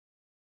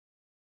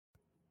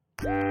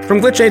From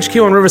Glitch HQ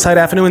on Riverside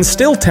Avenue in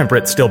still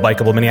temperate, still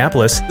bikeable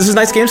Minneapolis, this is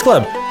Nice Games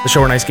Club, the show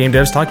where nice game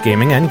devs talk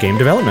gaming and game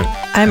development.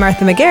 I'm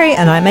Martha McGarry,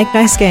 and I make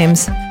nice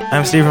games.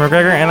 I'm Stephen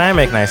McGregor, and I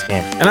make nice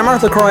games. And I'm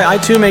Mark LaCroix, I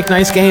too make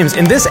nice games.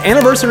 In this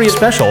anniversary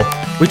special,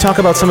 we talk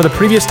about some of the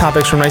previous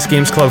topics from Nice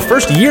Games Club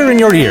first year in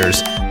your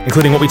ears,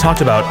 including what we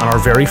talked about on our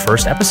very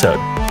first episode.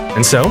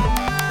 And so,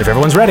 if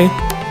everyone's ready,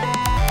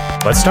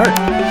 let's start.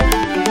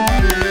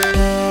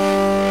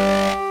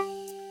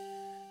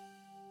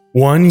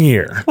 1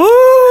 year. Woo!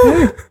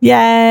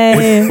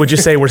 Yay! Would you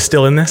say we're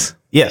still in this?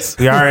 Yes,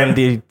 we are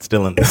indeed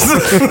still in this.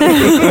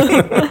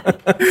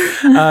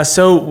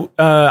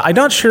 I'm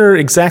not sure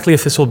exactly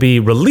if this will be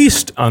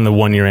released on the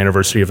 1 year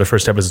anniversary of the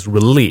first episode's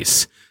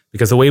release,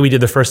 because the way we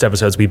did the first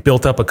episodes, we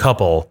built up a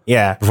couple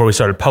before we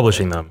started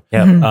publishing them.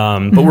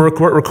 Yeah. But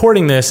we're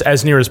recording this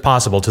as near as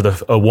possible to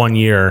the 1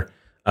 year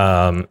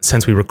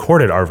since we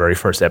recorded our very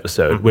first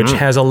episode, which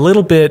has a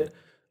little bit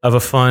of a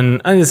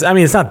fun, it's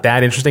not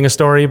that interesting a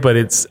story, but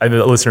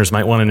the listeners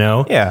might want to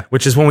know. Yeah.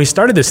 Which is when we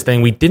started this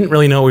thing, we didn't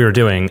really know what we were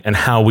doing and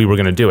how we were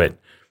going to do it.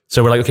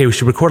 So we're like, okay, we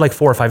should record like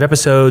 4 or 5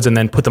 episodes and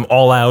then put them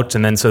all out,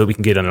 and then so that we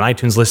can get on an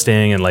iTunes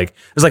listing, and like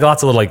there's like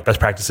lots of little like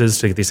best practices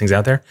to get these things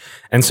out there.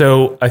 And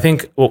so I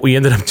think what we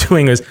ended up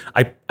doing is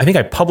I think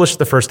I published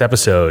the first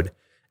episode,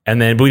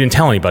 but we didn't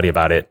tell anybody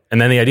about it. And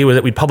then the idea was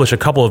that we'd publish a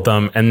couple of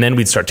them, and then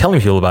we'd start telling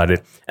people about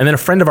it. And then a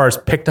friend of ours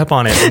picked up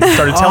on it and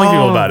started telling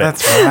people about it.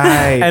 That's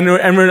right.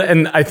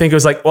 And I think it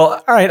was like,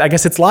 well, all right, I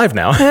guess it's live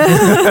now.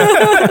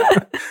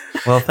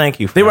 Well, thank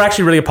you. They were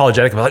actually really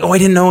apologetic about like, oh, I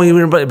didn't know we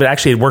were, but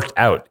actually it worked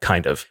out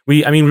kind of.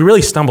 We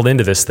really stumbled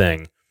into this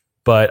thing,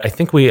 but I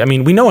think we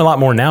know a lot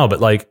more now, but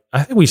like,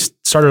 I think we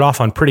started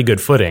off on pretty good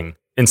footing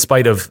in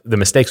spite of the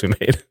mistakes we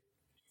made.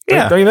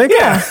 Yeah. Don't you think?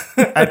 Yeah.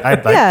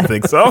 I'd like to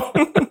think so.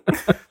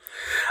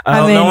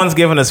 No one's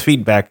given us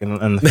feedback in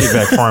the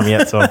feedback form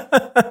yet, so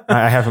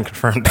I haven't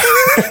confirmed.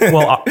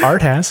 Well,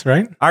 Art has,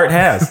 right? Art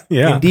has.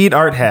 Yeah. Indeed,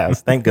 Art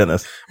has. Thank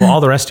goodness. Well,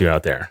 all the rest of you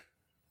out there.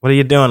 What are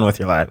you doing with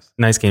your lives?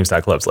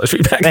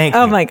 Nicegames.club/feedback. Thank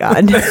you. Oh my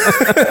God.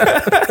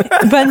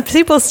 When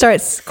people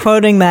start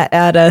quoting that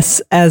at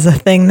us as a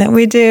thing that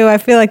we do, I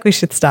feel like we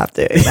should stop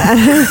doing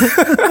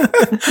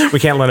that. We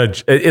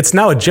can't it's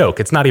now a joke.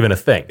 It's not even a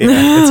thing.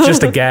 Yeah. It's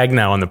just a gag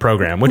now on the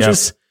program, which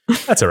is,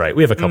 that's all right.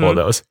 We have a couple of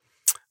those.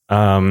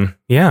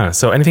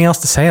 So anything else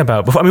to say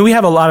about, we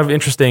have a lot of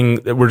interesting,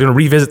 we're going to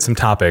revisit some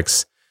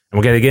topics and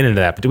we're going to get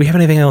into that, but do we have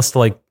anything else to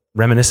like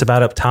reminisce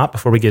about up top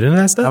before we get into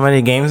that stuff? How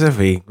many games have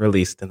we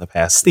released in the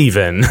past?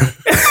 Steven.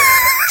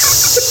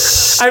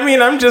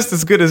 I'm just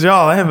as good as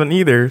y'all. I haven't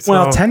either. So.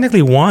 Well,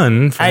 technically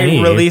one for me.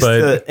 I released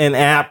an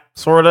app,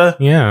 sort of.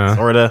 Yeah.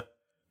 Sort of.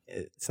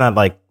 It's not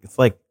like, it's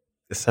like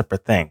a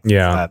separate thing.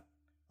 Yeah. It's not,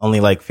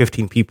 only like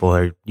 15 people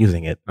are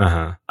using it.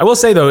 I will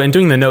say though, in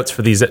doing the notes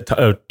for these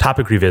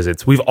topic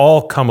revisits, we've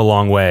all come a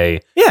long way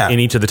in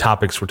each of the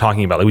topics we're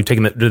talking about. Like we've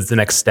taken the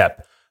next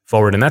step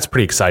forward, and that's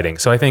pretty exciting.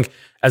 So I think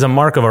as a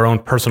mark of our own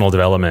personal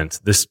development,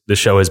 this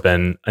show has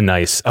been a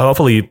nice,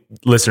 hopefully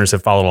listeners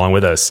have followed along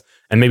with us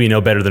and maybe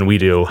know better than we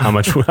do how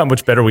much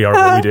better we are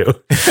at what we do.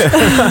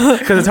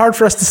 Because it's hard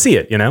for us to see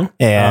it, you know?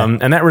 Yeah.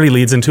 And that really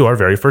leads into our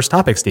very first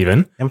topic,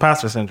 Stephen.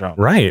 Imposter syndrome.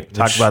 Right. We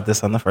talked about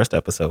this on the first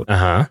episode.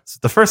 It's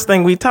the first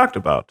thing we talked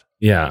about.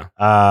 Yeah.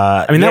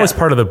 That was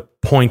part of the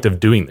point of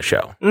doing the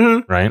show,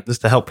 right? Just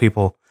to help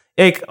people.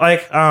 It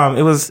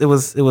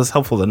was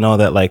helpful to know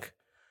that like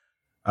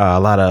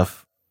a lot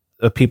of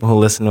people who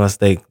listen to us,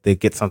 they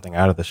get something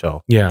out of the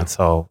show. Yeah. And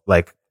so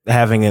like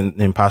having an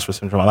imposter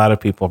syndrome, a lot of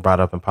people brought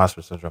up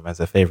imposter syndrome as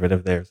a favorite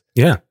of theirs.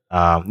 Yeah.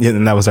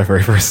 And that was our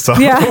very first song.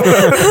 Yeah.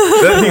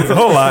 That means a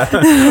whole lot.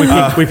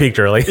 We peaked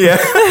early. Yeah.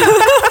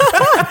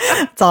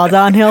 It's all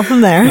downhill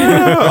from there.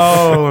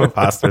 Oh,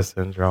 imposter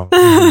syndrome.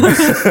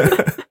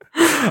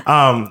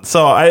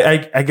 So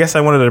I guess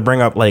I wanted to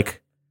bring up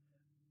like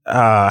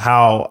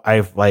how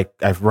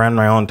I've run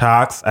my own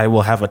talks. I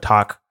will have a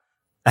talk.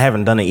 I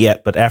haven't done it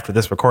yet, but after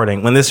this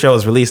recording, when this show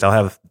is released, I'll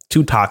have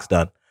 2 talks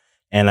done.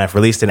 And I've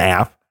released an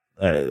app.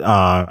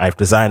 I've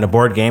designed a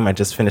board game. I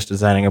just finished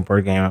designing a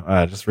board game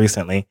just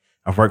recently.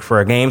 I've worked for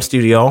a game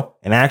studio,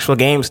 an actual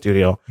game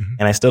studio,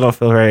 and I still don't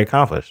feel very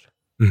accomplished.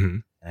 Mm-hmm.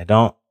 I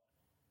don't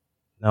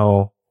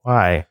know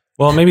why.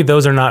 Well, maybe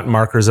those are not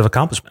markers of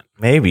accomplishment.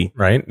 Maybe.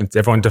 Right?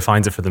 Everyone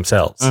defines it for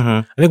themselves.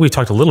 Mm-hmm. I think we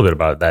talked a little bit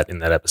about that in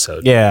that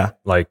episode. Yeah.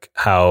 Like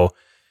how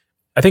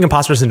I think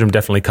imposter syndrome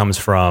definitely comes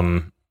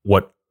from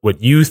what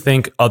you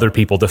think other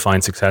people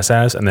define success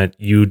as, and that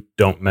you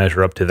don't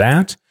measure up to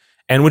that.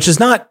 And which is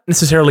not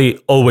necessarily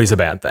always a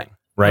bad thing,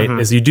 right?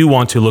 Is you do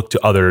want to look to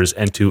others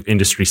and to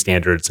industry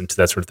standards and to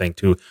that sort of thing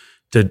to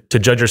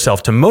judge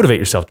yourself, to motivate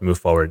yourself to move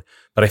forward.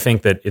 But I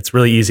think that it's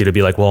really easy to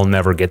be like, well, I'll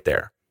never get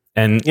there.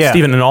 And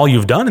Stephen, in all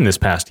you've done in this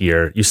past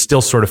year, you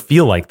still sort of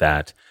feel like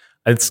that.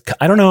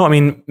 I don't know.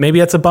 Maybe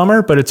that's a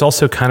bummer, but it's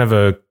also kind of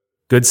a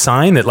good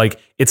sign that like,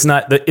 it's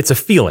a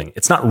feeling.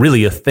 It's not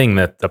really a thing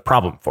that's a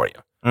problem for you,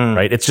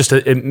 right? It's just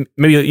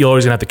maybe you're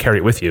always gonna have to carry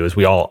it with you, as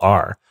we all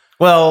are.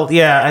 Well,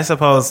 yeah, I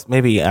suppose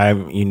maybe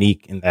I'm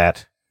unique in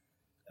that.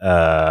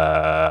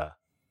 I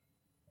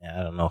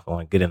I don't know if I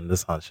want to get into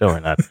this on the show or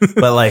not,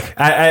 but like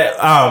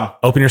I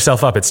Open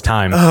yourself up. It's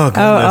time. oh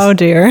goodness. Oh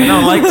dear. I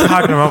don't like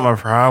talking about my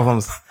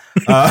problems.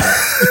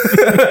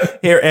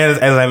 Here, as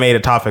I made a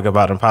topic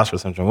about imposter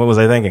syndrome, what was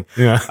I thinking?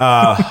 Yeah.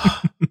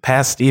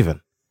 Past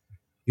Steven.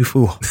 You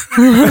fool.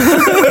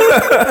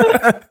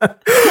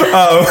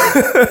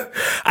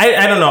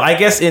 I don't know. I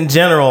guess in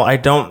general, I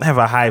don't have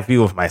a high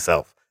view of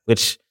myself,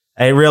 which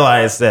I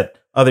realize that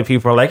other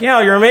people are like, yeah,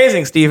 you're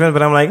amazing, Steven.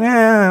 But I'm like,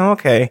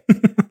 okay.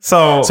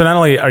 So So not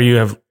only are you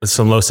have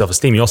some low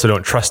self-esteem, you also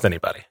don't trust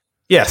anybody.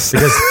 yes,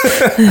 Because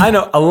I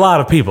know a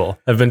lot of people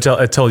have been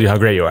told you how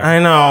great you are. I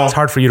know. It's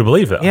hard for you to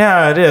believe, though.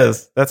 Yeah, it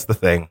is. That's the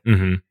thing.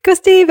 Mm-hmm. Go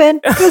Steven.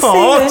 Go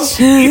Oh,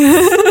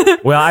 Steven.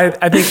 Well,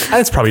 I think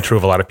that's probably true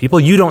of a lot of people.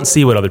 You don't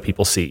see what other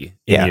people see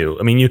in Yeah. you.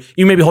 I mean,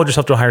 you maybe hold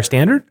yourself to a higher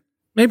standard,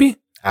 maybe?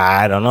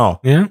 I don't know.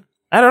 Yeah.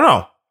 I don't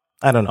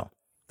know.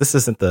 This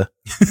isn't the.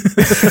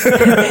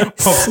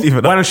 Oh,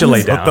 Steven. Why don't you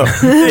lay down?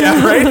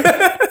 Yeah,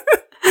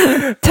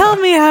 right. Tell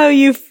me how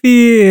you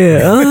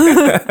feel.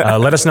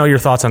 Let us know your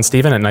thoughts on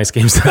Steven at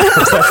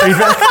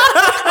nicegames.com/feedback.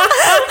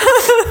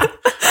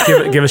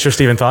 Give us your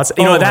Steven thoughts.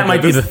 You know, that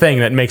might be the thing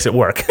that makes it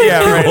work.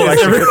 Yeah, right. We'll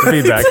actually get the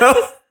feedback.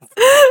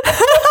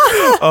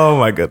 Oh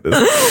my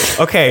goodness.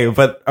 Okay,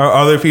 but are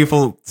other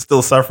people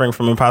still suffering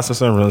from imposter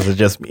syndrome? Or is it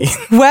just me?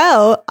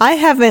 Well, I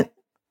haven't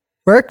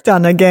worked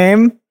on a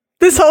game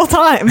this whole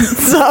time.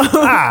 So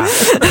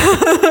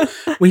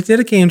We did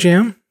a game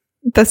jam.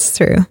 that's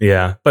true.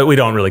 Yeah, but we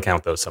don't really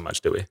count those so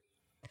much, do we?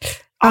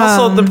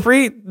 Also,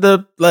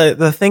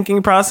 the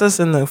thinking process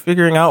and the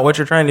figuring out what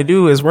you're trying to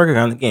do is working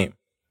on the game.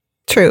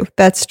 True.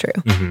 That's true.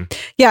 Mm-hmm.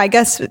 Yeah, I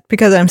guess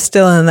because I'm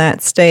still in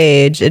that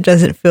stage, it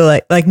doesn't feel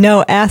like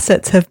no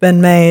assets have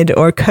been made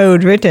or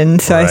code written.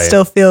 So I Right.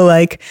 still feel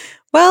like,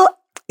 well,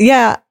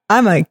 yeah,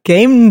 I'm a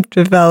game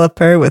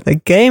developer with a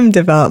game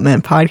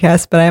development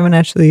podcast, but I haven't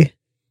actually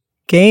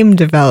game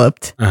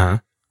developed. Uh-huh.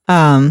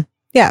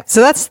 Yeah,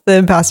 so that's the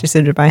imposter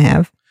syndrome I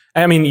have.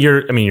 I mean,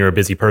 you're a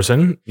busy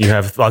person. You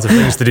have lots of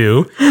things to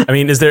do. I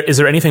mean, is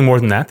there anything more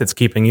than that that's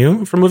keeping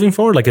you from moving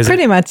forward? Like, is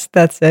Pretty it much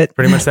that's it.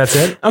 pretty much that's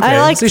it? Okay,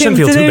 I like so you to shouldn't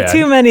feel too do bad.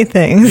 too many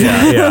things.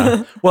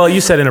 Yeah. Well,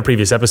 you said in a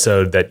previous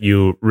episode that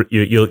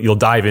you'll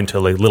dive into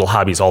like little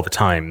hobbies all the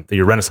time. That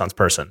you're a Renaissance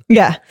person,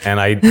 Yeah. and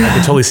I can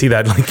totally see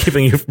that like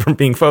keeping you from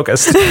being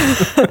focused.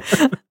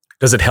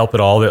 Does it help at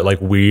all that like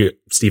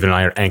Stephen and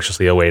I are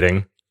anxiously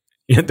awaiting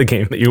the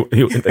game that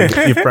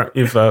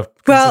you've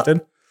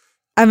presented?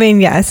 I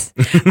mean, yes.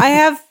 I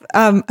have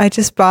I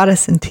just bought a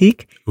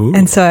Cintiq, Ooh.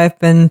 and so I've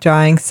been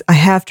drawing. I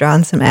have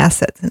drawn some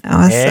assets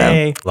now,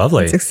 Hey, so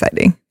Lovely. it's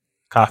exciting.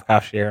 cough,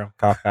 cough, share,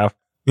 cough, cough.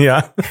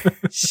 Yeah.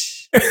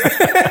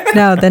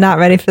 No, they're not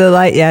ready for the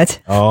light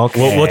yet.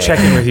 Okay, We'll check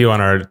in with you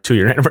on our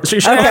 2-year anniversary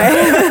show.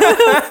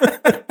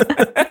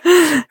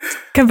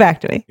 Come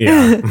back to me.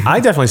 Yeah, I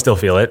definitely still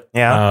feel it.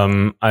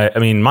 Yeah. I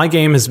mean, my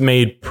game has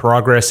made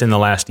progress in the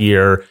last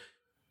year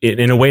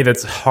in a way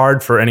that's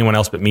hard for anyone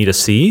else but me to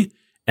see,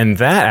 and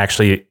that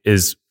actually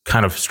is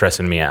kind of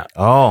stressing me out.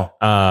 Oh,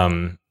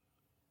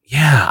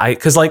 Yeah,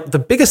 because like the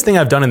biggest thing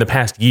I've done in the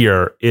past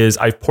year is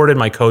I've ported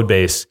my code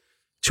base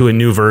to a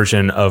new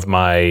version of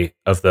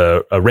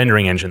the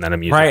rendering engine that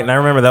I'm using. right. And I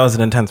remember that was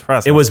an intense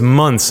process. It was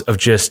months of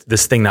just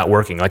this thing not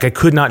working. Like I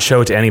could not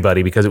show it to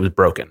anybody because it was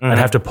broken. I'd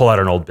have to pull out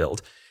an old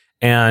build.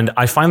 And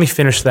I finally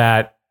finished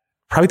that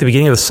probably at the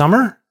beginning of the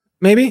summer,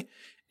 maybe.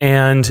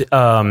 And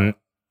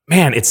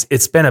man,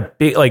 it's been a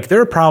big, like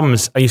there are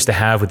problems I used to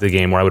have with the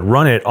game where I would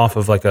run it off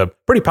of like a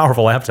pretty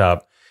powerful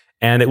laptop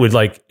and it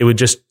would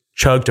just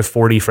chug to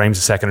 40 frames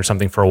a second or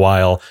something for a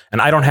while. And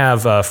I don't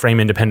have frame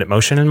independent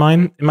motion in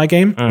my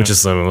game, which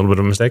is a little bit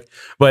of a mistake.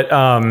 But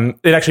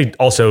it actually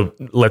also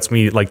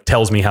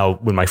tells me how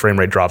when my frame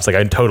rate drops. Like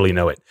I totally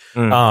know it.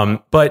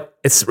 But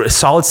it's a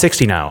solid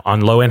 60 now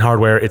on low end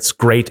hardware. It's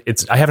great.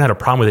 I haven't had a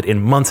problem with it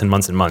in months and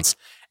months and months.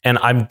 And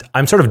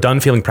I'm sort of done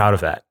feeling proud of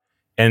that.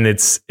 And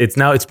it's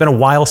been a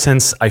while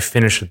since I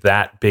finished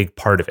that big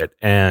part of it.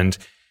 And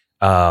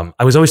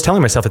I was always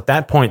telling myself at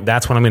that point,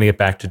 that's when I'm going to get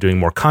back to doing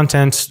more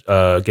content,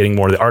 getting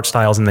more of the art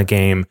styles in the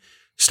game,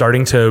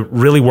 starting to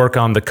really work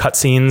on the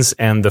cutscenes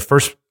and the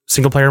first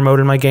single player mode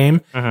in my game.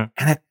 And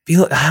I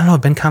don't know,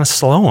 I've been kind of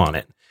slow on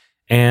it.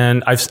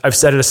 And I've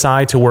set it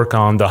aside to work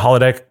on the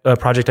holodeck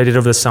project I did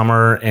over the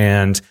summer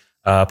and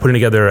putting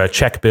together a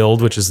check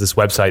build, which is this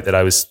website that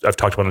I've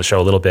talked about on the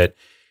show a little bit.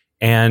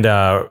 And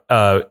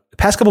the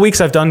past couple weeks,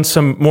 I've done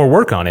some more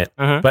work on it,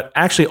 but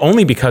actually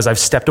only because I've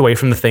stepped away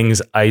from the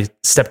things I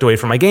stepped away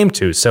from my game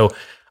to. So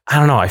I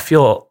don't know.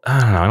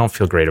 I don't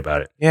feel great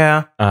about it.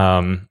 yeah.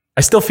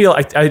 I still feel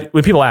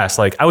when people ask,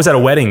 like I was at a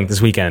wedding this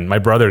weekend, my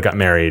brother got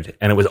married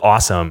and it was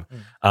awesome.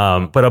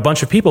 But a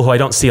bunch of people who I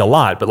don't see a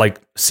lot, but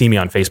like see me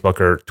on Facebook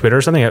or Twitter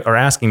or something are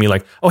asking me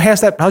like, oh,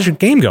 how's your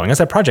game going? How's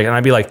that project? And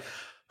I'd be like,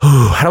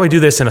 ooh, how do I do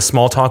this in a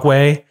small talk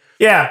way?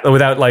 Yeah.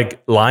 Without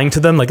like lying to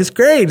them, like it's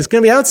great, it's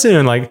gonna be out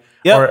soon, like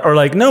Yep. or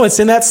like no, it's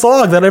in that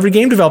slog that every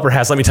game developer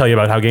has. Let me tell you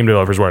about how game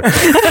developers work.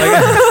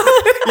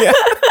 Yeah.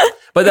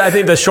 But I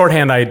think the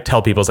shorthand I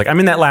tell people is like, I'm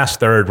in that last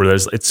third where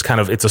it's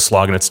a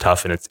slog and it's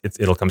tough and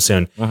it'll come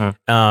soon.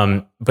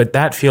 But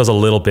that feels a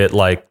little bit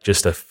like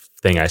just a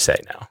thing I say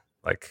now.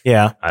 Like,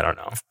 I don't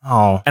know.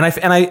 Oh, and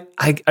I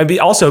be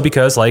also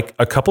because like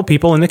a couple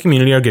people in the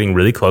community are getting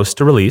really close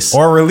to release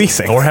or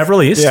releasing or have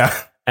released. Yeah.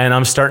 And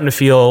I'm starting to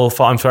feel like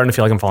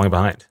I'm falling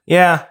behind.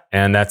 Yeah.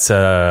 And that's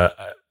I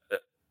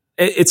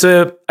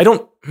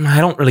don't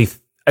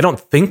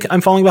think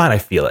I'm falling behind. I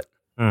feel it.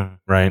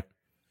 Right.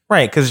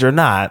 Right. Cause you're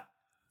not.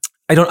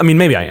 I mean,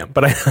 maybe I am,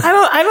 but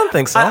I don't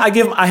think so.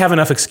 I have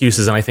enough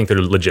excuses and I think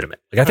they're legitimate.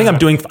 Like I think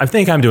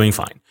I'm doing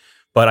fine,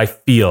 but I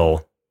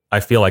feel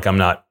like I'm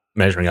not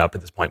measuring up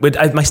at this point.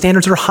 But my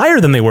standards are higher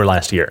than they were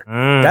last year.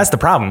 That's the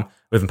problem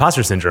with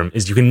imposter syndrome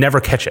is you can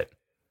never catch it.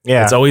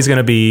 Yeah. It's always going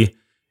to be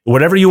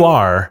whatever you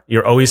are,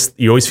 you always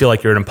feel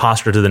like you're an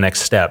imposter to the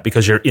next step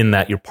because you're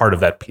part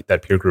of that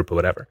peer group or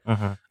whatever.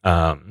 And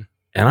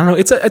I don't know,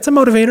 it's a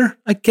motivator,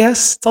 I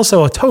guess. It's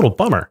also a total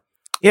bummer.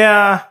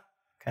 Yeah.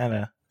 Kind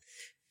of.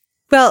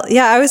 Well,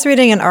 yeah, I was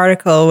reading an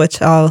article,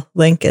 which I'll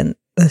link in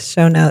the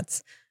show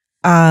notes.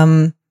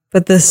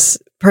 But this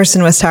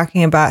person was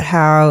talking about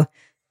how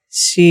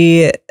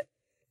she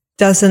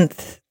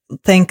doesn't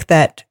think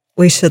that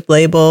we should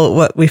label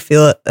what we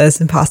feel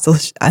as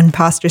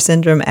imposter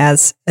syndrome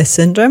as a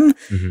syndrome.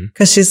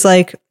 Because she's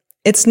like,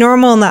 it's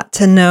normal not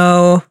to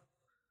know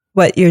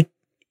what you're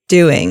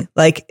doing.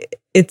 Like,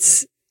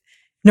 it's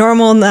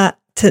normal not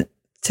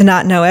to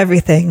not know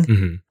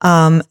everything.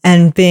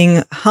 And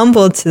being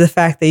humbled to the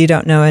fact that you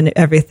don't know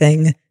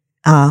everything,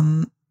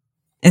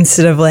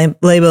 instead of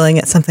labeling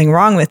it something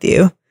wrong with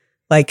you.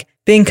 Like,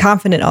 being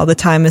confident all the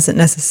time isn't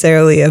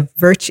necessarily a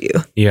virtue.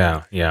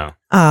 Yeah.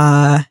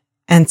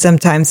 And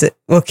sometimes it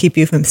will keep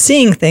you from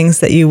seeing things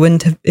that you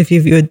wouldn't have if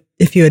you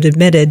had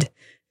admitted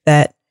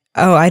that,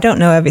 oh, I don't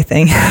know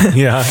everything.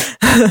 Yeah.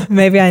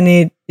 Maybe I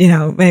need,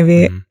 I'm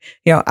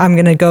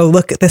going to go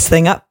look at this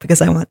thing up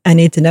because I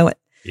need to know it.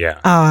 Yeah.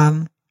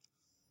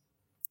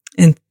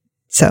 And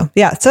so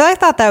I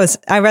thought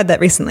I read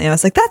that recently. I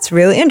was like, that's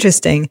really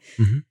interesting.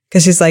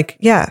 Because she's like,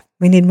 yeah,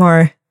 we need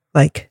more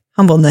like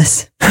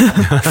humbleness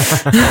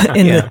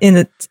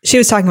she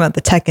was talking about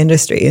the tech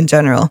industry in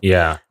general.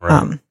 Yeah.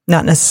 Right.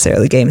 Not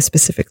necessarily games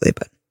specifically,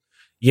 but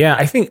yeah,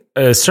 I think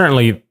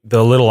certainly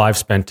the little I've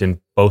spent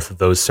in both of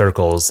those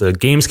circles, the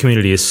games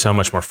community is so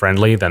much more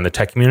friendly than the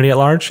tech community at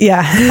large.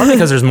 Yeah. Partly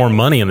because there's more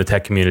money in the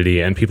tech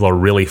community and people are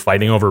really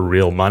fighting over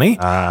real money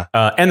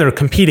and they're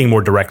competing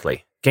more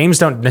directly. Games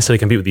don't necessarily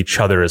compete with each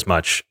other as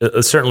much,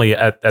 certainly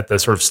at the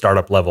sort of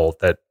startup level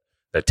that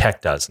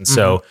tech does. And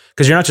so,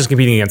 because you're not just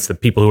competing against the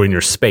people who are in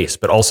your space,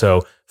 but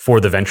also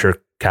for the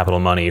venture capital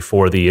money,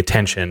 for the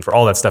attention, for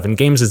all that stuff. And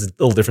games is a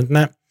little different than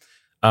that.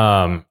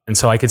 And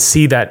so I can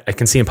see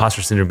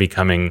imposter syndrome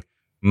becoming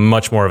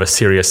much more of a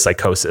serious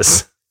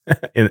psychosis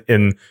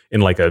in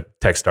like a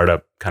tech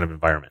startup kind of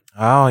environment.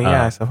 Oh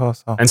yeah, I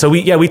suppose so. And so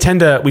we tend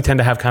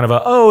to have kind of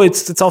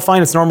it's all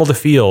fine, it's normal to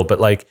feel, but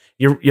like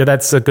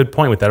that's a good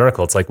point with that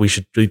article. It's like we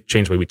should really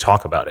change the way we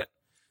talk about it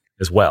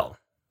as well.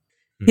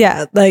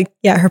 Yeah,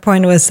 her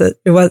point was that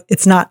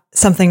it's not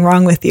something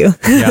wrong with you.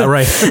 Yeah,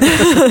 right.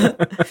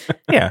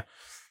 Yeah.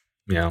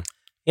 Yeah.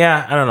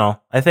 Yeah, I don't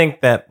know. I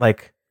think that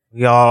like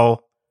we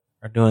all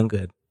are doing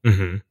good.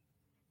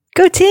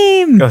 Go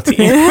team.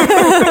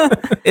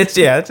 It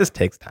just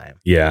takes time.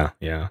 Yeah.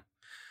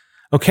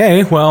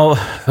 Okay, well,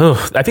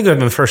 I think in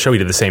the first show we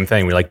did the same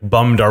thing. We like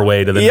bummed our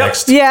way to the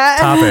next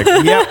topic.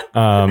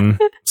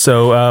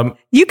 So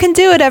you can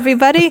do it,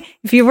 everybody.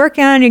 If you're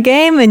working on your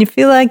game and you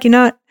feel like you're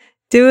not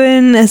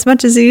doing as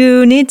much as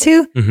you need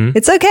to,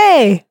 it's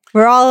okay.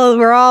 We're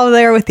all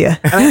there with you.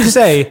 And I have to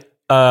say,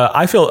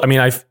 I feel a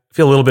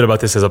little bit about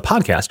this as a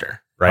podcaster,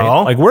 right?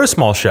 Oh. Like we're a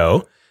small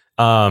show.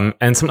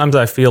 And sometimes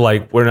I feel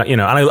like we're not,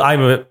 and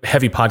I'm a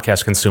heavy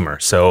podcast consumer,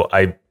 so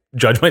I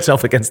judge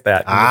myself against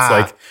that. And it's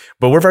like,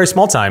 but we're very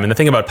small time. And the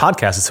thing about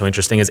podcasts that's so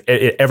interesting is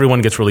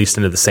everyone gets released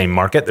into the same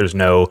market. There's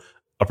no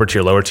upper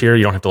tier, lower tier.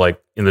 You don't have to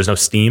there's no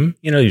Steam,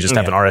 you just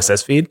have an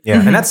RSS feed.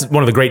 Yeah. And that's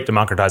one of the great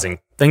democratizing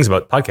things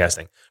about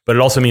podcasting. But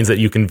it also means that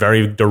you can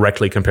very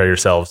directly compare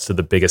yourselves to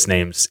the biggest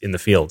names in the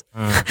field.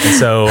 And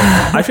so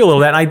I feel a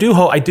little that. And I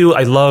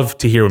love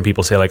to hear when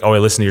people say like, oh, I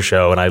listened to your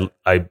show and I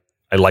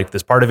liked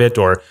this part of it,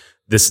 or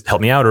this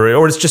helped me out,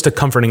 or it's just a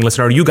comforting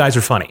listener, or you guys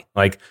are funny.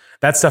 Like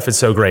that stuff is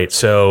so great.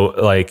 So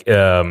like,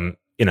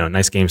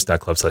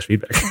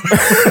 nicegames.club/feedback.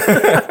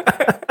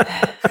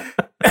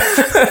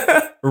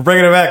 We're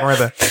bringing it back,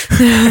 Martha.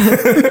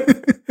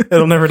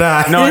 It'll never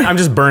die. No, I'm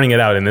just burning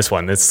it out in this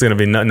one. It's going to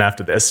be nothing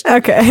after this.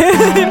 Okay.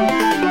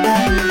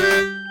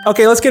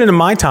 Okay, let's get into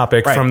my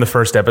topic from the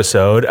first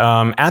episode.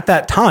 At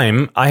that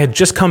time, I had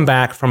just come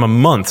back from a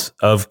month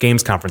of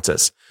games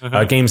conferences,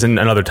 games and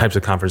other types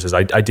of conferences.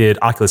 I did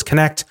Oculus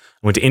Connect,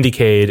 I went to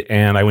Indiecade,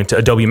 and I went to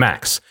Adobe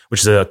Max,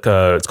 which is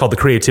it's called the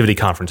Creativity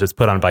Conference. It's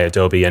put on by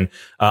Adobe, and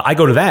I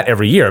go to that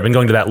every year. I've been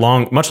going to that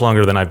much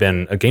longer than I've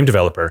been a game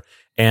developer.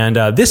 And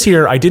this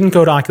year, I didn't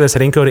go to Oculus. I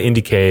didn't go to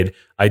Indiecade.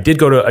 I did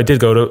go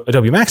to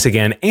Adobe Max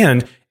again,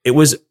 and it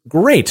was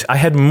great. I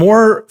had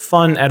more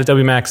fun at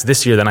Adobe Max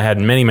this year than I had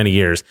in many, many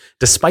years,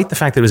 despite the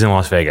fact that it was in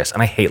Las Vegas.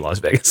 And I hate Las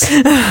Vegas.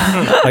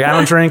 Like, I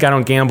don't drink, I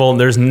don't gamble.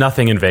 There's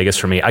nothing in Vegas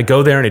for me. I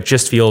go there and it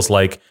just feels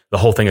like the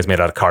whole thing is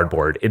made out of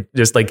cardboard. It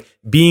just like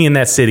being in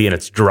that city and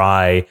it's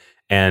dry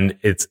and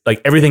it's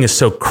like everything is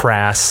so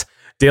crass.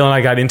 Dale and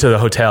I got into the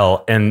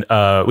hotel and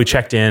we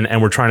checked in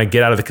and we're trying to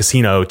get out of the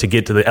casino to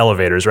get to the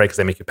elevators, right? Because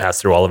they make you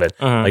pass through all of it.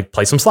 Like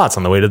play some slots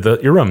on the way to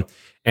your room.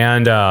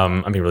 And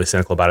I'm being really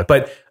cynical about it.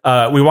 But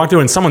we walked through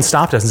and someone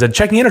stopped us and said,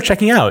 checking in or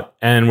checking out?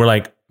 And we're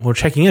like, we're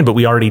checking in, but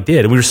we already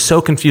did. And we were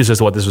so confused as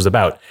to what this was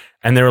about.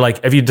 And they were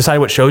like, have you decided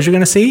what shows you're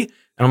going to see?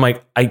 And I'm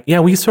like,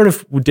 yeah, we sort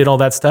of did all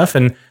that stuff.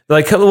 And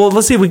they're like, well,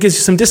 let's see if we give you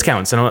some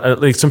discounts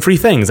and like some free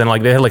things. And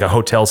like they had like a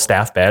hotel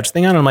staff badge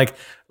thing on. And I'm like,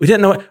 we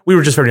didn't know. We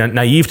were just very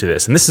naive to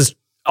this. And this is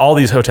all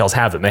these hotels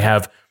have them. They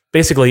have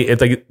basically,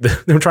 it's like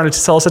they were trying to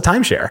sell us a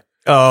timeshare.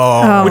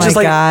 Which is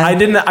like,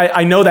 God.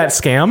 I know that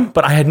scam,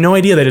 but I had no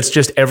idea that it's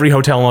just every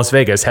hotel in Las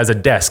Vegas has a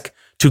desk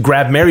to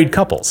grab married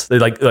couples. They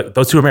like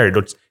those who are married,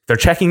 they're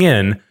checking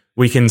in.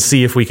 We can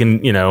see if we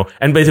can,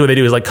 and basically what they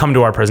do is like come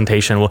to our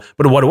presentation. Well,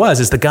 but what it was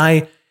is the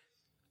guy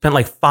spent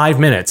like 5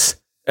 minutes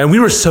and we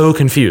were so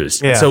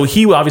confused. Yeah. So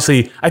he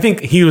obviously, I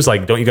think he was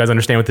like, don't you guys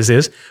understand what this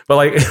is? But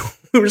like,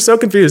 we were so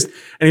confused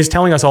and he's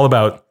telling us all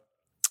about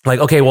like,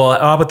 okay,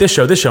 well, but this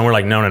show, and we're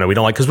like, no, we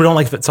don't like, because we don't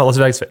like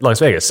Las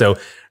Vegas. So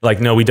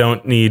like, no, we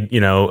don't need, we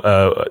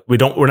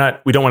don't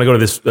want to go to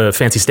this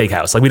fancy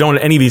steakhouse. Like we don't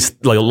want any of these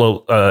like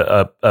little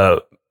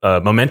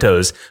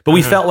mementos, but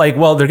we felt like,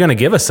 well, they're going to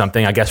give us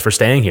something, I guess, for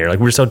staying here. Like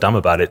we were so dumb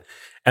about it.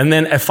 And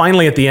then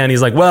finally at the end,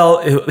 he's like, well,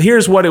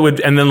 here's what it would,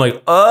 and then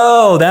like,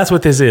 oh, that's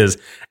what this is.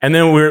 And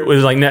then we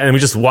was like, and we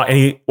just and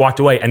he walked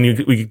away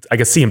and I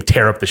could see him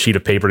tear up the sheet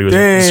of paper he was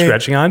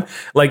stretching on.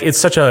 Like it's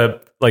such a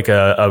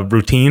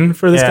routine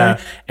for this guy.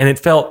 And it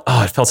felt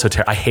so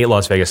terrible. I hate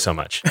Las Vegas so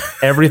much.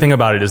 Everything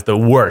about it is the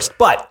worst.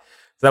 But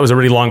that was a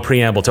really long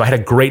preamble. So I had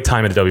a great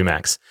time at Adobe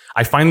Max.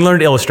 I finally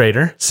learned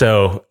Illustrator.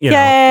 So, yay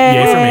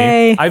for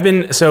me.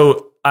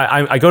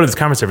 I go to this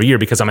conference every year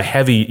because I'm a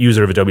heavy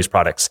user of Adobe's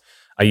products.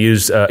 I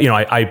use,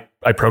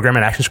 I program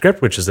an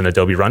ActionScript, which is an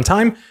Adobe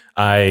runtime.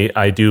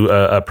 I do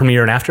a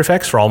Premiere and After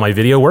Effects for all my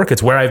video work.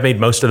 It's where I've made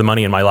most of the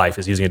money in my life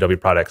is using Adobe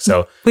products.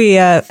 So we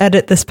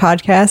edit this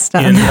podcast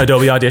in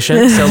Adobe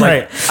Audition. So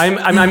like,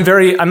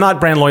 I'm not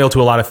brand loyal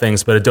to a lot of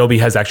things, but Adobe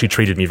has actually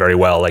treated me very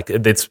well. Like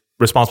it's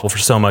responsible for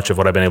so much of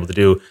what I've been able to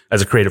do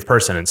as a creative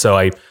person. And so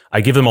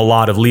I give them a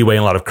lot of leeway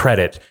and a lot of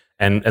credit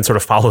and sort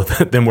of follow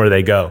them where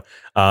they go.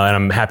 And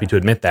I'm happy to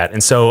admit that.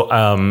 And so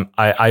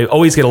I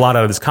always get a lot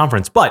out of this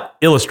conference, but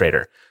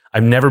Illustrator,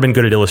 I've never been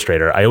good at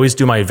Illustrator. I always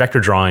do my vector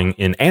drawing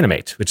in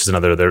Animate, which is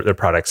another of their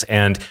products.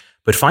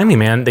 But finally,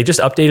 man, they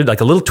just updated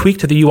like a little tweak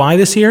to the UI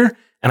this year.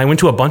 And I went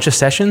to a bunch of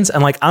sessions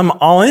and like, I'm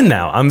all in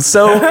now.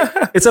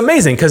 It's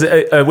amazing because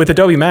with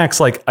Adobe Max,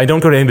 like I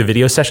don't go to any of the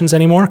video sessions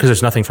anymore because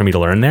there's nothing for me to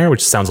learn there,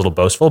 which sounds a little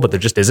boastful, but there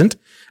just isn't.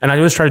 And I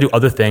always try to do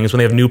other things when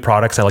they have new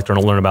products. I like to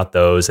learn about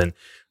those. And,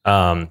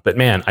 but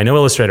man, I know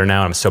Illustrator now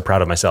and I'm so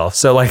proud of myself.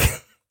 So like,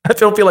 I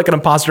don't feel like an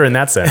imposter in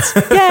that sense,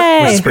 which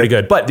is pretty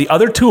good. But the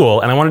other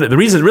tool, and the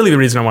reason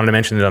I wanted to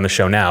mention it on the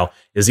show now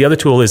is the other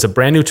tool is a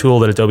brand new tool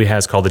that Adobe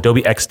has called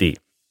Adobe XD,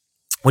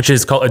 which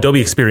is called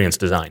Adobe Experience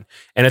Design.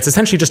 And it's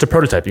essentially just a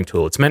prototyping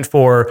tool. It's meant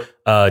for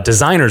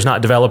designers,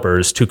 not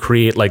developers, to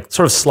create like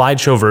sort of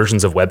slideshow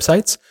versions of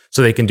websites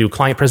so they can do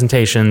client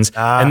presentations.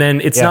 And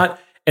then it's not,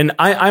 and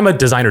I'm a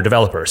designer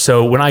developer.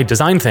 So when I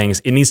design things,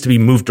 it needs to be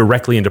moved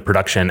directly into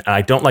production. And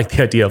I don't like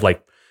the idea of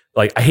like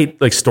I hate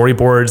like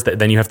storyboards that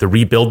then you have to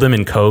rebuild them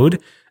in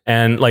code.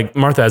 And like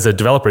Martha, as a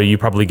developer, you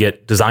probably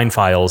get design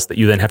files that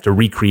you then have to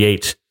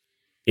recreate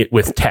it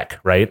with tech,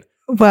 right?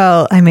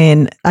 Well, I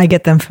mean, I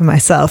get them for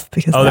myself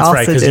because I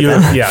also do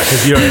them.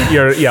 Because you're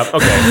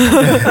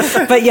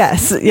okay. But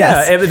yes.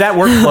 Yeah, that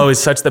workflow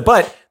is such that.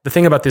 But the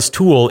thing about this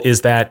tool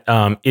is that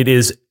it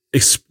is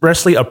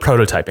expressly a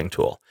prototyping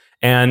tool.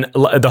 And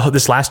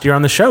this last year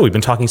on the show, we've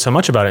been talking so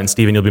much about it, and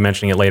Stephen, you'll be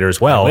mentioning it later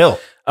as well. I will.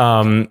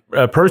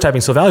 Prototyping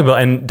is so valuable,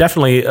 and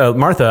definitely,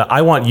 Martha,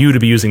 I want you to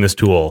be using this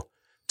tool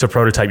to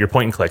prototype your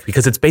point and click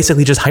because it's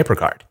basically just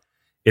HyperCard.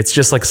 It's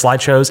just like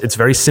slideshows. It's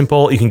very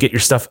simple. You can get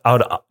your stuff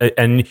out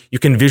and you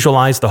can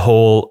visualize the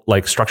whole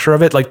like structure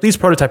of it. Like these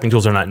prototyping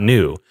tools are not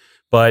new,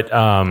 but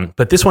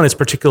this one is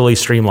particularly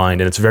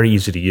streamlined and it's very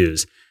easy to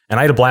use. And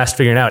I had a blast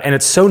figuring it out. And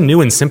it's so new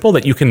and simple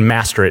that you can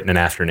master it in an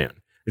afternoon.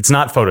 It's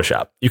not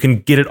Photoshop. You can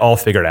get it all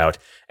figured out.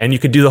 And you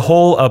could do the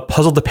whole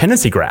puzzle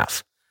dependency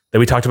graph that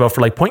we talked about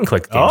for like point and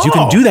click games. You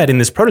can do that in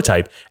this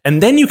prototype.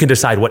 And then you can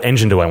decide what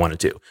engine do I want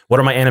to do?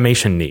 What are my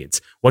animation needs?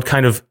 What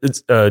kind of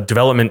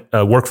development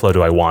workflow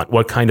do I want?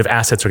 What kind of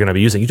assets are going to be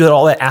using? You do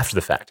all that after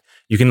the fact.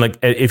 You can like,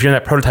 if you're in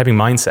that prototyping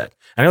mindset.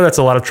 I know that's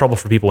a lot of trouble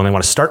for people when they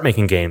want to start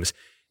making games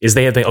is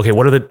they have to think,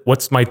 okay,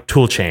 what's my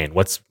tool chain?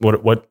 What, how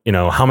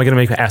am I going to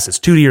make assets?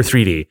 2D or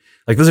 3D?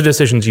 Like those are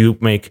decisions you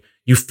make.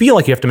 You feel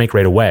like you have to make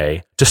right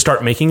away to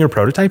start making your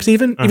prototypes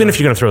even if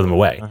you're going to throw them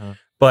away.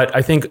 But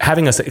I think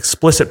having an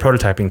explicit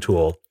prototyping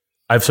tool,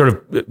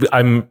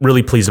 I'm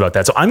really pleased about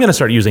that. So I'm going to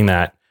start using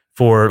that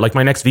for like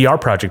my next VR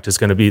project is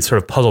going to be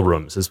sort of puzzle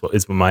rooms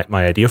is my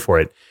idea for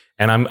it.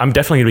 And I'm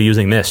definitely going to be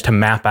using this to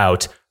map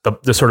out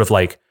the sort of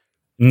like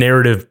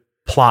narrative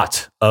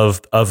plot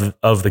of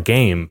the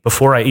game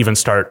before I even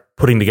start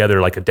putting together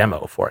like a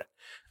demo for it.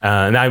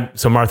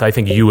 So Martha, I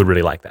think you would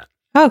really like that.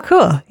 Oh,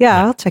 cool.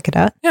 Yeah, I'll check it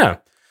out. Yeah.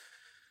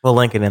 We'll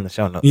link it in the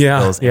show notes. Yeah.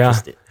 For those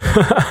interested.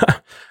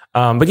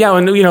 But yeah,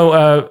 and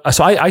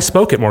so I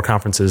spoke at more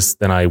conferences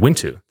than I went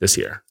to this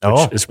year,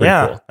 which is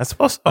pretty cool. I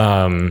suppose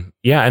so.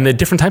 Yeah, and the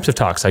different types of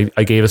talks. I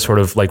gave a sort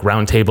of like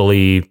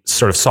roundtable-y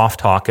sort of soft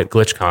talk at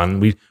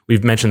GlitchCon.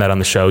 We've mentioned that on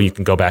the show. You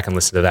can go back and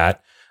listen to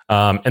that.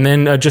 And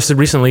then just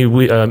recently,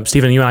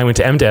 Stephen, you and I went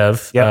to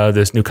MDev,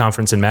 this new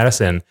conference in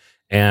Madison,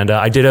 and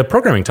I did a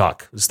programming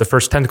talk. It was the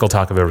first technical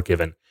talk I've ever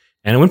given,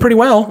 and it went pretty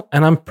well.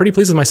 And I'm pretty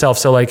pleased with myself.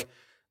 So like,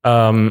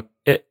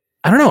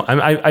 I don't know.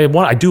 I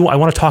want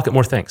to talk at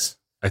more things,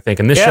 I think,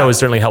 and this show has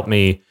certainly helped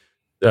me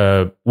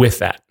with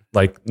that.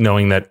 Like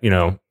knowing that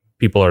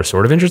people are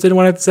sort of interested in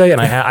what I have to say,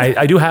 and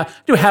I do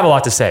have a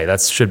lot to say.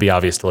 That should be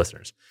obvious to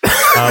listeners.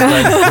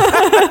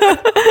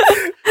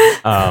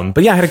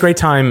 But yeah, I had a great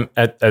time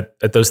at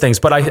those things.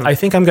 But I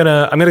think I'm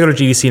gonna go to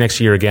GDC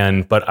next year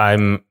again. But I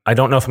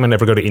don't know if I'm gonna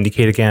ever go to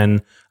Indicate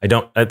again.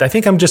 I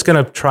think I'm just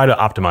gonna try to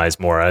optimize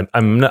more.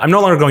 I'm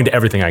no longer going to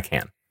everything I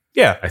can.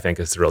 Yeah, I think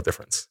is the real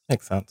difference.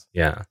 Makes sense.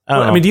 Yeah.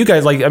 I mean, do you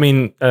guys like? I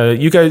mean,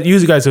 you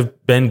guys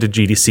have been to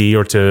GDC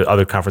or to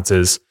other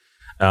conferences.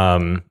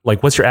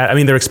 Like, what's your? I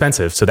mean, they're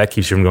expensive, so that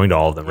keeps you from going to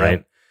all of them,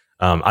 right?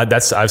 I've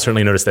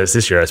certainly noticed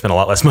this year. I spent a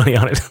lot less money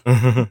on it.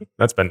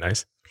 That's been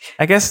nice.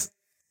 I guess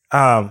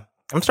I'm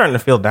starting to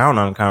feel down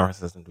on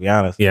conferences, to be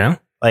honest. Yeah.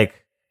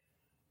 Like,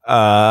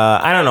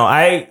 I don't know.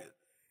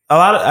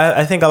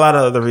 I think a lot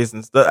of the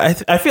reasons.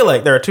 I feel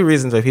like there are two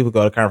reasons why people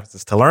go to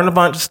conferences: to learn a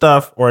bunch of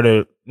stuff or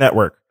to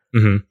network.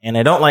 Mm-hmm. And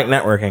I don't like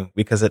networking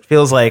because it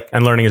feels like...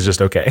 And learning is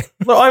just okay.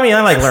 Well, I mean, I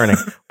like learning,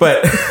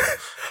 but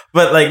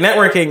like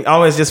networking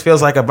always just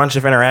feels like a bunch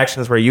of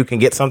interactions where you can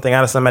get something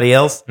out of somebody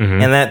else, and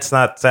that's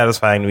not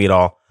satisfying to me at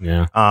all.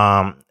 Yeah.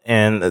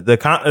 And the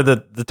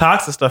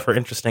talks and stuff are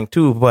interesting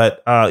too,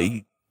 but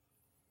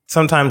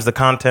sometimes the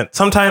content...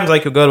 Sometimes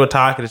like you go to a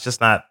talk and it's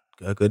just not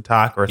a good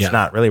talk, or it's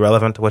not really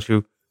relevant to what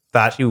you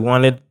thought you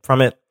wanted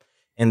from it.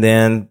 And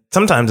then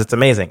sometimes it's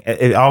amazing.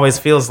 It always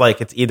feels like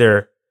it's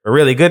either a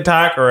really good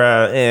talk or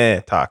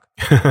a talk.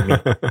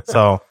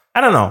 So I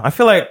don't know. I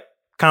feel like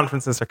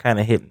conferences are kind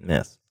of hit and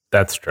miss.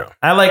 That's true.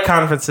 I like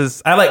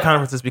conferences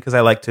because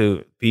I like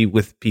to be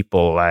with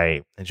people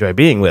I enjoy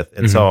being with.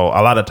 And so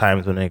a lot of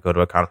times when I go to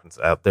a conference,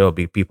 there will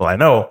be people I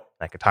know, and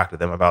I can talk to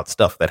them about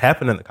stuff that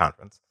happened in the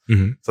conference.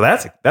 So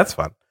that's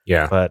fun.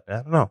 Yeah. But I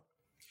don't know.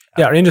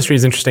 Yeah, our industry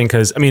is interesting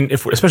because, I mean,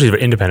 especially for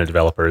independent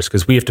developers,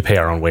 because we have to pay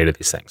our own way to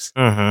these things.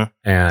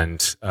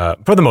 And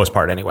for the most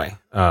part, anyway.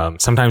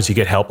 Sometimes you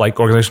get help, like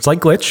organizations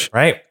like Glitch.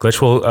 Right. Glitch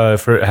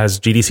has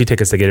GDC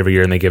tickets they get every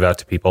year and they give out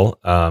to people,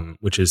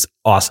 which is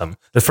awesome.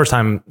 The first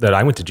time that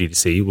I went to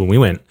GDC, when we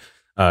went,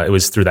 it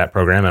was through that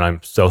program, and I'm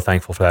so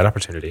thankful for that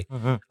opportunity.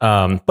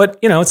 But,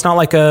 it's not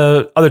like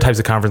other types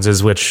of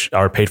conferences which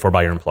are paid for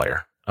by your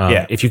employer.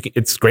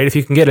 It's great if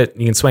you can get it,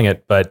 you can swing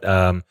it,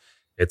 but...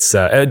 It's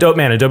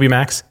Adobe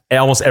Max.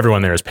 Almost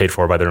everyone there is paid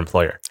for by their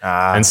employer,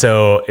 and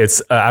so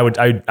it's.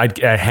 I'd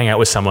hang out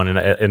with someone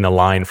in a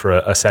line for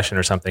a session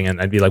or something,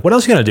 and I'd be like, "What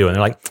else are you gonna do?" And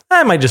they're like,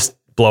 "I might just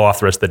blow off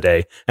the rest of the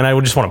day," and I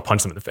would just want to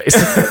punch them in the face.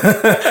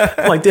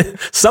 Like,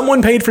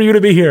 someone paid for you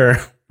to be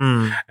here.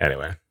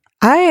 Anyway,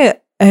 I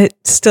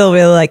still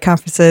really like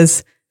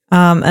conferences.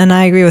 And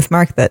I agree with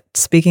Mark that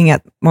speaking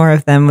at more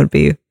of them would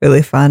be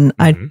really fun.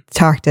 I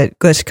talked at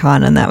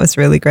GlitchCon and that was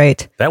really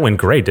great. That went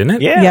great, didn't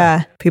it?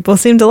 Yeah. People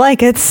seem to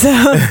like it. So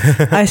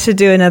I should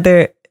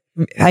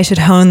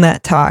hone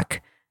that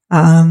talk.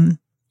 And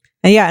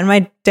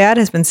my dad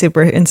has been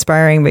super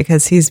inspiring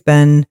because he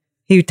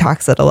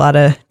talks at a lot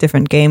of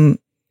different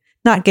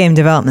not game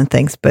development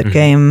things, but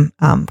game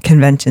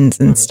conventions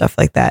and stuff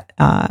like that,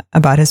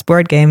 about his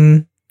board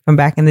game from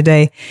back in the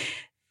day.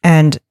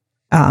 And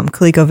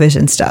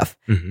ColecoVision stuff.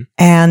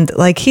 And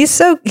like, he's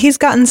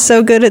gotten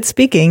so good at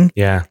speaking.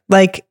 Yeah.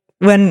 Like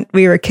when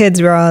we were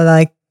kids, we were all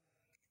like,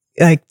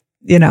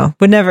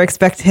 would never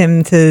expect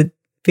him to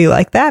be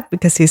like that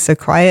because he's so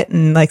quiet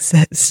and like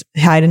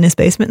hide in his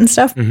basement and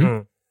stuff.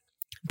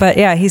 But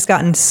yeah, he's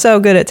gotten so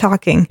good at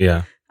talking.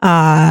 Yeah.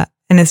 And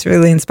it's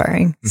really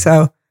inspiring.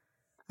 So,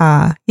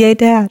 yay,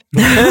 Dad.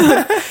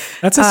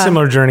 That's a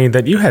similar journey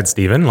that you had,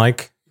 Stephen.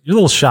 Like, you're a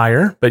little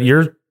shyer, but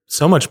you're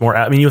so much more,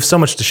 you have so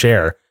much to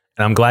share.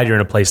 And I'm glad you're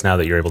in a place now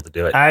that you're able to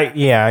do it.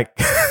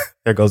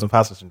 There goes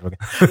imposter syndrome.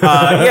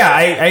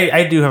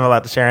 I do have a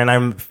lot to share, and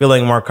I'm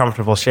feeling more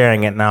comfortable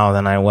sharing it now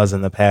than I was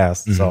in the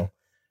past. So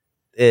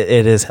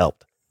it has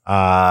helped.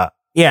 And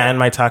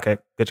my talk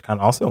at GlitchCon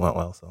also went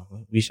well. So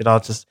we should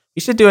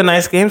do a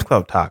nice games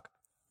club talk.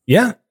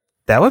 Yeah.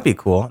 That would be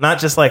cool. Not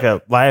just like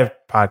a live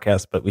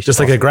podcast, but we should just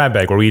like a grab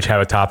bag where we each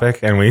have a topic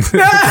and we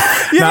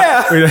That's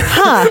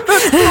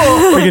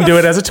cool. We can do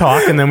it as a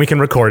talk and then we can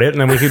record it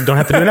and then don't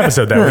have to do an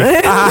episode that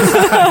week.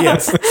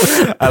 Yes,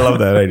 I love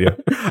that idea.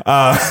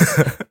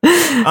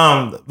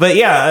 But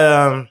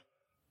yeah,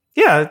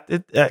 Yeah,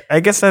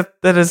 I guess that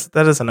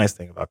is a nice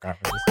thing about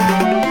conferences.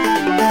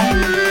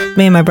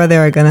 Me and my brother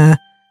are gonna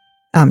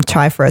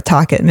try for a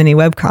talk at Mini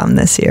WebCom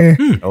this year.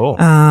 Oh,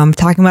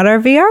 Talking about our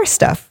VR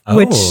stuff,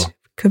 which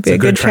could be It's a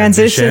good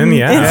transition.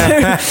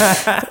 Yeah.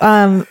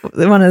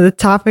 One of the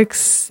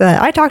topics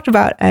that I talked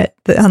about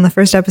on the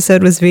first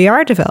episode was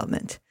VR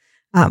development,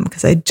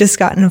 because I'd just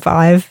gotten a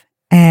Vive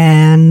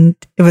and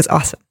it was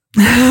awesome.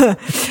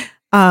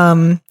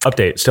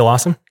 Update. Still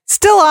awesome?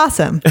 Still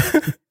awesome.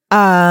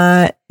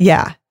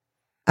 Yeah.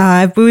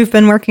 We've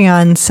been working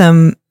on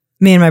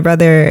me and my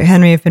brother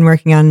Henry have been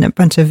working on a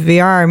bunch of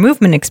VR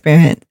movement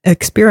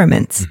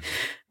experiments.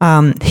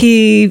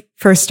 He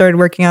first started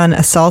working on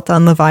Assault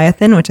on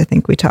Leviathan, which I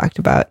think we talked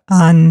about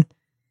on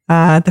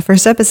the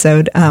first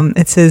episode.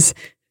 It's his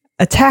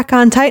Attack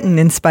on Titan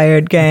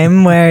inspired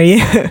game where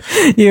you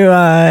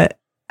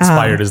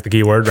Inspired is the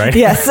key word, right?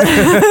 Yes.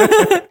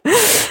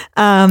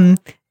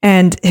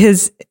 And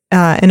his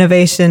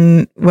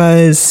innovation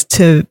was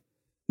to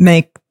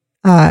make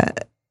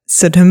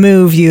to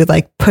move, you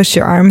like push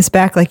your arms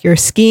back like you're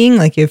skiing,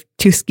 like you have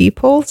two ski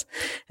poles,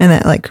 and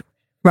that like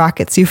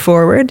rockets you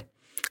forward,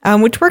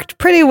 which worked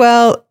pretty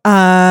well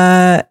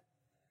for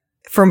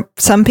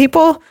some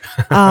people,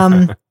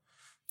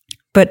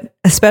 but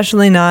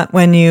especially not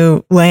when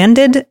you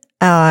landed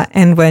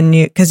and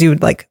because you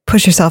would like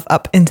push yourself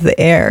up into the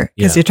air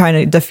because you're trying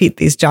to defeat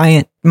these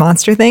giant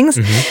monster things.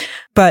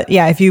 But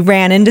yeah, if you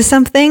ran into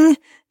something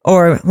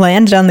or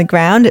landed on the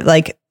ground, it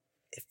like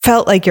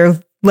felt like your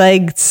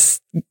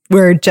legs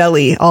were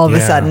jelly all of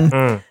a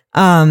sudden.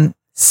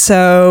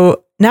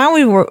 So now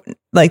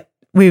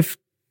we've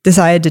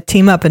decided to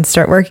team up and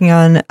start working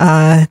on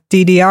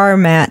DDR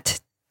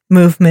mat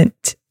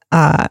movement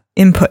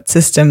input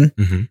system,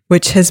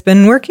 which has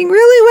been working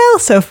really well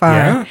so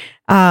far.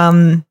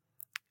 I'm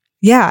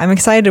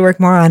excited to work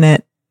more on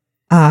it.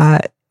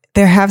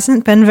 There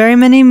hasn't been very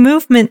many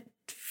movement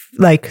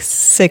like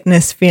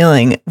sickness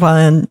feeling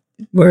while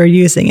we're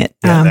using it.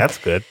 yeah, that's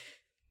good.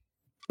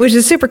 Which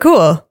is super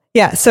cool.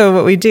 Yeah. So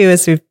what we do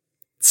is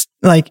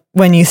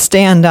when you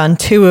stand on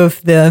two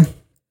of the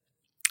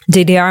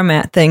DDR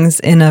mat things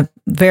in a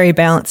very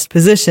balanced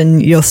position,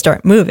 you'll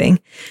start moving.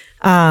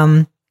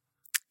 And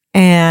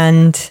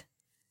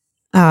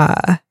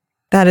that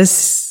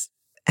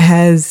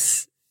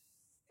has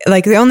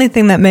like the only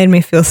thing that made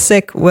me feel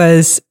sick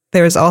was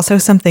there was also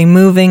something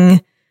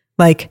moving.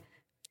 Like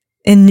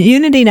in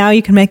Unity now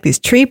you can make these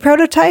tree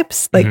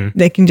prototypes. Like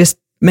they can just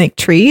make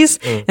trees.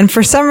 And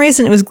for some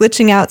reason it was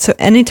glitching out. So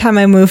anytime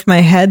I moved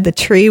my head, the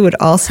tree would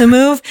also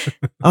move.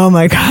 Oh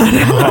my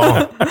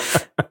God.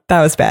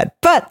 That was bad.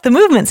 But the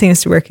movement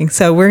seems to be working.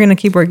 So we're going to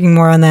keep working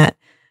more on that.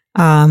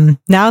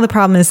 Now the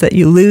problem is that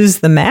you lose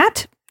the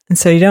mat. And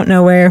so you don't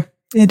know where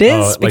it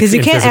is because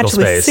you can't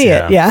actually see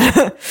it.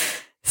 Yeah.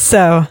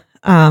 So,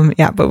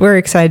 but we're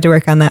excited to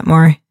work on that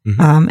more.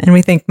 And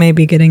we think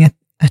maybe getting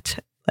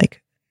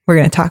we're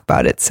going to talk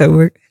about it. So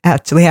we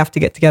actually have to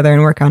get together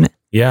and work on it.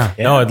 Yeah.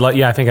 No,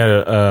 I think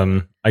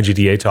a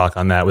IGDA talk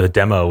on that with a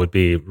demo would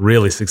be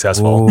really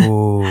successful.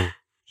 Ooh,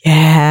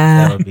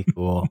 Yeah. that would be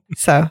cool.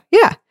 So,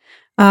 yeah.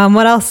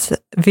 What else?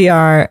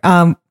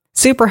 VR.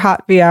 Super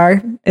Hot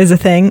VR is a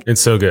thing.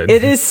 It's so good.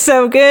 It is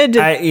so good.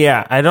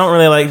 I don't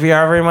really like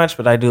VR very much,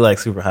 but I do like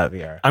Super Hot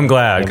VR. I'm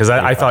glad because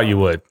I thought you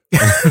would.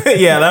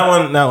 Yeah,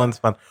 that one's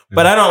fun.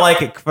 But I don't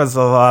like it because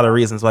of a lot of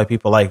reasons why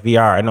people like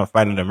VR. I don't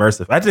find it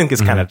immersive. I think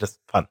it's kind of just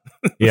fun.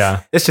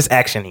 Yeah. It's just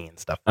action-y and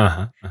stuff.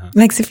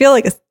 Makes you feel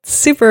like a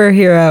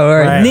superhero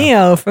or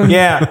Neo from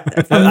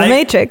the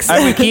Matrix.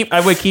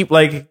 I would keep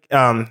like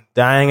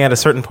dying at a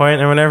certain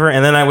point or whatever,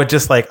 and then I would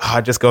just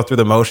just go through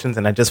the motions,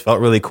 and I just felt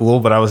really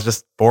cool, but I was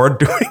just bored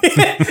doing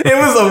it. It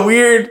was a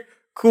weird,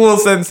 cool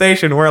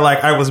sensation where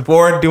like I was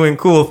bored doing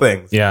cool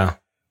things. Yeah.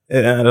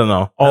 I don't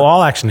know.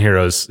 All action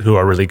heroes who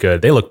are really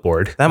good, they look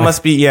bored. That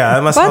must be,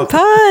 that must One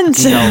punch.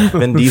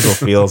 Vin Diesel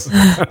feels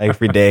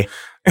every day.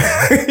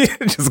 He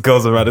just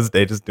goes about his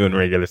day just doing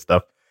regular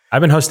stuff.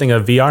 I've been hosting a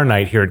VR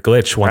night here at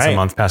Glitch once a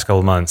month, past couple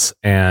of months,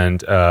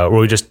 and where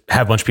we just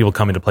have a bunch of people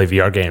coming to play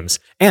VR games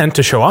and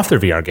to show off their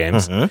VR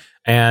games.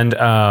 And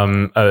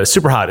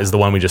Super Hot is the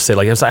one we just say,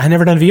 I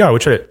never done VR.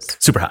 Which is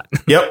Super Hot.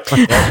 Yep.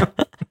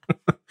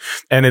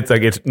 And it's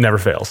like, it never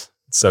fails.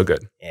 It's so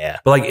good. Yeah.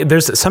 But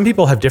there's some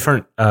people have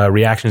different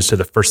reactions to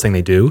the first thing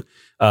they do.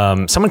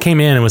 Someone came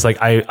in and was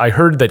like, I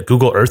heard that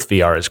Google Earth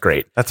VR is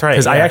great. That's right.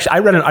 Because I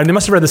read it. I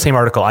must have read the same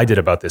article I did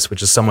about this,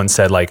 which is someone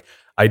said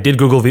I did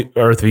Google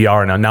Earth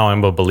VR and now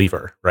I'm a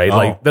believer,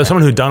 right? There's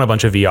someone who'd done a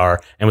bunch of VR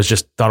and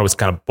thought it was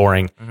kind of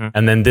boring.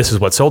 And then this is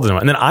what sold them.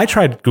 And then I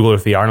tried Google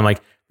Earth VR and I'm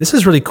like, this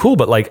is really cool,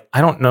 but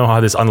I don't know how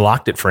this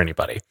unlocked it for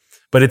anybody.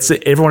 But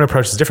everyone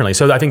approaches differently.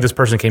 So I think this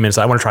person came in and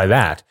said, I want to try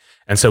that.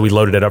 And so we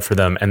loaded it up for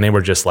them and they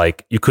were just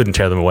you couldn't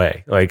tear them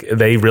away.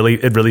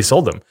 It really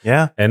sold them.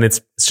 Yeah. And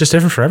it's just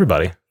different for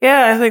everybody.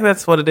 Yeah, I think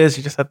that's what it is.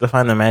 You just have to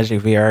find the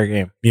magic VR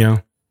game.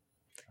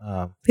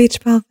 Beach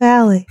Ball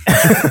Valley.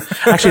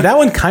 Actually, that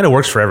one kind of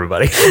works for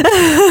everybody.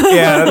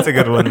 Yeah, that's a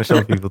good one to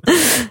show people.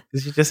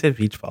 Because you just hit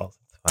beach balls.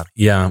 It's fun.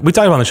 Yeah. We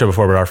talked about on the show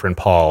before, but our friend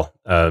Paul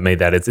made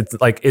that.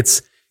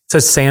 It's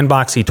it's a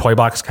sandboxy toy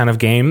box kind of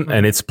game,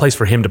 and it's a place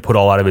for him to put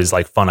a lot of his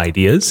like fun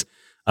ideas,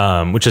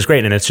 which is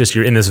great. And it's just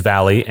you're in this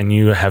valley and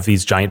you have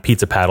these giant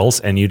pizza paddles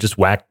and you just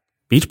whack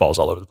beach balls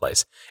all over the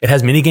place. It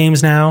has mini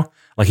games now.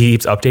 Like he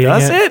keeps updating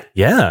Does it?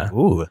 Yeah.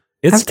 Ooh.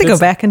 I have to go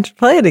back and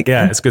play it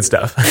again. Yeah, it's good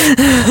stuff.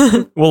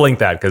 We'll link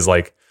that because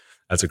like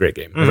that's a great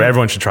game.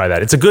 Everyone should try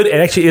that. It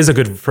actually is a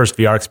good first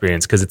VR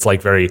experience because it's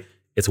like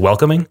it's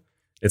welcoming.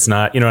 It's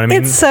not, you know what I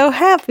mean? It's so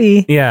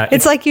happy. Yeah.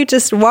 It's like you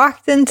just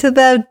walked into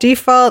the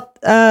default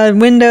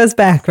Windows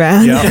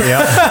background.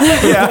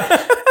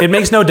 Yeah. It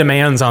makes no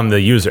demands on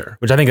the user,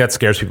 which I think that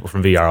scares people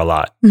from VR a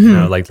lot. You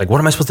know, like what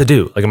am I supposed to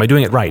do? Like, am I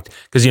doing it right?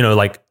 Because, you know,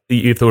 like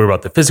you thought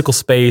about the physical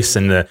space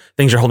and the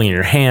things you're holding in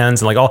your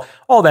hands and like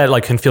all that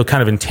like can feel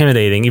kind of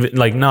intimidating, even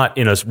like not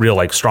in a real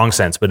like strong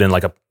sense, but in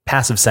like a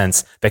passive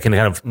sense that can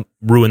kind of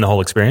ruin the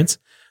whole experience.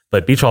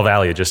 But Beach Ball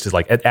Valley just is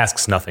like, it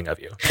asks nothing of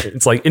you.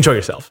 It's like, enjoy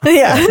yourself.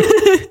 Yeah.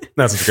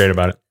 That's what's great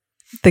about it.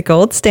 The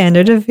gold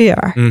standard of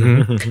VR.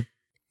 Mm-hmm.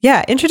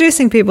 Yeah.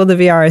 Introducing people to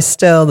VR is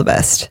still the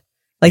best.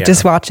 Like Yeah.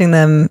 just watching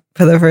them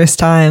for the first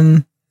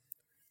time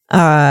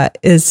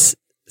is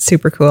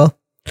super cool.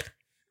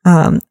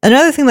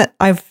 Another thing that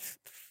I've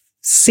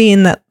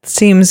seen that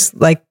seems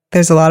like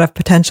there's a lot of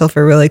potential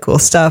for really cool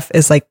stuff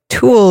is like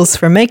tools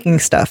for making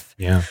stuff.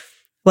 Yeah.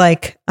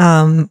 Like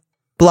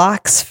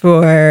Blocks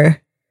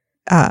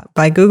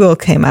by Google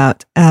came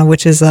out,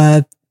 which is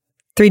a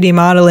 3D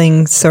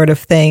modeling sort of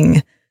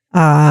thing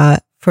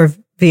for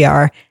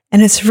VR.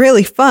 And it's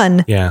really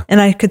fun. Yeah.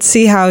 And I could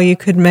see how you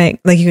could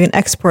make, like you can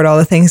export all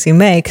the things you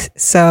make.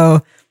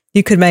 So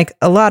you could make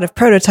a lot of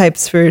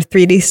prototypes for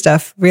 3D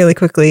stuff really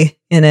quickly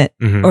in it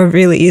or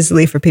really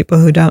easily for people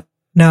who don't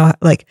know.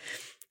 Like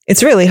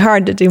it's really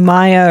hard to do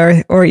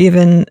Maya or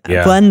even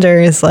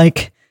Blender is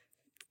like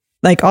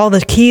all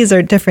the keys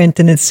are different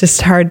and it's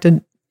just hard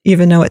to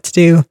even know what to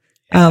do.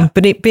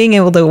 But being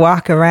able to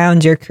walk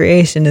around your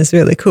creation is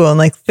really cool and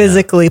like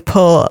physically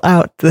pull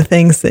out the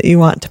things that you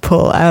want to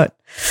pull out.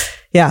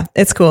 Yeah,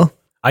 it's cool.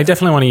 I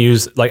definitely want to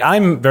use, like,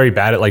 I'm very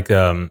bad at like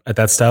at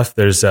that stuff.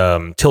 There's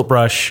Tilt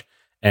Brush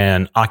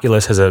and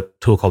Oculus has a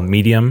tool called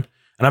Medium.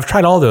 And I've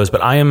tried all those,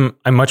 but I'm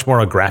much more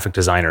a graphic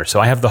designer. So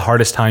I have the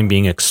hardest time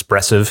being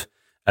expressive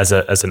as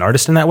an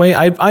artist in that way.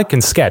 I can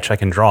sketch, I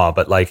can draw,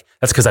 but like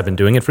that's because I've been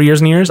doing it for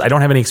years and years. I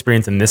don't have any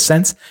experience in this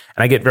sense.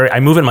 And I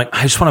move it, I'm like,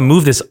 I just want to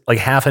move this like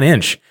half an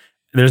inch.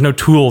 There's no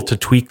tool to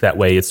tweak that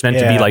way. It's meant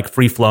to be like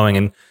free flowing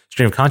and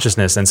stream of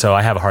consciousness. And so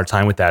I have a hard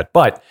time with that.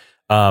 But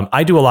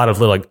I do a lot of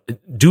little like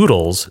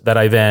doodles that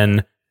I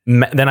then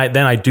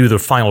I do the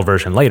final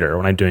version later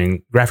when I'm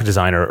doing graphic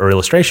design or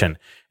illustration.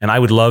 And I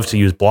would love to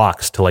use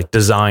blocks to like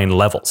design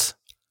levels,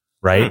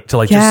 right? To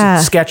like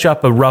just sketch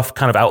up a rough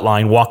kind of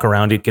outline, walk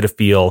around it, get a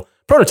feel,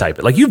 prototype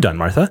it like you've done,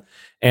 Martha.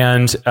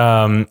 And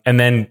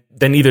then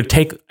either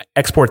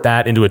export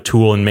that into a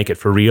tool and make it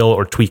for real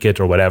or tweak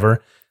it or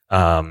whatever.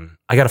 I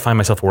got to find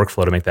myself a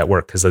workflow to make that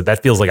work because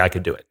that feels like I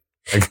could do it.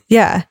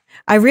 Yeah.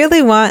 I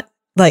really want,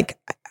 like,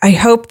 I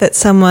hope that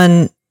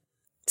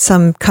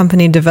some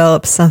company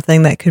develops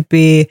something that could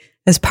be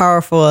as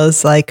powerful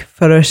as like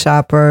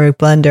Photoshop or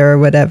Blender or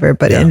whatever,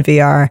 but in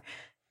VR,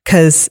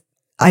 because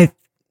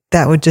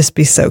that would just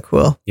be so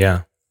cool.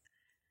 Yeah.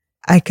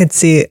 I could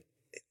see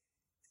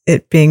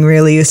it being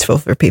really useful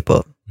for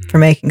people for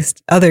making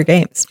other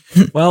games.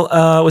 Well,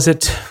 was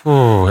it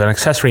an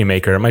accessory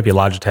maker? It might be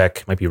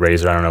Logitech, it might be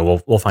Razer. I don't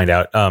know. We'll find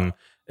out.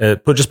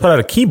 Just put out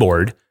a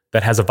keyboard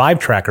that has a vibe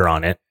tracker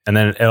on it, and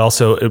then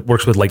it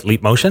works with like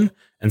Leap Motion,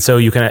 and so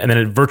and then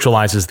it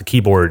virtualizes the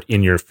keyboard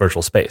in your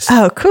virtual space.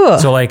 Oh, cool!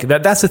 So like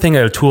that's the thing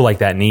that a tool like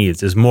that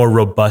needs is more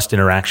robust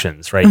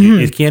interactions, right?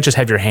 You can't just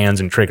have your hands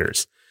and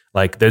triggers.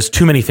 Like there's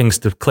too many things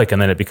to click,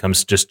 and then it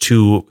becomes just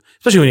too,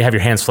 especially when you have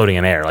your hands floating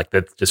in air, like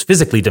that's just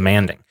physically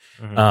demanding.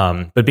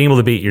 But being able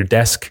to be at your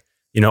desk,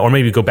 or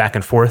maybe go back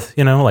and forth,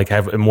 like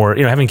have more,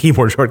 having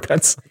keyboard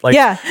shortcuts,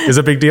 is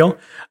a big deal.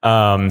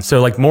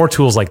 So like more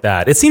tools like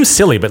that. It seems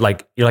silly, but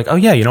like you're like, oh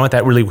yeah, you know what?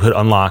 That really could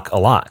unlock a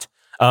lot.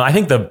 I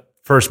think the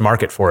first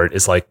market for it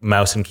is like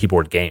mouse and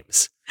keyboard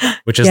games,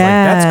 which is like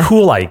that's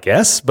cool, I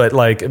guess. But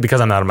like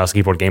because I'm not a mouse and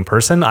keyboard game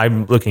person,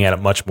 I'm looking at it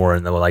much more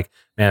in the like,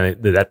 man,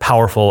 that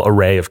powerful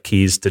array of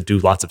keys to do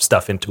lots of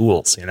stuff in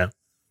tools.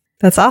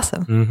 That's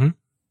awesome.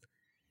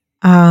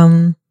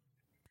 Mm-hmm.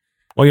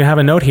 Well, you have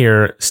a note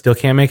here. Still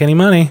can't make any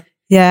money.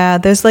 Yeah,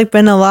 there's like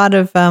been a lot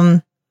of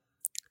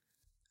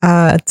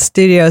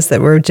studios that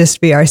were just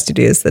VR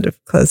studios that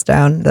have closed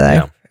down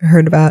that I've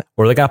heard about.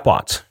 Or they got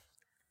bought.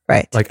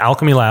 Right. Like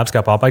Alchemy Labs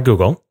got bought by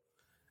Google.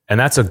 And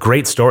that's a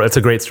great story. That's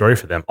a great story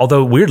for them.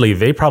 Although weirdly,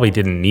 they probably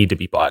didn't need to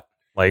be bought.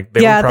 Like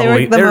they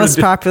were the most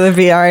popular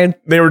VR.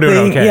 They were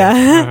doing okay.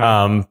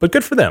 Yeah. But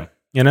good for them,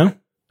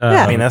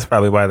 I mean, that's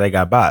probably why they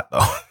got bought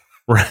though.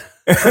 Right.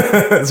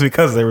 It's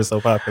because they were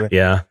so popular.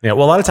 Yeah. Yeah.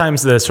 Well, a lot of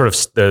times the sort of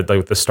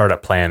the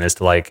startup plan is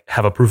to like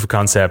have a proof of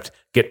concept,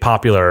 get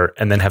popular,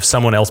 and then have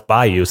someone else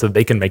buy you so that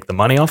they can make the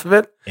money off of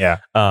it. Yeah.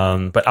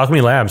 But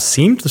Alchemy Labs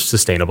seemed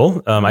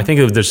sustainable. I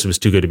think this was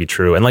too good to be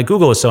true. And like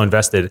Google is so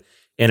invested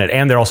in it,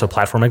 and they're also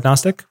platform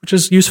agnostic, which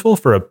is useful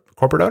for a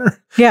corporate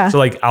owner. Yeah. So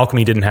like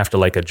Alchemy didn't have to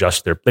like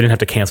adjust they didn't have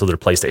to cancel their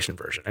PlayStation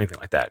version, anything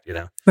like that, you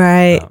know?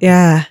 Right.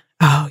 Yeah.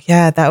 Oh,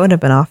 yeah. That would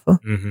have been awful.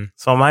 Mm-hmm.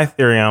 So my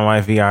theory on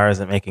why VR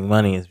isn't making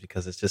money is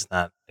because it's just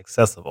not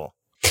accessible.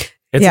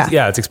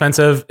 It's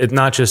expensive. It's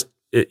not just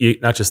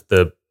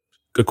the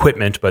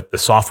equipment, but the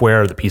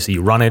software, the PC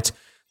you run it,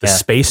 the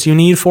space you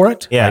need for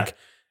it. Yeah. Like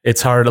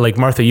it's hard. Like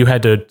Martha, you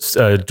had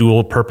to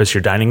dual purpose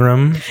your dining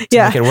room to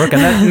make it work,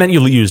 and that meant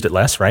you used it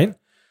less, right?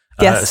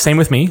 Yes. Same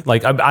with me.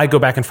 Like I go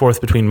back and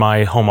forth between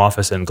my home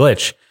office and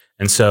Glitch,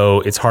 and so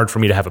it's hard for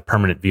me to have a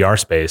permanent VR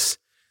space.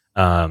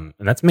 And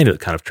that's made it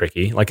kind of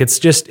tricky. Like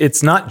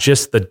it's not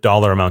just the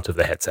dollar amount of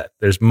the headset.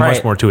 There's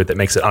much more to it that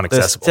makes it There's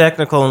inaccessible.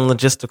 technical and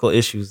logistical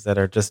issues that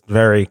are just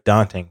very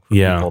daunting for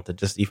people to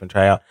just even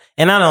try out.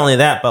 And not only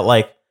that, but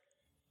like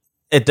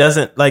it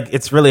doesn't like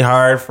it's really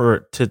hard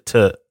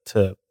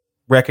to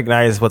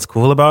recognize what's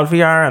cool about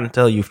VR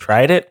until you've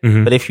tried it.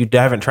 Mhm. But if you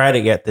haven't tried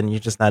it yet, then you're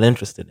just not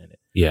interested in it.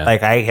 Yeah.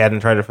 Like I hadn't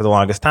tried it for the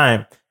longest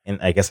time. And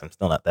I guess I'm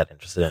still not that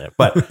interested in it.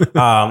 But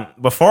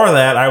before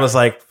that, I was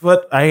like,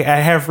 "But I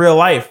have real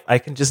life. I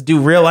can just do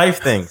real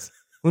life things.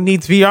 Who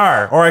needs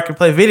VR? Or I can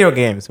play video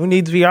games. Who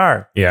needs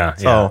VR?" Yeah.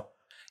 So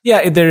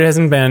There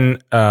hasn't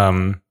been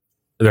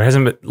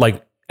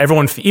like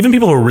everyone, even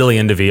people who are really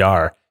into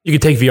VR, you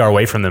could take VR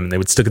away from them and they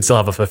could still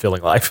have a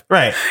fulfilling life.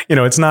 right. You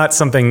know, it's not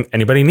something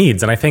anybody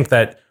needs. And I think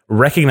that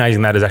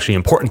recognizing that is actually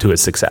important to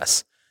its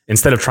success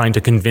instead of trying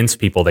to convince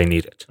people they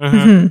need it.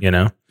 Mhm. You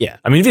know? Yeah.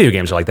 I mean, video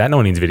games are like that. No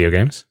one needs video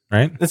games,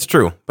 right? It's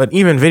true. But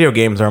even video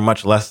games are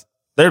much less.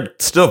 They're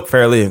still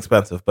fairly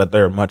expensive, but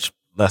they're much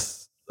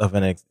less of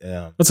an. It's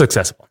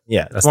accessible.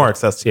 It's more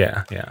accessible. Yeah.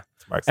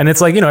 It's more accessible. And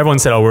it's like, you know, everyone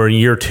said, oh, we're in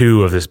year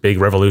 2 of this big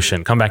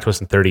revolution. Come back to us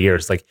in 30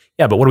 years. Like,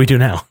 yeah, but what do we do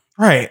now?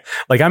 Right.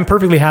 Like, I'm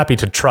perfectly happy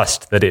to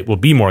trust that it will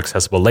be more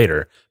accessible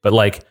later. But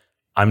like,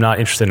 I'm not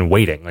interested in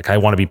waiting. Like, I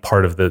want to be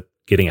part of the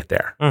getting it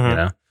there, you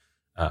know?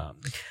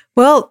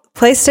 Well,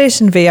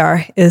 PlayStation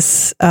VR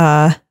is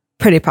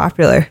pretty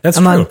popular That's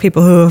among true.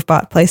 people who have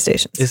bought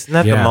PlayStations. Isn't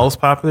that the most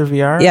popular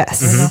VR?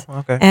 Yes. Mhm.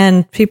 Okay.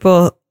 And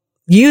people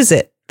use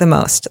it the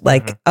most.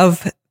 Like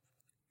of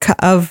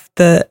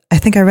the, I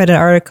think I read an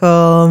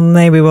article,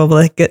 maybe we'll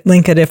link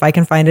it if I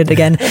can find it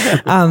again.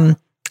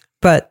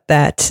 But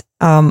that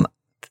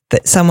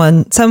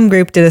some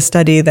group did a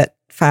study that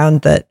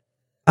found that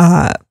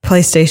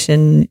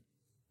PlayStation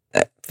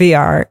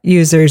VR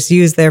users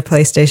use their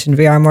PlayStation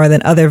VR more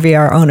than other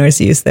VR owners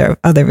use their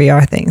other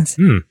VR things.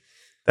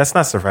 That's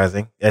not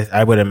surprising.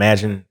 I would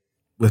imagine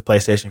with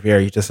PlayStation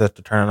VR, you just have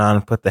to turn it on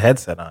and put the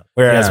headset on.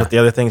 Whereas with the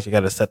other things, you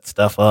got to set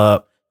stuff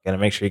up. You got to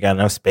make sure you got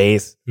enough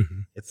space.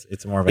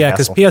 It's more of a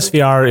because hassle.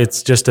 PSVR,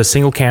 it's just a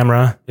single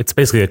camera. It's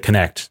basically a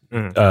Kinect,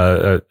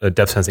 a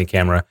depth sensing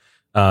camera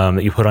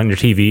that you put on your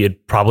TV. It's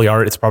probably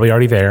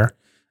already there.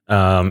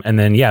 And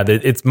then,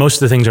 it's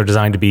most of the things are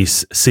designed to be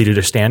seated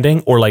or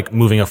standing or like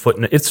moving a foot.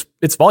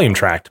 It's volume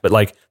tracked, but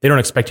like they don't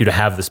expect you to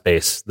have the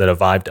space that a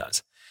Vive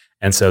does.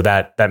 And so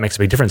that makes a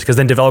big difference because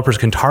then developers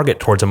can target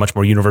towards a much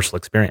more universal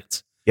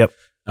experience. Yep.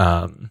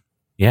 And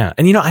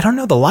you know, I don't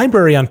know. The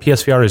library on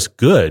PSVR is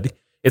good.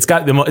 It's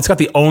got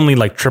the only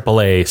like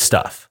AAA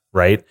stuff,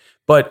 right?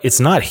 But it's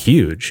not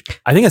huge.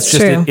 I think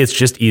it's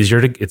just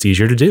easier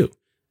to do.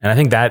 And I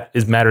think that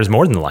matters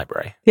more than the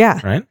library. Yeah.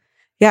 Right.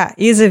 Yeah.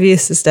 Ease of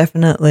use is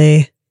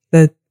definitely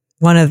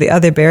one of the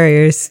other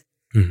barriers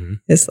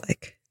is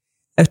like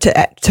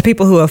to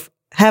people who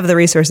have the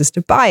resources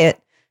to buy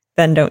it,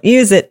 then don't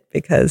use it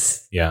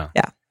because Yep.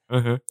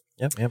 The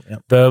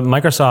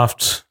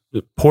Microsoft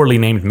poorly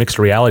named mixed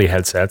reality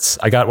headsets.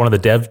 I got one of the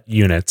dev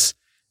units,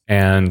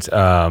 and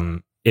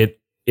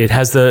it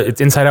has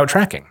it's inside out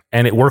tracking,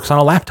 and it works on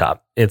a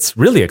laptop. It's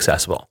really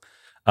accessible,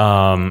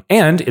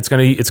 and it's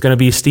gonna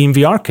be Steam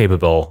VR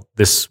capable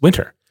this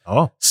winter.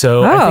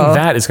 So I think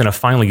that is going to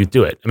finally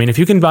do it. I mean, if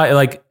you can buy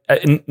like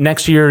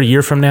next year, a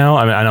year from now,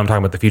 I mean, I know I'm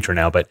talking about the future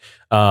now, but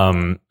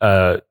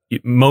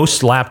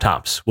most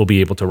laptops will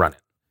be able to run it.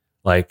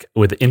 Like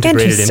with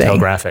integrated Intel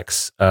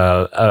graphics.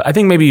 I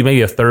think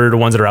maybe a third of the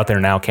ones that are out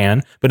there now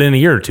can, but in a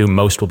year or two,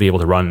 most will be able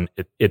to run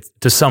it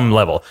to some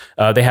level.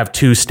 They have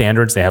 2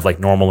 standards. They have like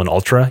normal and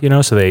ultra, you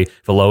know, so they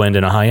have a low end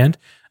and a high end.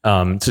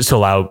 To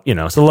allow, you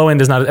know, so the low end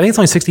is not, I think it's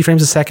only 60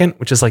 frames a second,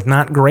 which is like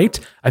not great.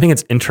 I think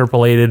it's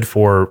interpolated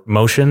for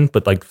motion,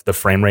 but like the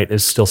frame rate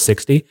is still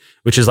 60,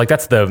 which is like,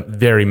 that's the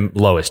very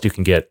lowest you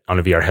can get on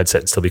a VR headset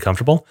and still be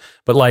comfortable.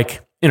 But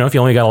like, you know, if you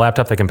only got a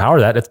laptop that can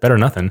power that, it's better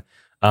than nothing.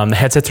 The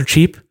headsets are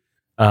cheap.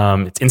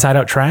 It's inside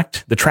out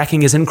tracked. The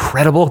tracking is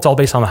incredible. It's all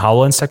based on the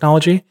HoloLens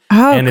technology.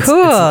 Oh, and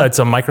cool. It's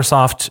a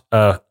Microsoft,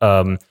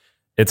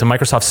 it's a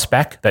Microsoft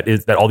spec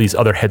that all these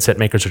other headset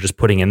makers are just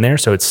putting in there.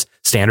 So it's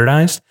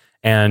standardized.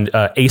 And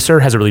Acer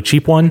has a really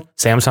cheap one.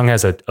 Samsung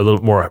has a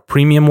little more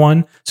premium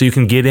one. So you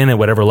can get in at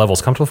whatever level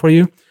is comfortable for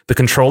you. The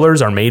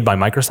controllers are made by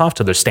Microsoft,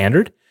 so they're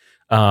standard.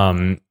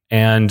 And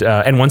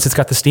once it's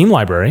got the Steam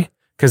library,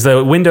 because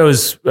the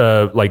Windows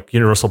like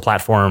universal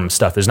platform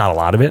stuff, there's not a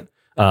lot of it.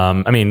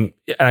 I mean,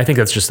 and I think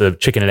that's just a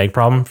chicken and egg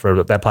problem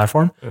for that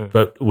platform.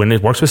 But when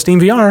it works with Steam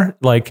VR,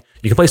 like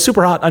you can play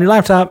Superhot on your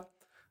laptop.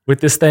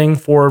 with this thing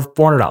for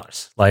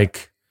 $400.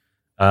 Like,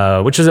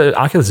 which is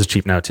Oculus is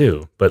cheap now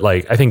too. But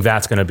like, I think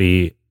that's going to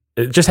be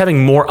just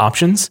having more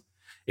options,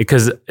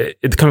 because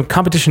the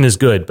competition is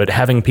good, but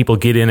having people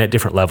get in at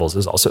different levels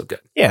is also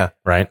good. Yeah.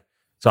 Right.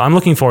 So I'm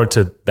looking forward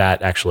to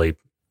that actually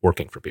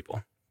working for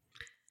people.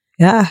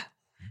 Yeah.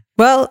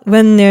 Well,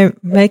 when you're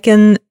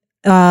making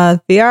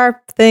VR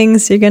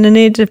things, you're going to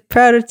need to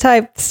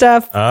prototype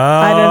stuff.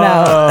 I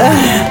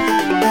don't know.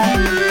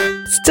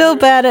 Still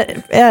bad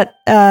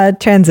at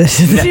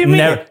transitions.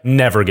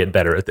 Never get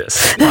better at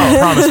this. Oh,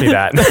 promise me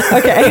that.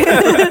 Okay.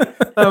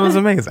 That was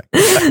amazing.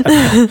 This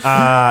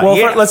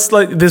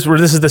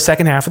is the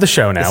second half of the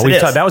show now.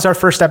 Yes, That was our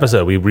first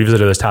episode. We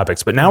revisited those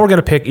topics, but now we're going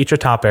to pick each a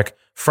topic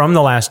from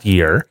the last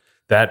year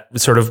that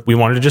sort of we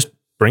wanted to just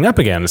bring up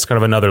again. It's kind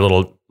of another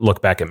little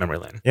look back at memory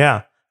lane.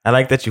 Yeah. I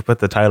like that you put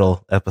the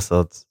title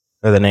episodes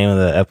or the name of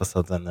the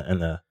episodes in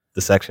the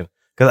section,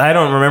 because I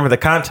don't remember the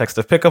context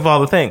of pick up all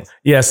the things.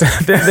 Yes.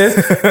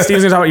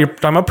 Steve's you're talking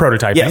about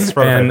prototyping. Yes,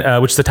 prototyping.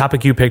 And which is the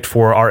topic you picked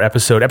for our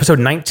episode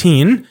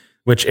 19,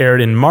 which aired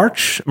in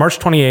March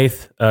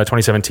 28th,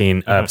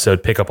 2017,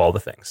 episode Pick Up All the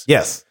Things.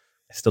 Yes.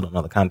 I still don't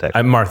know the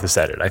context. Martha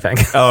said it, I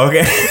think. Oh,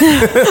 okay.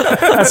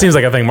 That seems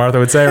like a thing Martha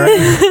would say,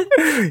 right?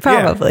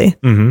 Probably. Yeah.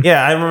 Mm-hmm.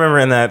 Yeah, I remember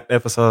in that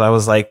episode, I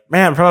was like,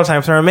 man,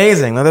 prototypes are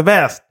amazing. They're the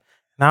best.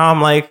 Now I'm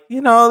like,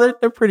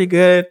 they're pretty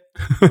good.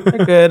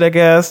 They're good, I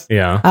guess.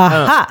 Yeah.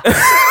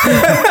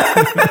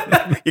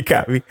 You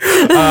got me.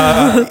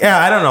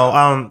 I don't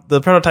know.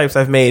 The prototypes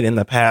I've made in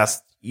the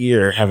past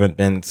year haven't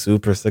been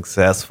super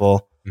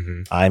successful.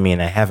 Mm-hmm. I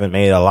mean, I haven't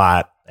made a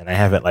lot, and I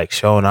haven't like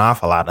shown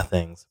off a lot of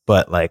things,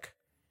 but like,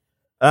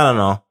 I don't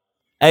know.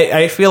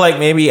 I feel like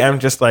maybe I'm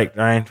just like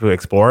trying to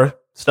explore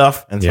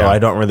stuff, and so I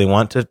don't really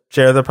want to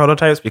share the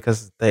prototypes,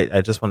 because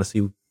I just want to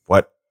see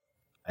what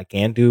I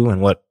can do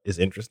and what is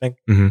interesting.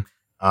 Mm-hmm.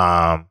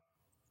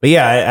 But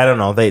yeah, I don't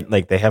know.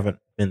 They haven't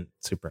been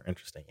super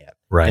interesting yet,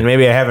 right? And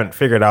maybe I haven't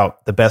figured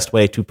out the best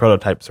way to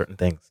prototype certain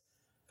things,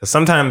 because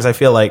sometimes I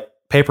feel like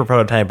paper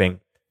prototyping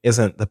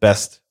isn't the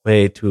best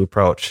way to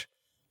approach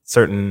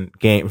certain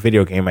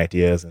video game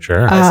ideas. And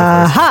sure. Did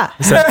I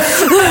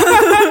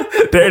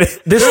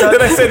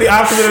say the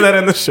opposite of that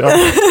in the show?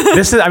 It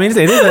is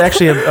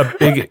actually a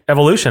big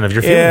evolution of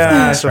your feelings.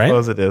 Yeah, I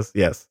suppose suppose it is.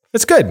 Yes,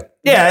 it's good.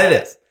 Yeah, it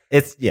is.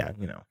 It's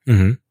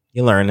Mm-hmm.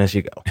 You learn as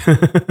you go.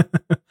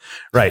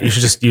 Right. You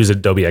should just use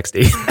Adobe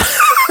XD.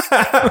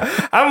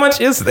 How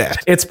much is that?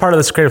 It's part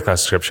of the Creative Cloud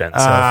subscription. So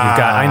if you've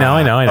got, I know.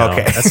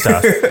 Okay. That's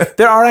tough.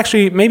 There are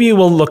actually, maybe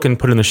we'll look and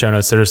put in the show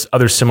notes. There's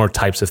other similar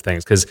types of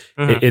things, because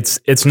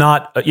it's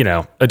not,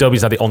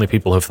 Adobe's not the only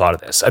people who've thought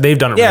of this. They've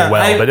done it really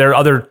well, but there are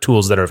other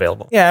tools that are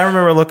available. Yeah, I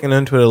remember looking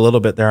into it a little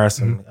bit. There are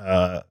some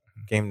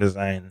game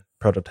design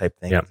prototype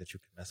things that you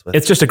can mess with.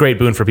 It's just a great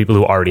boon for people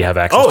who already have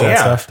access to that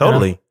stuff.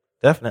 Totally.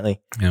 Definitely.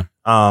 Yeah.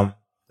 How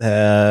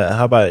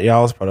about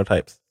y'all's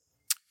prototypes?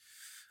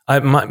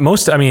 When I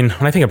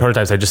think of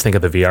prototypes, I just think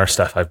of the VR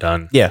stuff I've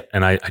done. Yeah.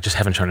 And I just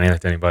haven't shown anything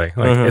to anybody.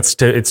 Like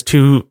it's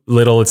too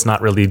little. It's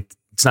not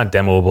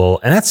demoable.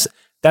 And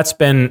that's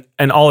been,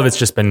 and all of it's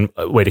just been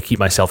a way to keep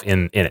myself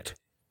in it,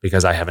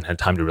 because I haven't had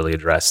time to really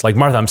address. Like,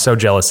 Martha, I'm so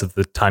jealous of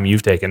the time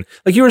you've taken.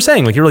 Like you were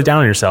saying, like you're really down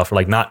on yourself for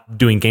like not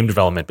doing game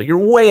development, but you're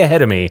way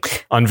ahead of me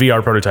on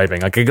VR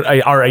prototyping. Like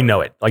I already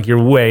know it. Like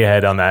you're way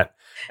ahead on that.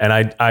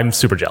 And I'm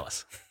super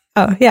jealous.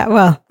 Oh, yeah.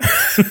 Well,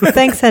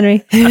 thanks,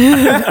 Henry.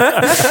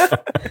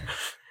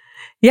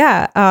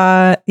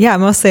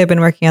 Mostly I've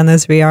been working on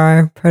those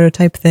VR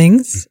prototype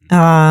things.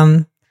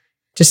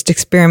 Just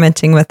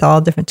experimenting with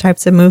all different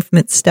types of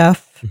movement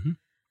stuff.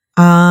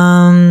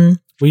 Well,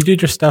 you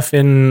did your stuff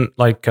in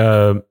like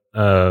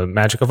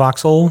Magic of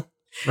Voxel,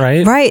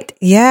 right? Right.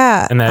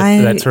 Yeah. And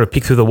that sort of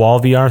peek through the wall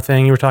VR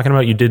thing you were talking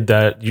about. You did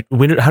that.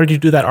 How did you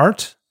do that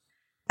art?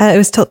 It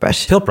was Tilt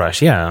Brush. Tilt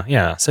Brush,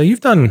 yeah. So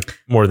you've done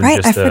more than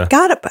just... I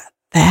forgot about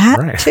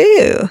that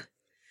too.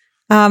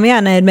 And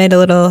I had made a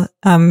little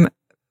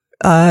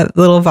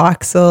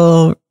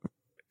voxel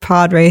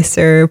pod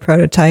racer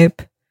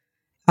prototype,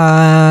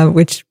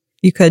 which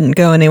you couldn't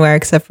go anywhere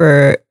except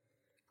for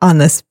on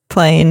this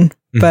plane,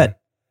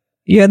 but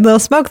you had a little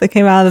smoke that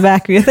came out of the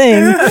back of your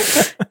thing.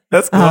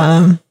 That's cool.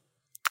 I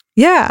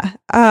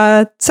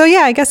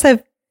guess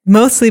I've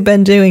mostly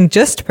been doing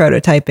just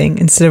prototyping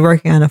instead of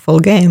working on a full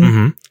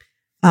game.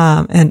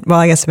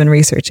 I guess I've been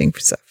researching for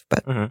stuff,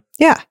 but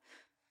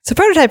so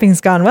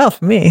prototyping's gone well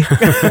for me.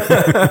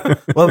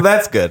 Well,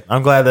 that's good.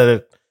 I'm glad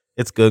that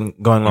it's good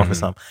going well for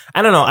some.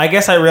 I don't know. I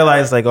guess I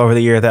realized like over the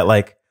year that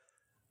like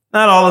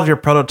not all of your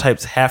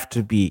prototypes have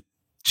to be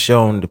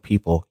shown to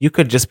people. You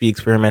could just be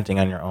experimenting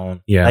on your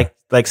own. Yeah.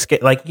 Like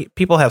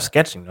people have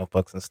sketching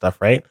notebooks and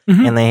stuff, right?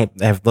 And they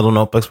have little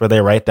notebooks where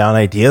they write down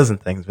ideas and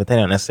things, but they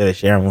don't necessarily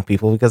share them with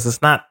people because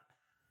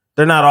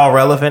they're not all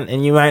relevant,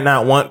 and you might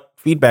not want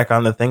feedback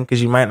on the thing because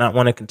you might not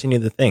want to continue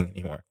the thing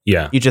anymore.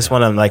 Yeah. You just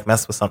want to like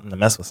mess with something to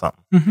mess with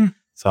something.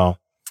 So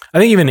I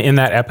think even in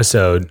that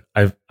episode,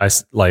 my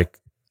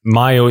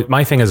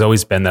thing has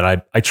always been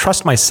that I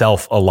trust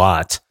myself a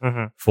lot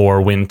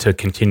for when to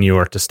continue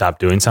or to stop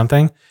doing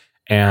something.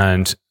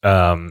 And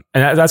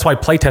that's why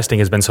playtesting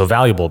has been so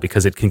valuable,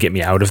 because it can get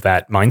me out of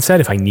that mindset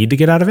if I need to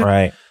get out of it.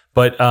 Right.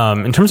 But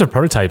in terms of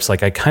prototypes,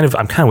 like I'm kind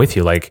of with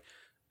you. Like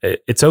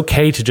it's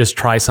okay to just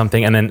try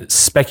something and then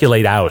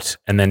speculate out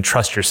and then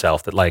trust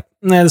yourself that like,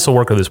 this will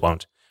work or this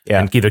won't. Yeah.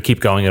 And either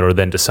keep going it or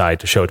then decide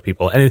to show it to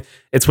people. And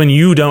it's when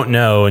you don't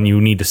know and you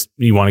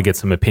want to get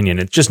some opinion.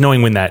 It's just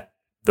knowing when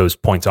those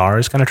points are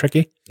is kind of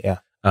tricky. Yeah.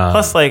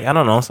 Plus, like, I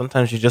don't know,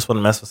 sometimes you just want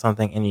to mess with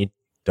something and you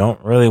don't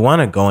really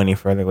want to go any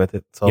further with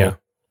it. So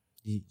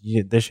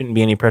there shouldn't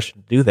be any pressure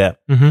to do that.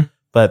 Mm-hmm.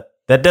 But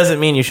that doesn't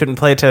mean you shouldn't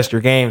play test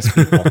your games,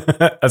 people.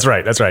 That's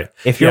right.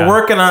 If you're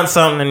working on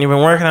something and you've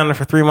been working on it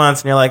for 3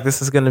 months and you're like,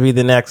 this is going to be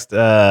the next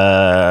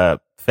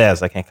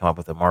Fez, I can't come up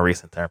with a more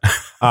recent term,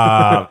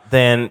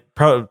 then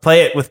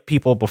play it with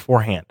people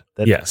beforehand.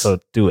 Yes. So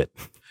do it.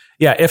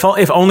 Yeah, if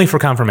only for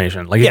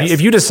confirmation. Like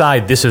if you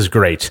decide this is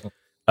great,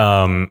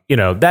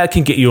 that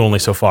can get you only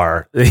so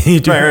far.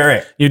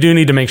 Right. You do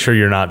need to make sure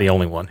you're not the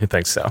only one who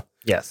thinks so.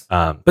 Yes.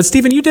 But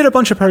Stephen, you did a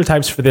bunch of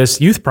prototypes for this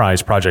Youth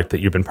Prize project that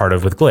you've been part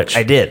of with Glitch.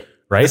 I did.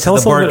 Right? Tell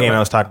us the board game I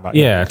was talking about.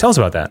 Yeah, tell us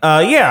about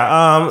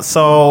that.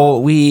 So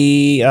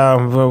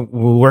we're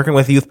working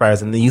with Youth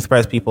Prize, and the Youth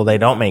Prize people, they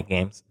don't make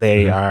games.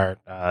 They are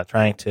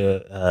trying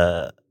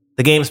to.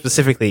 The game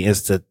specifically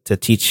is to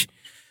teach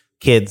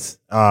kids,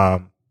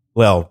 14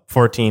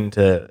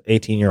 to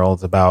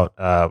 18-year-olds about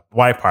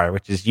YPAR,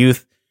 which is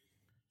Youth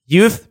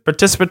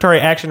Participatory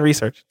Action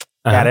Research.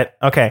 Got it.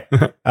 Okay.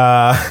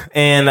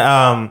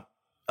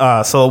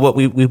 So what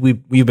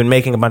we've been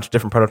making a bunch of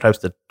different prototypes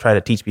to try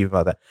to teach people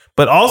about that.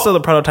 But also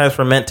the prototypes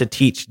were meant to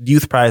teach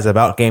Youth Prize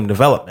about game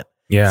development.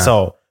 Yeah.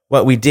 So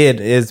what we did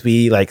is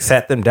we like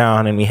sat them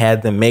down and we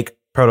had them make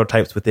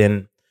prototypes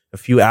within a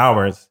few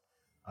hours,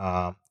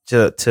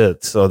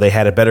 so they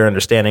had a better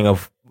understanding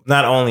of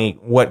not only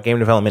what game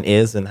development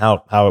is and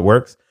how it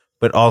works,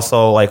 but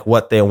also like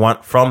what they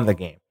want from the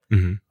game.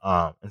 Mm-hmm.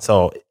 And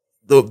so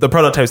the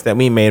prototypes that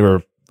we made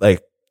were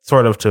like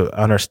sort of to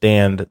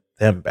understand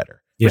them better.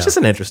 Which is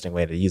an interesting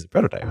way to use a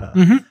prototype. Huh?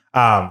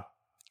 Mm-hmm.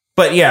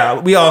 But yeah,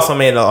 we also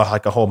made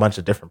a whole bunch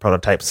of different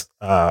prototypes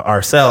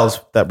ourselves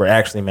that were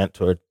actually meant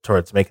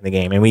towards making the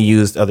game. And we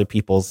used other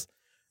people's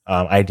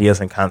ideas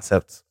and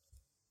concepts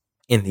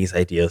in these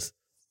ideas.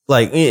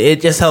 Like it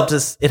just helped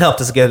us. It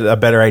helped us get a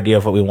better idea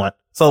of what we want.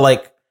 So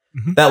like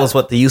that was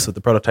what the use of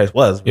the prototypes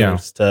was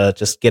to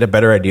just get a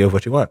better idea of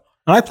what you want.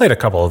 And I played a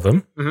couple of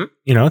them. Mm-hmm.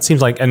 It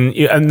seems like, and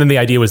then the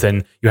idea was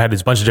then you had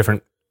this bunch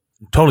of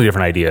totally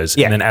different ideas.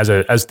 Yeah. And then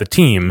as the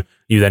team,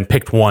 you then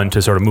picked one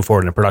to sort of move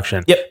forward into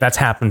production. Yep. That's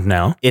happened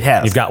now. It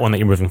has. You've got one that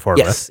you're moving forward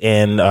with. Yes.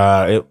 And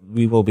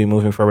we will be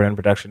moving forward in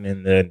production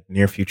in the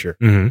near future.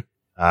 Mm-hmm.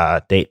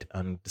 Date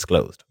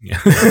undisclosed. Yeah.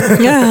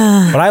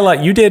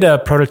 But you did a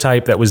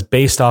prototype that was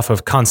based off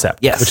of Concept,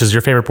 Yes. which is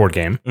your favorite board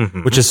game,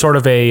 Mm-hmm. which is sort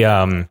of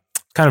a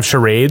kind of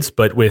charades,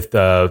 but with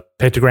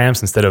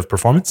pictograms instead of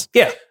performance.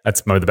 Yeah.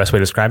 That's maybe the best way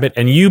to describe it.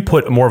 And you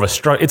put more of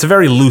it's a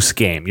very loose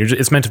game.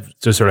 It's meant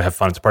to sort of have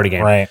fun. It's a party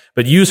game. Right.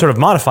 But you sort of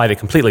modified it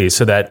completely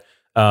so that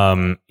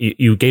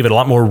you gave it a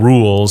lot more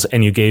rules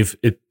and you gave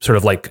it sort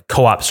of like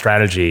co-op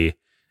strategy.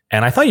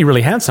 And I thought you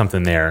really had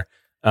something there.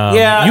 You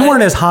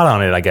weren't as hot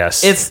on it, I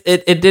guess.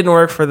 It didn't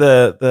work for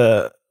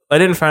the I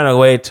didn't find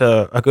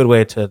a good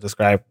way to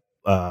describe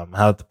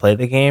how to play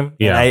the game.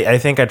 Yeah. And I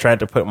think I tried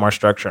to put more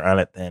structure on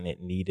it than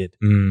it needed.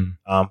 Mm.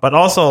 But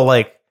also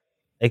like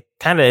it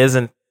kind of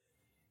isn't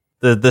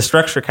the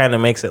structure kind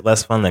of makes it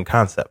less fun than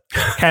Concept.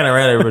 Kind of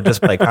rather would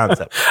just play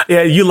Concept.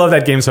 Yeah, you love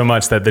that game so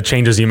much that the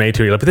changes you made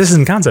to it, you're like, but this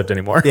isn't Concept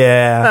anymore.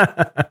 Yeah.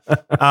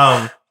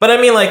 But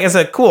I mean, like, it's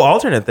a cool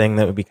alternate thing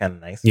that would be kind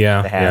of nice.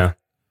 Yeah, to have. yeah.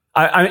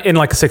 I in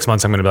like 6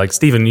 months, I'm going to be like,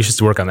 Steven, you should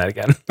work on that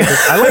again.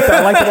 I like that.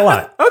 I liked it a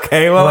lot.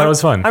 Okay, well, that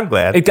was fun. I'm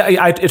glad.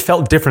 It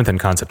felt different than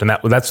Concept, and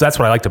that's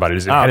what I liked about it.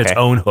 Is it had its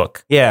own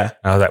hook. Yeah.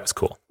 Oh, that was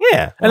cool.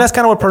 Yeah. And that's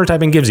kind of what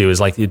prototyping gives you is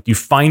like you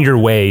find your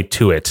way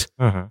to it,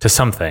 to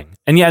something.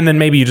 And and then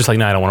maybe you just like,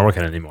 no, I don't want to work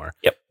on it anymore.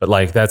 Yep. But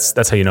like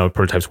that's how you know a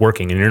prototype's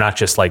working, and you're not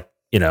just like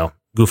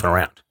goofing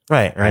around.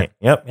 Right.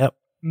 Yep.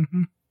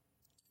 Mm-hmm.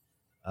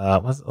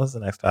 What's the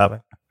next topic?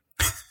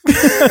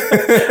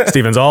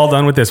 Steven's all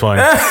done with this one.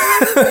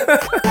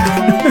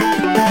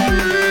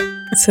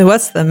 So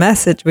what's the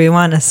message we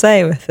want to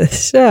say with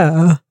this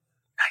show?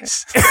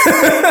 Nice.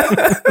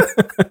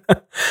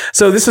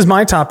 So this is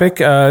my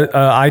topic.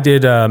 I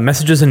did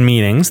messages and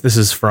meanings. This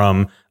is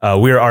from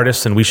We're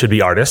Artists and We Should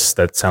Be Artists.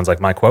 That sounds like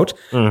my quote.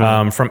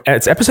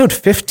 It's episode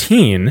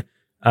 15.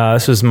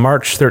 This was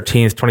March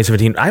 13th,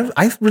 2017.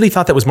 I really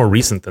thought that was more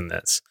recent than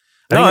this.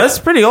 No, that's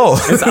pretty old.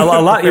 It's a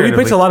lot. We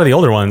picked a lot of the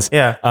older ones.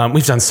 Yeah.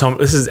 We've done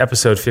this is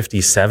episode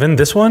 57.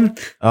 This one.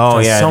 Oh,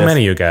 yeah. So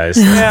many, you guys.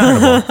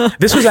 Yeah.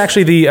 This was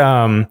actually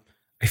I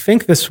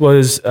think this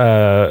was,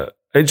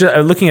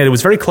 looking at it,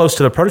 was very close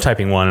to the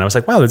prototyping one. And I was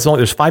like, wow,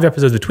 there's 5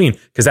 episodes between,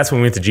 because that's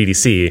when we went to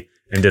GDC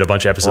and did a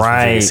bunch of episodes from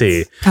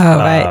GDC. Oh,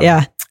 right.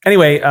 Yeah.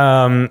 Anyway,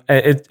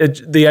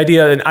 the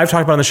idea, and I've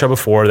talked about on the show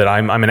before, that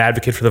I'm an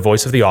advocate for the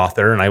voice of the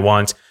author, and I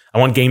want I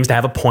want games to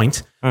have a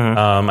point.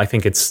 I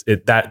think they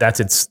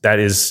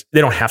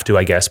don't have to,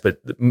 I guess, but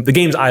the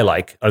games I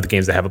like are the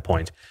games that have a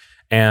point.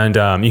 And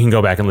you can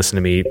go back and listen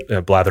to me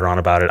blather on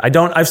about it.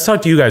 I've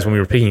talked to you guys when we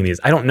were picking these.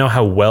 I don't know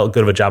how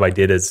good of a job I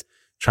did as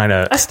trying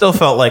to. I still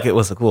felt like it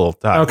was a cool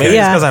talk. Okay. Maybe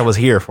it's because I was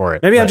here for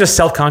it. Maybe I'm just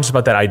self-conscious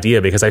about that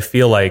idea because I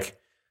feel like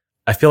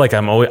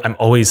I'm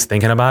always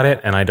thinking about it,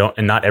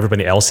 and not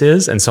everybody else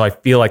is, and so I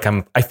feel like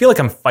I'm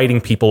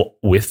fighting people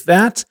with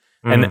that,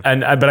 but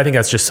I think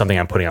that's just something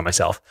I'm putting on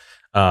myself.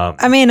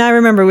 I mean, I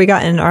remember we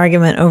got in an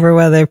argument over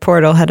whether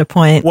Portal had a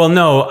point. Well,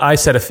 no, I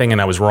said a thing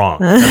and I was wrong.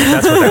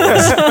 That's what that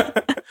was.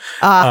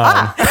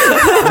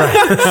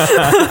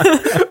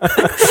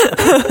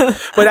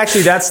 But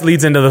actually, that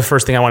leads into the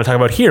first thing I want to talk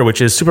about here,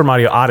 which is Super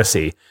Mario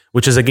Odyssey,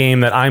 which is a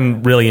game that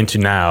I'm really into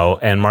now.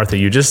 And Martha,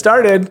 you just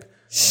started.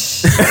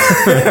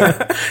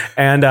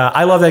 And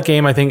I love that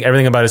game. I think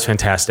everything about it is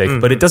fantastic,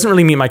 but it doesn't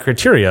really meet my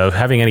criteria of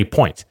having any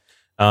point.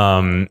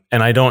 And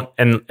I don't,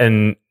 and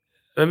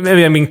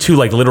maybe I'm being too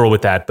literal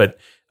with that, but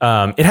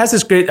it has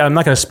this great, I'm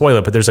not going to spoil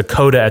it, but there's a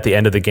coda at the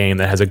end of the game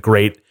that has it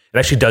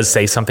actually does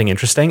say something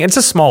interesting. It's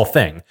a small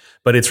thing,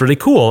 but it's really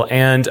cool.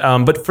 And,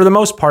 but for the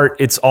most part,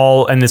 it's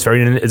very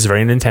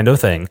Nintendo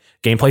thing,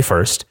 gameplay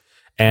first.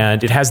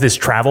 And it has this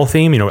travel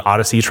theme,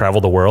 Odyssey,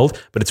 travel the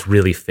world, but it's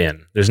really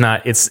thin.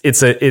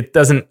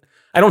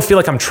 I don't feel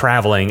like I'm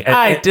traveling.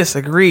 I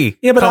disagree.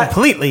 Yeah, but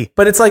completely.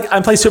 But it's like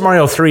I'm playing Super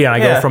Mario 3 and I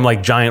go from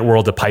giant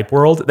world to pipe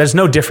world. There's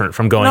no different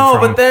from going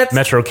from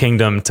Metro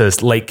Kingdom to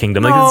Lake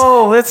Kingdom.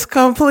 It's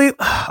complete.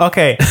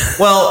 Okay.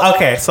 Well,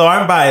 okay. So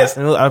I'm biased,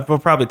 and we'll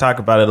probably talk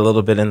about it a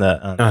little bit in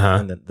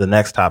the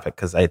next topic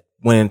because I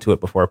went into it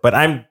before. But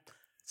I'm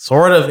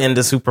sort of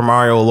into Super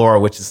Mario lore,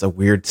 which is a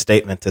weird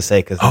statement to say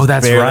because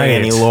that's barely right.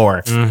 any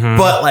lore. Mm-hmm.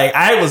 But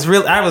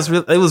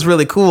it was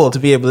really cool to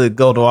be able to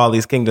go to all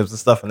these kingdoms and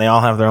stuff, and they all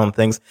have their own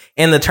things.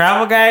 In the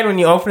travel guide, when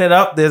you open it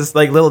up, there's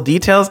little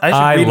details. I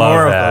should read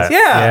more of those.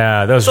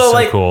 Yeah, those are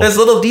so cool. There's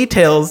little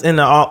details in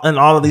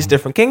all of these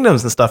different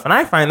kingdoms and stuff, and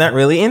I find that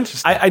really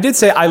interesting. I did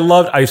say I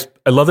love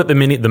that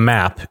the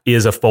map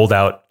is a fold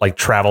out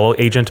travel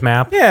agent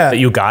map that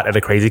you got at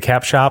a Crazy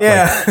Cap shop.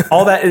 Yeah.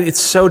 All that, it's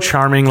so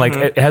charming.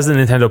 It has the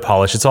Nintendo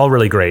polish. It's all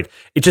really great.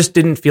 It just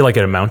didn't feel like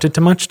it amounted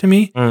to much to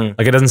me.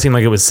 It doesn't seem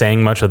like it was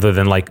saying much other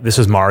than this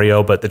is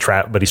Mario, but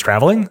he's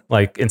traveling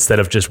instead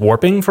of just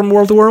warping from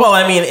world to world. Well,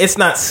 I mean, it's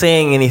not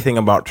saying anything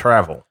about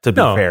travel, to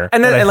be fair.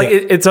 And then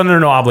it's under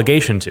no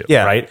obligation to,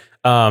 right?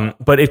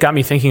 But it got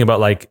me thinking about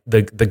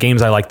the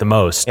games I like the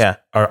most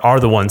are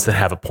the ones that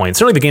have a point.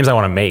 Certainly the games I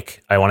want to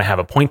make, I want to have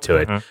a point to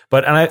it.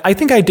 But I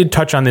think I did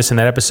touch on this in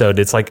that episode.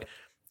 It's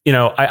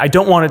I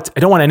don't want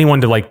anyone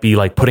to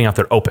be putting out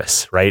their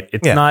opus, right?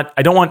 It's not,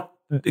 I don't want,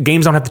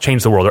 games don't have to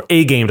change the world, or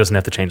a game doesn't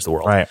have to change the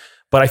world. Right.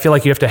 But I feel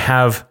like you have to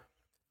have,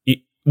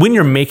 when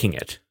you're making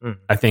it,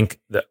 I think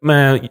that,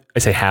 I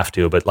say have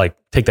to, but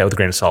take that with a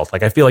grain of salt.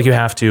 I feel like you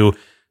have to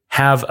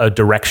have a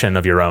direction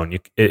of your own.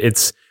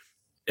 It's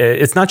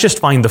not just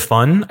find the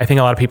fun. I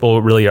think a lot of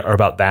people really are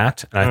about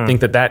that. And I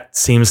think that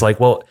seems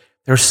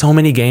there's so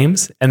many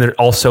games and they're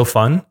all so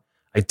fun.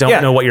 I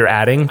don't know what you're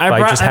adding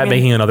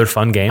making another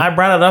fun game. I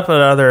brought it up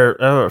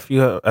a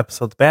few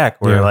episodes back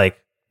where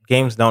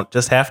games don't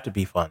just have to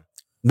be fun.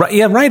 Right.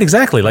 Yeah. Right.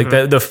 Exactly.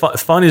 The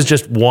fun is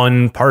just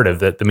one part of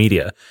the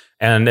media,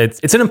 and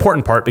it's an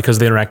important part because of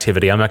the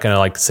interactivity. I'm not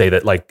going to say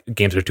that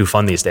games are too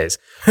fun these days,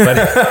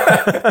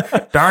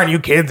 but darn you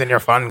kids and your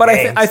fun. But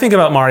games. I think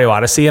about Mario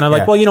Odyssey, and I'm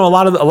a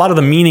lot of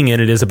the meaning in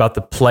it is about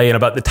the play and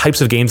about the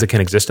types of games that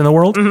can exist in the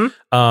world.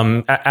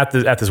 At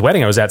this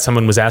wedding I was at,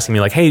 someone was asking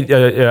me hey,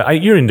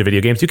 you're into video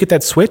games. Do you get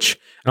that Switch?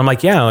 And I'm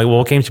like, yeah. Well,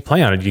 what games do you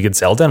play on it? Do you get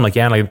Zelda? I'm like,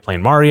 yeah. And I'm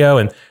playing Mario,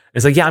 and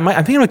it's yeah. I'm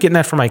thinking about getting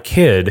that for my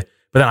kid.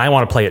 But then I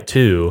want to play it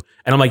too.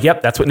 And I'm like,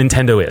 yep, that's what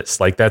Nintendo is.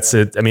 That's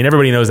it. I mean,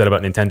 everybody knows that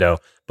about Nintendo.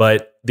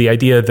 But the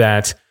idea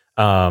that,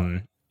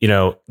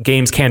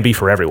 games can be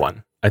for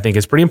everyone, I think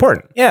is pretty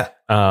important. Yeah.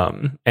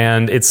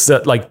 And it's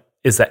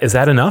is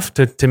that enough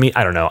to me?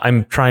 I don't know.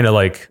 I'm trying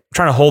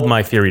to hold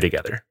my theory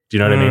together. Do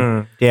you know what I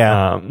mean?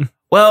 Yeah.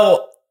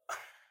 Well,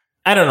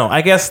 I don't know.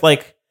 I guess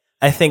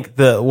I think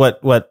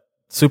what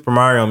Super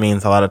Mario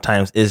means a lot of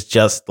times is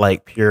just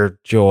pure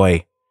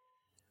joy.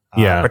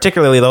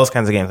 Particularly those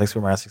kinds of games like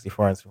Super Mario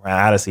 64 and Super Mario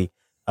Odyssey.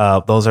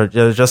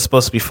 They're just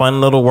supposed to be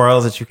fun little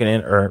worlds that you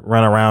can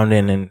run around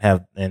in and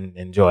have and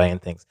enjoy and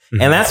things.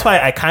 Mm-hmm. And that's why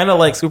I kind of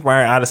like Super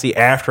Mario Odyssey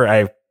after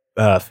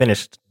I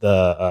finished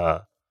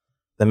the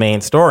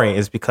main story,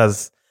 is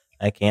because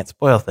I can't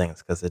spoil things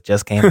because it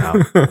just came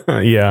out.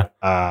 Yeah.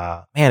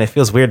 Man, it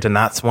feels weird to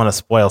not want to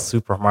spoil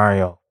Super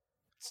Mario.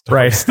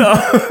 Right.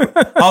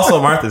 Also,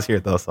 Martha's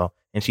here though,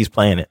 and she's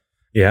playing it.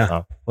 Yeah.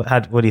 So,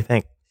 what do you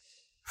think?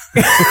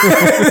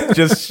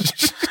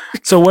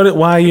 So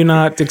why are you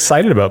not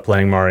excited about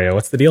playing Mario?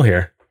 What's the deal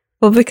here?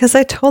 Well, because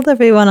I told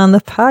everyone on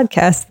the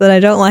podcast that I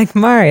don't like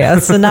Mario.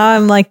 So now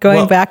I'm like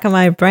going back on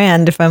my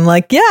brand. If I'm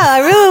like, yeah, I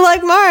really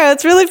like Mario.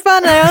 It's really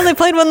fun. I only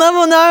played one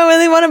level. Now I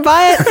really want to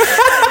buy it.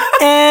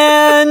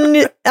 And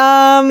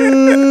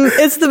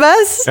it's the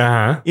best.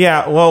 Uh-huh.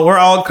 Yeah, well, we're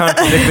all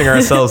contradicting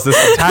ourselves this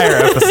entire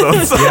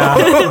episode. So.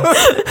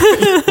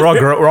 Yeah.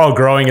 We're all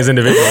growing as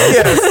individuals.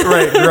 Yes,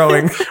 right,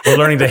 growing. We're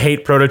learning to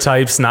hate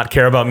prototypes, not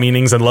care about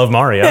meanings, and love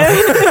Mario.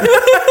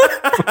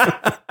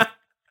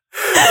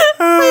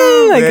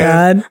 Oh my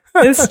God.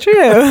 It's true.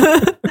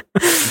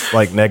 It's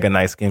like Nega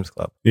Nice Games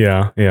Club.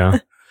 Yeah. I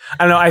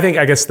don't know.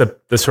 I guess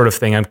the sort of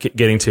thing I'm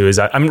getting to is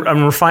I'm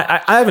refine.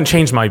 I haven't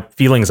changed my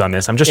feelings on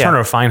this. I'm just trying to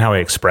refine how I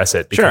express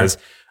it because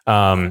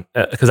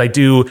I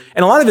do,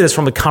 and a lot of it is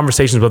from the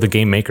conversations with the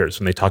game makers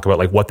when they talk about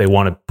like what they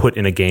want to put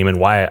in a game and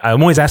why.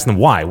 I'm always asking them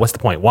why. What's the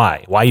point?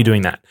 Why are you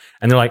doing that?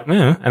 And they're like,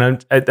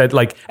 and I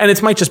like, and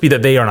it might just be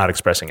that they are not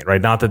expressing it,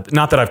 right? Not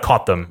that I've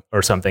caught them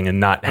or something and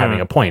not having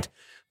a point.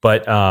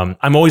 But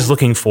I'm always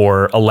looking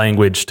for a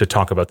language to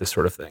talk about this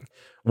sort of thing.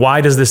 Why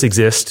does this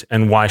exist,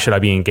 and why should I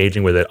be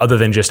engaging with it, other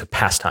than just a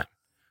pastime,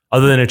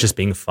 other than it just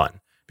being fun?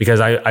 Because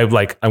I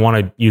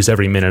want to use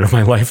every minute of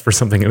my life for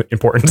something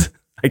important.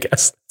 I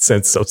guess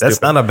since so stupid.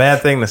 That's not a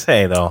bad thing to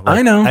say, though. Like,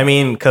 I know. I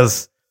mean,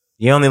 because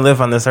you only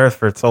live on this earth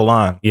for so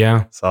long.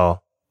 Yeah.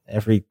 So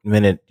every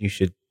minute you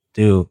should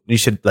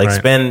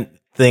spend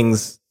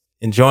things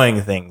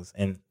enjoying things,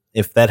 and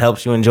if that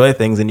helps you enjoy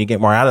things and you get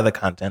more out of the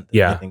content,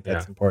 then I think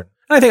that's important.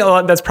 And I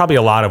think that's probably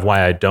a lot of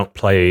why I don't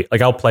play.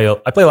 Like I play a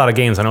lot of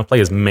games. I don't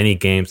play as many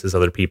games as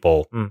other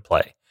people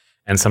play.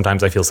 And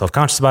sometimes I feel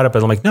self-conscious about it,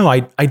 but I'm like, no,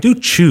 I do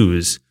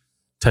choose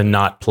to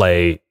not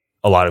play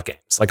a lot of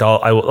games. Like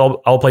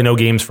I'll play no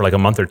games for like a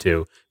month or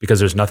two because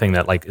there's nothing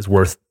that like is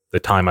worth the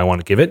time I want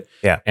to give it.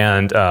 Yeah.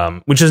 And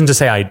which isn't to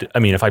say I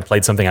mean, if I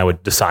played something, I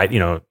would decide,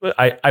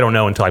 I don't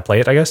know until I play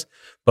it, I guess.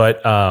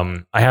 But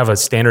I have a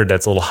standard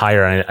that's a little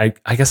higher. And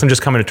I guess I'm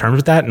just coming to terms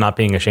with that and not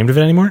being ashamed of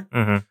it anymore.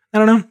 Mm-hmm. I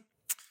don't know.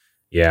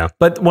 Yeah.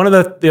 But one of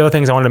the other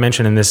things I wanted to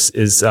mention in this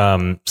is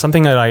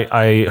something that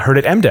I heard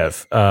at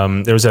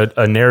MDev. There was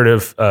a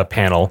narrative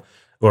panel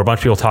where a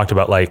bunch of people talked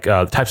about like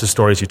the types of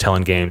stories you tell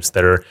in games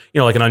that are,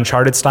 like an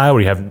Uncharted style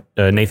where you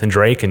have Nathan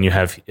Drake and you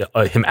have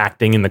him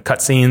acting in the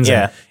cutscenes.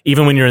 Yeah. And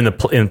even when you're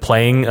in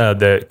playing,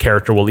 the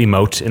character will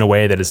emote in a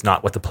way that is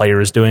not what the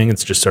player is doing.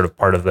 It's just sort of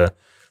part of the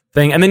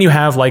thing. And then you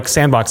have like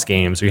sandbox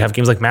games, or you have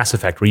games like Mass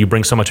Effect where you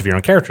bring so much of your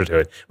own character to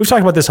it. We've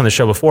talked about this on the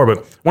show before, but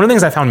one of the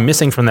things I found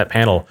missing from that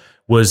panel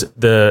was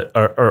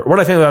or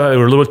what I think that they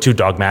were a little too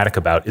dogmatic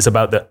about is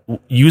about the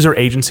user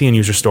agency and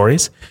user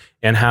stories,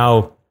 and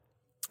how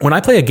when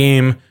I play a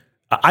game,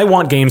 I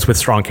want games with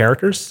strong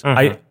characters.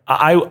 Mm-hmm.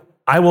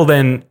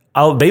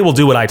 They will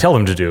do what I tell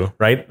them to do,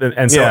 right?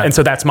 And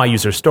so that's my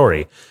user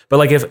story. But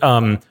like if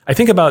I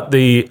think about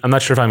I'm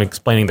not sure if I'm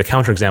explaining the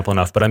counterexample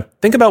enough,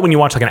 but think about when you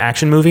watch like an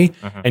action movie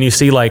and you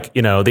see like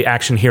the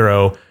action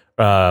hero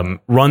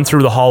run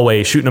through the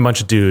hallway shooting a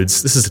bunch of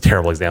dudes. This is a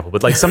terrible example,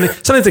 but like something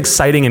that's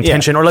exciting and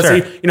tension, or let's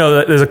say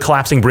there's a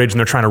collapsing bridge and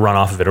they're trying to run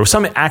off of it, or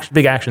some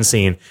big action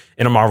scene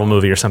in a Marvel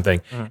movie or something,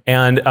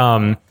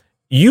 and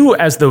you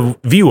as the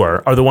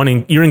viewer are the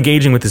one you're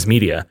engaging with this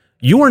media.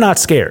 You are not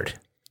scared.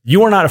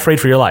 You are not afraid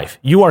for your life.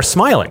 You are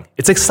smiling.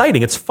 It's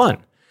exciting. It's fun.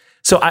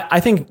 So I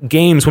think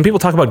games, when people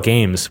talk about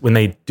games, when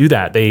they do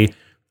that,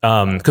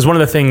 because one of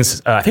the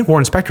things, I think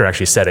Warren Spector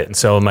actually said it. And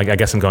so I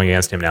guess I'm going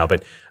against him now,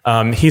 but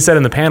he said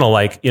in the panel,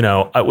 like,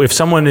 if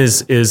someone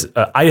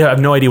I have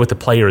no idea what the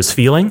player is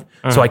feeling,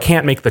 so I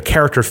can't make the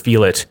character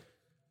feel it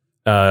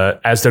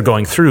as they're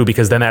going through,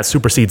 because then that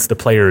supersedes the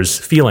player's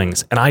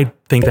feelings. And I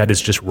think that is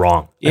just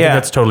wrong. I think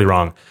that's totally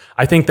wrong.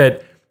 I think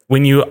that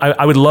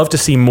I would love to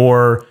see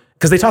more.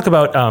 Because they talked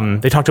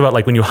about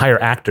like when you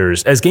hire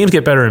actors, as games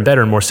get better and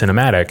better and more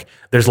cinematic,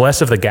 there's less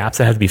of the gaps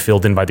that have to be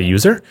filled in by the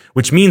user,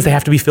 which means they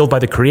have to be filled by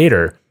the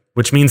creator,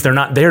 which means they're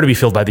not there to be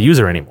filled by the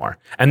user anymore.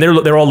 And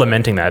they're all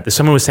lamenting that.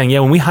 Someone was saying,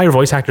 when we hire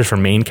voice actors for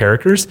main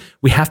characters,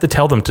 we have to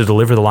tell them to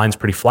deliver the lines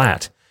pretty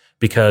flat,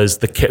 because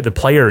the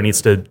player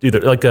needs to do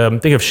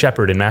think of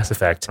Shepard in Mass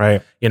Effect.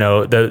 Right.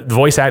 The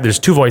voice act. There's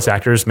two voice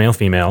actors, male,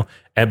 female,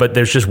 but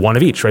there's just one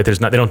of each, right? They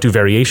don't do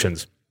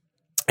variations,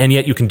 and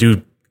yet you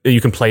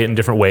can play it in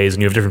different ways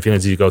and you have different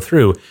feelings as you go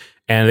through.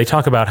 And they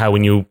talk about how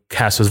when you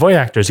cast those voice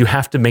actors, you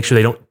have to make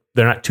sure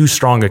they're not too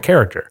strong a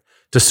character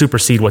to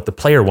supersede what the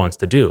player wants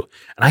to do.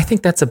 And I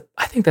think that's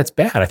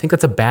bad. I think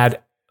that's a bad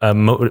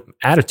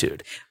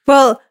attitude.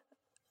 Well,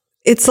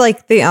 it's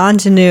like the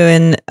ingenue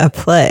in a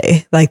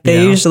play. Like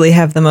they usually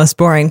have the most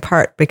boring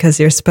part because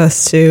you're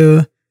supposed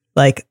to,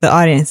 like the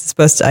audience is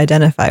supposed to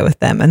identify with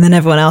them. And then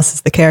everyone else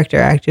is the character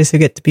actors who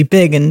get to be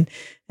big and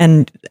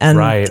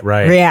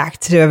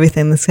react to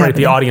everything that's happening.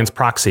 The audience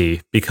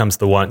proxy becomes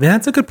the one. Yeah,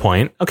 that's a good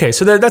point. Okay,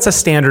 so that's a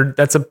standard.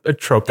 That's a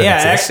trope. That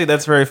exists. Actually,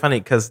 that's very funny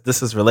because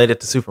this is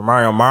related to Super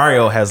Mario.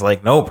 Mario has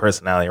like no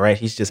personality, right?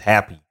 He's just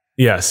happy.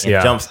 Yes,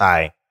 and jumps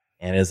high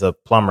and is a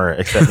plumber,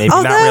 except maybe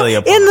not really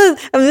a plumber.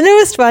 In the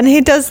newest one,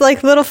 he does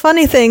like little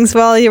funny things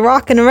while you're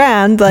walking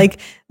around. Like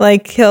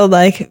he'll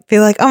like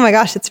be like, "Oh my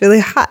gosh, it's really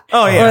hot."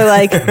 Oh yeah. Or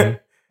like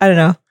I don't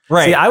know.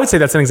 Right. See, I would say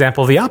that's an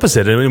example of the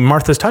opposite. I mean,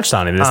 Martha's touched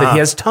on it. Is that he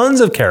has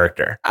tons of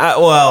character.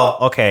 Well,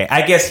 okay.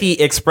 I guess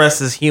he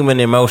expresses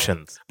human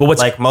emotions, But what's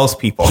like most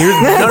people.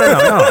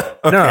 No.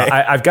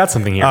 I've got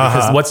something here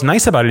because what's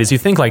nice about it is you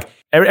think like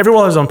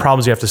everyone has his own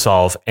problems you have to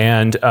solve,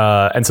 and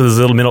so there's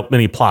little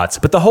mini plots.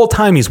 But the whole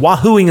time he's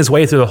wahooing his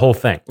way through the whole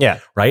thing. Yeah.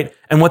 Right.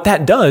 And what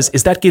that does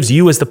is that gives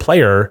you as the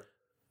player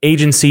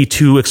agency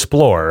to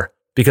explore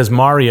because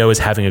Mario is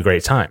having a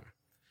great time.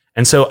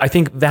 And so I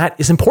think that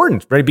is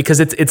important, right? Because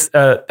it's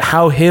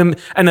how him,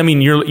 and I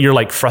mean, you're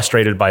like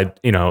frustrated by,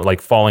 like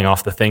falling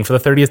off the thing for the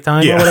 30th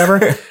time or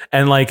whatever.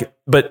 And like,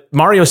 but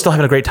Mario's still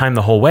having a great time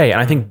the whole way.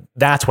 And I think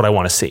that's what I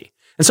want to see.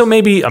 And so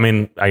maybe, I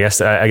mean, I guess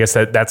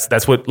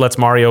that's what lets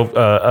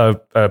Mario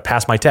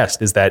pass my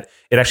test, is that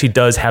it actually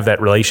does have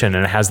that relation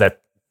and it has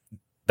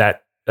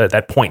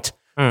that point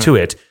to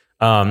it.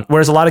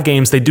 Whereas a lot of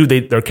games,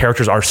 their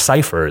characters are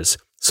ciphers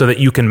so that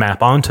you can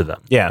map onto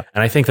them. Yeah.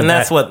 And I think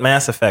that's what the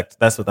Mass Effect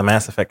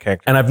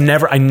character. And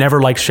I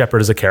never liked Shepard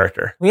as a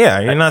character. Yeah,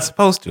 you're not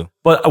supposed to.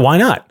 But why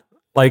not?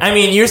 Like, I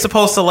mean, you're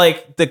supposed to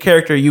like the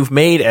character you've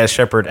made as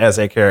Shepard as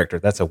a character.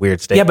 That's a weird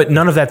statement. Yeah, but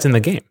none of that's in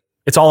the game.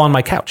 It's all on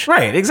my couch.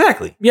 Right,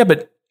 exactly. Yeah,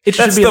 but it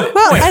should be.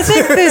 Well, I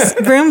think there's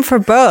room for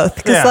both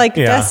because,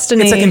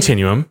 Destiny, it's a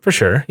continuum for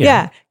sure.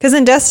 Yeah, because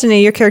in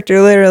Destiny, your character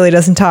literally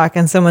doesn't talk,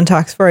 and someone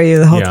talks for you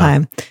the whole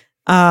time.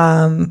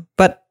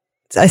 But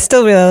I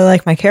still really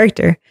like my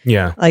character.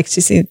 Yeah, like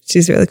she's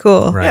really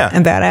cool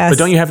and badass. But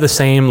don't you have the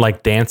same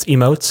like dance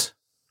emotes?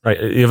 Right,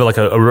 you have like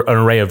an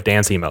array of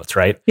dance emotes,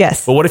 right?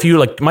 Yes. But what if you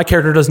like my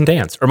character doesn't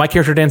dance, or my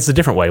character dances a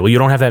different way? Well, you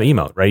don't have that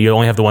emote, right? You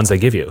only have the ones they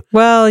give you.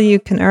 Well, you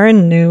can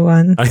earn new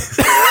ones.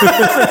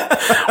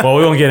 Well,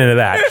 we won't get into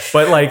that,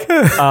 but like,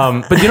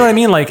 but you know what I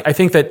mean? Like, I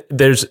think that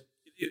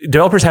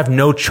developers have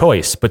no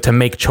choice but to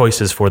make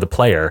choices for the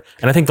player,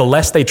 and I think the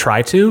less they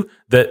try to,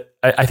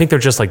 I think they're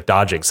just like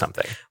dodging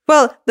something.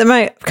 Well,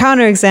 my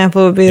counter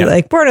example would be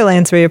like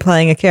Borderlands, where you're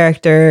playing a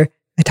character.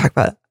 I talk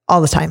about it all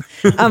the time,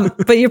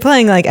 but you're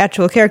playing like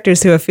actual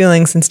characters who have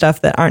feelings and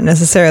stuff that aren't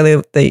necessarily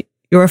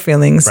your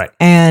feelings, right?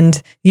 And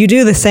you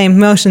do the same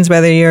motions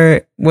whether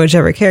you're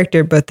whichever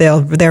character, but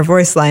their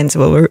voice lines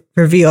will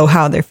reveal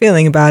how they're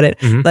feeling about it.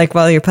 Mm-hmm. Like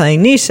while you're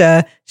playing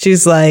Nisha,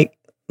 she's like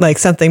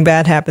something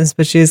bad happens,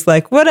 but she's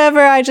like, whatever,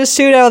 I just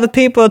shoot all the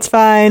people, it's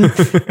fine.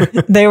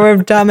 They were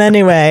dumb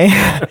anyway.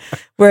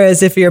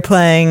 Whereas if you're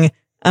playing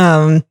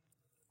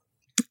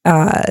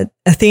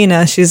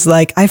Athena, she's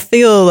like, I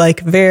feel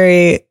like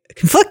very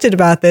conflicted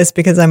about this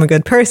because I'm a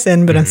good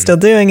person, but I'm still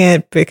doing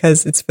it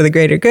because it's for the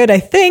greater good, I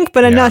think,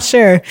 but I'm not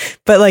sure.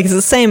 But like it's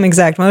the same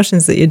exact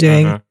motions that you're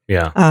doing.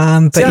 Yeah.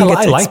 But you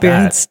get to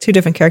experience two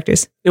different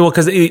characters. Yeah, well,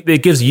 because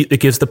it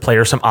gives the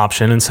player some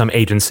option and some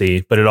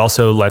agency, but it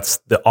also lets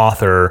the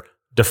author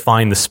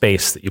define the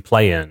space that you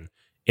play in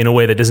a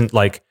way that isn't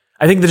like,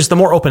 I think that just the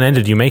more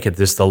open-ended you make it,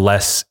 just the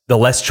less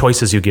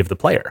choices you give the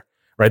player,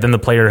 right? Then the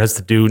player has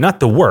to do not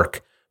the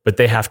work, but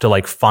they have to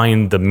like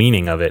find the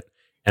meaning of it,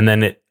 and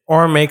then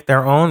or make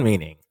their own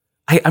meaning.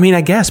 I mean, I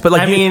guess, but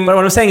like, but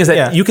what I'm saying is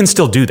that you can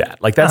still do that.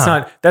 Like that's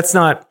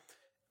not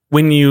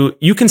when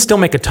you can still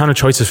make a ton of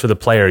choices for the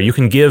player. You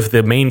can give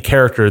the main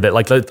character that,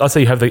 like, let's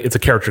say you have it's a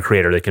character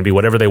creator that can be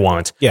whatever they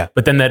want. Yeah.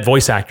 But then that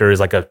voice actor is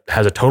like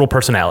has a total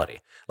personality.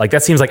 Like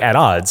that seems like at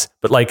odds,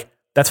 but like,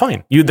 that's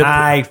fine.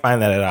 I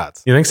find that at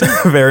odds. You think so?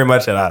 Very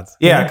much at odds.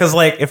 Yeah. Cause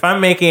like if I'm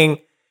making,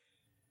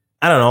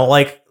 I don't know,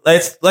 like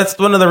that's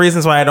one of the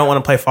reasons why I don't want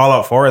to play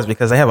Fallout 4 is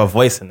because I have a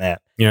voice in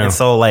that. Yeah. And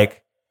so like,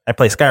 I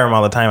play Skyrim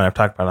all the time, and I've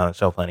talked about it on the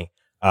show plenty.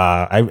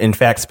 I, in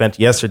fact, spent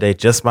yesterday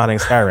just modding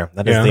Skyrim.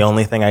 That is the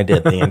only thing I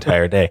did the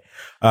entire day.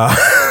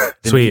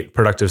 Sweet,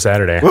 productive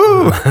Saturday.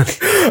 Woo!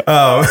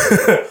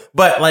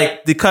 But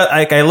like,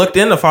 I looked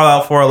into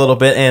Fallout 4 a little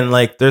bit, and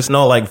like, there's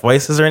no like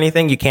voices or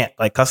anything. You can't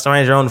like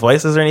customize your own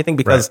voices or anything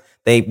because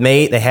they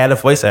had a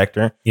voice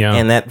actor,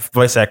 and that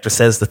voice actor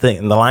says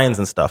the lines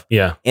and stuff.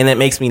 Yeah, and it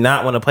makes me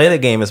not want to play the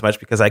game as much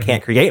because I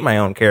can't create my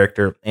own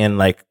character and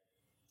like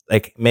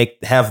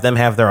have them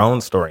have their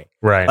own story.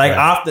 Right. Like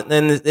often,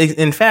 and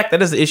in fact,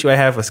 that is the issue I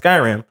have with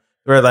Skyrim,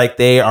 where like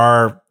they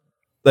have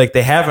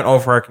an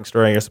overarching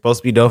story. You're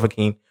supposed to be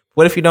Dovahkiin.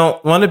 What if you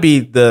don't want to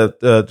be the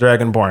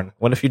Dragonborn?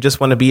 What if you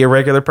just want to be a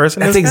regular person?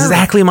 That's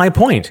exactly my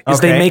point. Is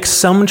they make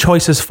some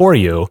choices for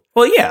you.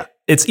 Well, yeah,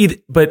 it's either,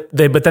 but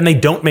then they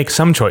don't make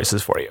some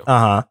choices for you.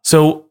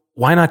 So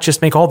why not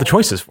just make all the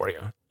choices for you?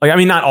 Like, I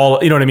mean, not all,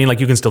 you know what I mean? Like,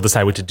 you can still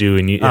decide what to do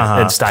and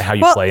decide how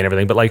you play and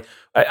everything. But like,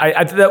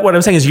 what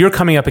I'm saying is you're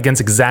coming up against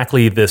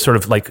exactly the sort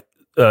of like,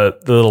 the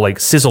little like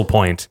sizzle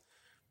point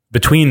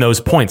between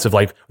those points of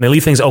like, when they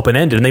leave things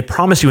open-ended and they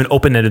promise you an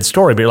open-ended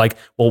story, but you're like,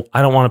 well,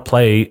 I don't want to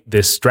play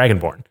this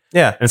Dragonborn.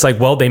 Yeah. And it's like,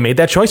 well, they made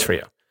that choice for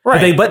you.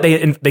 Right. But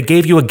they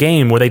gave you a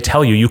game where they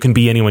tell you can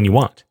be anyone you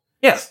want.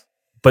 Yes.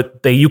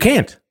 But you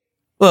can't.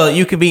 Well,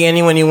 you could be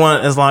anyone you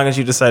want as long as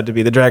you decide to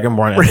be the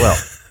Dragonborn as well.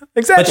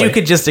 Exactly. But you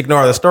could just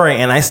ignore the story,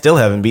 and I still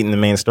haven't beaten the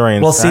main story.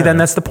 Well, see, then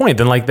that's the point.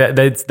 Then like then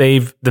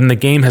the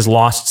game has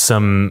lost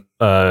some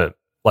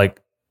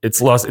it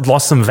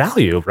lost some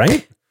value,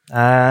 right?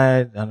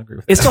 I don't agree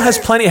with that. It still has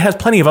plenty. It has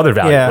plenty of other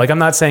value. Yeah. Like I'm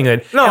not saying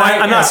that. No,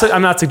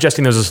 I'm not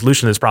suggesting there's a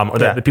solution to this problem or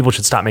that people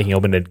should stop making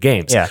open-ended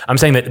games. Yeah. I'm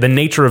saying that the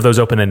nature of those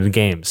open-ended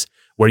games,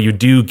 where you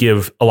do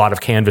give a lot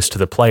of canvas to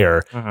the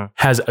player,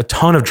 has a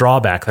ton of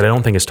drawback that I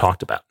don't think is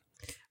talked about.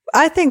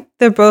 I think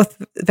they're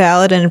both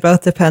valid, and it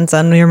both depends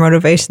on your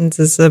motivations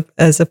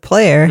as a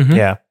player.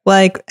 Yeah.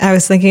 Like I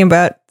was thinking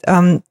about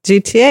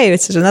GTA,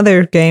 which is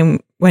another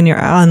game. When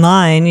you're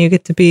online, you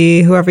get to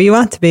be whoever you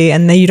want to be,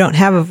 and then you don't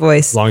have a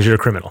voice. As long as you're a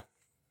criminal.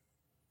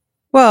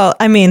 Well,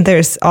 I mean,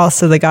 there's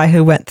also the guy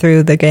who went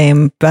through the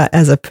game, but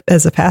as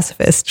a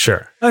pacifist.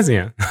 Sure.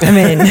 Yeah. I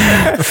mean,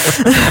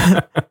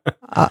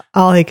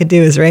 all he could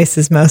do is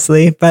races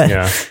mostly, but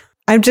Yeah.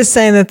 I'm just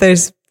saying that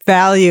there's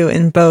value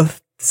in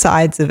both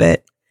sides of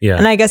it. Yeah.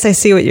 And I guess I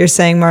see what you're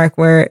saying, Mark,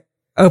 where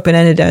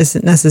open-ended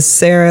isn't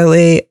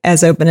necessarily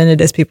as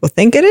open-ended as people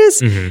think it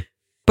is. Mhm.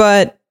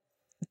 But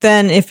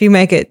then if you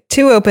make it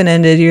too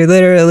open-ended, you're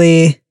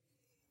literally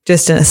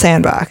just in a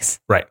sandbox.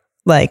 Right.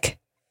 Like,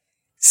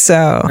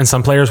 so And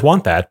some players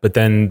want that, but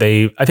then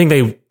I think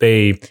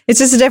they it's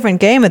just a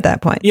different game at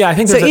that point. yeah, I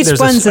think so. there's Each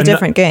one's a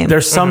different game.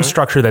 There's some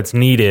structure that's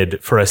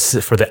needed for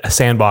the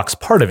sandbox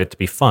part of it to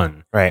be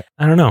fun. Right.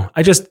 I don't know.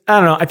 I don't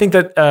know. I think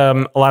that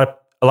a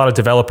lot of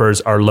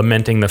developers are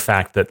lamenting the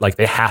fact that like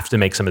they have to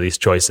make some of these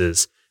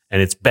choices,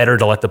 and it's better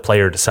to let the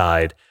player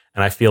decide.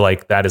 And I feel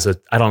like that is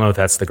I don't know if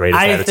that's the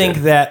greatest I attitude. think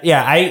that,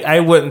 I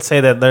wouldn't say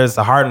that there's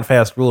a hard and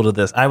fast rule to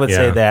this. I would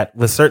say that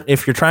with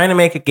if you're trying to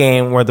make a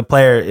game where the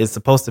player is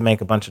supposed to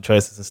make a bunch of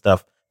choices and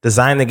stuff,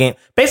 design the game.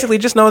 Basically,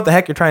 just know what the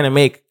heck you're trying to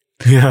make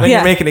when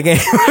you're making a game.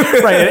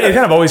 Right. It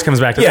kind of always comes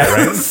back to that,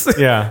 right?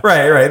 Yeah.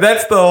 Right.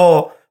 That's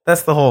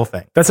the whole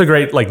thing. That's a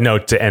great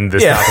note to end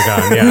this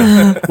topic on.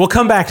 Yeah. We'll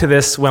come back to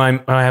this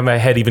when I have my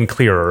head even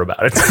clearer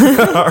about it.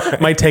 Right.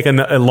 Might take a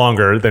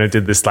longer than it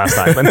did this last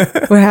time.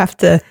 We have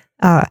to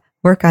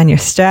work on your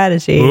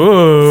strategy.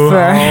 Ooh. For-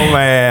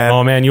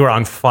 Oh man, you are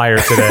on fire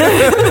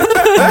today.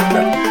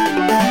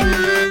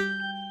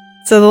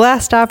 So the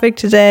last topic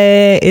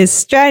today is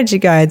strategy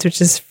guides, which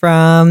is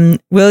from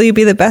Will You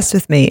Be the Best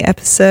With Me,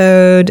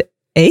 episode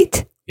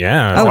 8.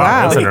 Yeah. Oh,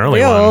 wow. That's an early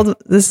Real one. old.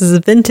 This is a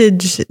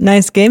vintage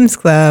Nice Games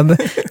Club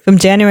from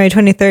January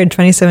 23rd,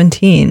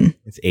 2017.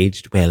 It's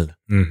aged well.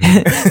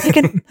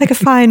 like a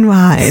fine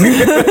wine.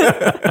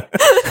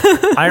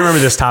 I remember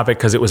this topic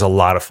because it was a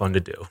lot of fun to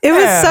do. It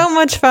was so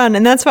much fun,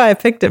 and that's why I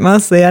picked it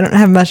mostly. I don't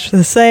have much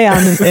to say on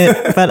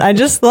it, but I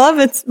just loved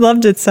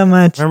it so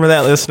much. Remember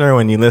that, listener,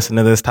 when you listened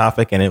to this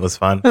topic and it was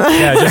fun?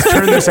 Yeah, just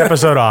turn this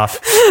episode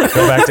off.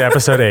 Go back to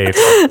episode 8.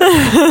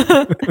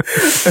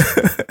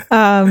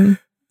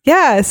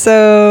 Yeah,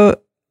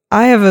 so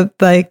I have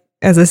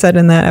as I said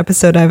in that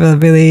episode, I have a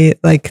really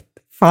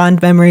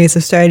fond memories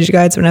of strategy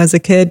guides when I was a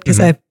kid because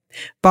I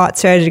bought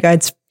strategy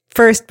guides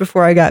first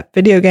before I got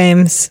video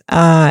games,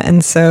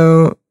 and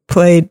so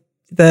played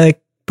the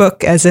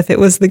book as if it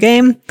was the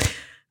game,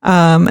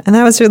 and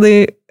that was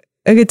really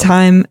a good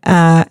time.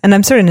 And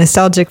I'm sort of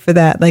nostalgic for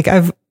that.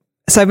 I've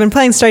been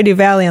playing Stardew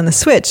Valley on the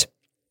Switch,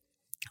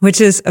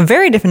 which is a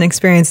very different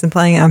experience than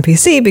playing it on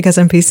PC, because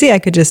on PC I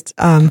could just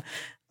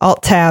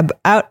Alt tab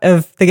out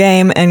of the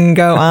game and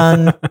go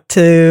on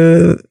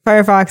to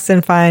Firefox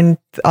and find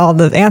all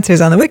the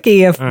answers on the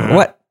wiki of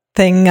what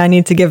thing I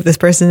need to give this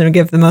person to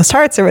give the most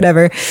hearts or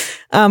whatever.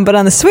 But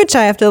on the Switch,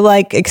 I have to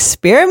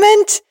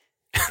experiment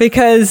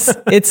because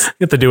it's You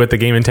have to do what the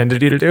game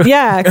intended you to do.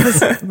 yeah,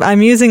 because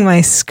I'm using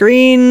my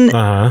screen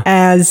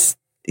as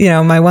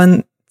my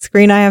one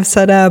screen I have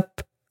set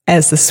up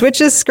as the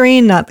Switch's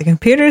screen, not the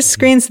computer's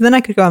screen. So then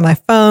I could go on my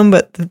phone,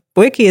 but the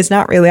wiki is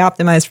not really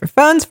optimized for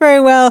phones very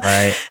well.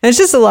 Right. And it's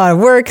just a lot of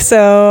work.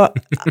 So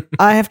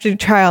I have to do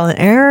trial and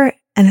error,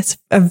 and it's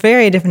a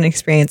very different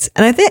experience.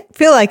 And I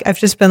feel like I've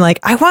just been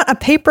I want a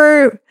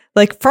paper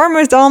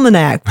Farmer's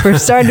Almanac for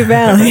Stardew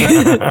Valley.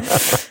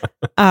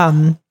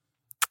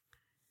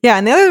 Yeah.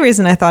 And the other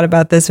reason I thought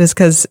about this was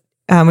because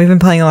we've been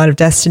playing a lot of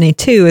Destiny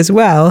 2 as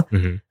well,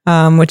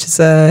 which is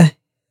a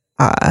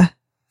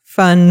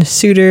fun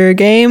shooter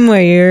game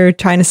where you're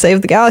trying to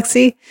save the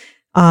galaxy.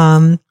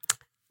 And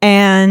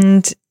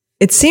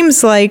it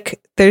seems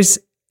like there's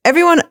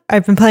everyone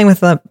I've been playing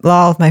with a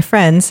lot of my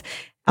friends,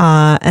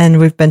 and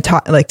we've been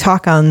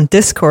talk on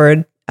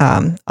Discord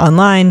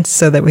online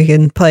so that we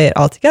can play it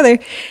all together.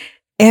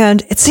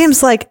 And it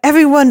seems like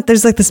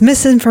there's this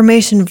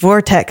misinformation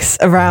vortex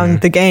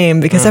around the game,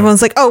 because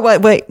everyone's like, oh,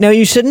 wait, no,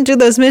 you shouldn't do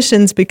those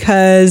missions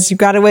because you've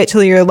got to wait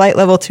till you're light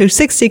level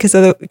 260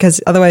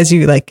 because otherwise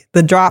you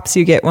the drops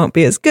you get won't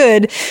be as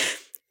good.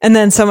 And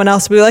then someone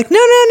else will be like, no,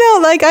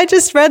 I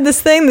just read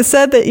this thing that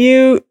said that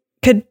you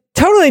could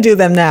totally do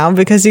them now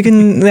because you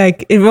can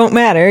it won't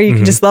matter. You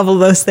can just level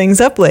those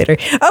things up later.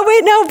 Oh,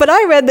 wait, no, but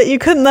I read that you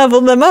couldn't level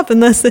them up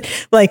unless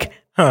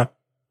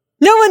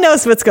no one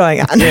knows what's going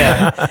on.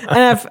 Yeah.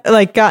 And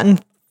I've gotten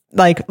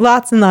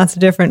lots and lots of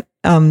different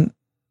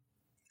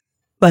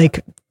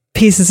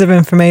pieces of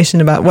information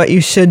about what you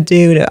should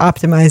do to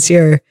optimize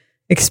your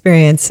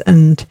experience.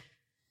 And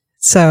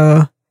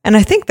so, and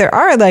I think there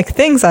are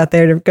things out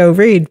there to go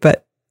read,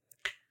 but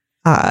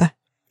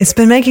it's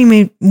been making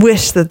me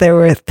wish that there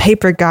were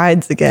paper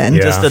guides again.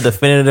 Yeah. Just a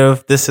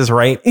definitive, this is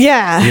right.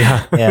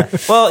 Yeah. Yeah.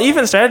 Well,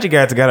 even strategy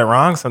guides got it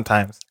wrong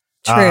sometimes.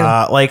 True.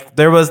 Like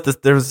there was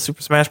a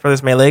Super Smash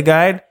Brothers Melee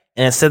guide,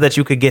 and it said that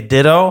you could get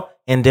Ditto,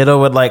 and Ditto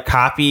would like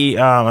copy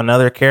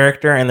another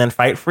character and then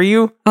fight for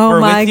you. Oh or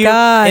my with you.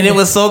 God. And it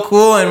was so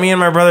cool. And me and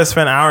my brother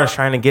spent hours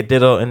trying to get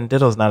Ditto, and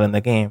Ditto's not in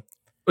the game.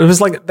 It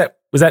was like that.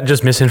 Was that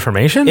just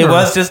misinformation? It or-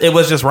 was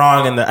just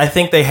wrong. And I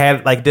think they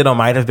had like Ditto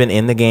might have been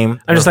in the game.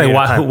 I'm just for a saying,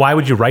 period of time. why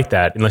would you write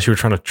that unless you were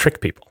trying to trick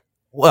people?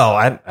 Well,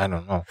 I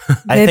don't know.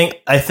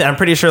 I'm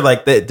pretty sure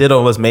like the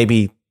Ditto was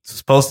maybe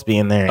supposed to be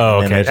in there.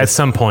 Oh, and then okay. it At just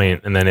some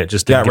point, and then it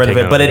just got didn't rid get of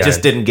taken it, but out it the just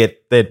guide. didn't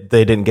get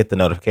they didn't get the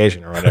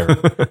notification or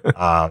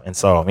whatever. And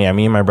so yeah,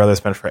 me and my brother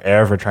spent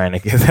forever trying to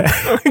get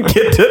that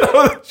get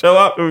Ditto to show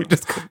up, and we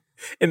just couldn't.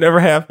 It never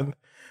happened.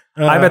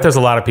 I bet there's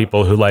a lot of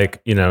people who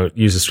like,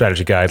 use a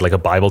strategy guide like a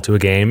Bible to a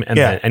game and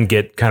Yeah. and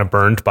get kind of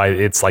burned by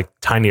its like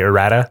tiny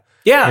errata.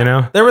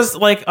 Yeah, there was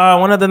like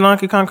one of the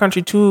Donkey Kong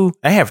Country 2.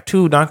 I have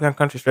 2 Donkey Kong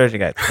Country strategy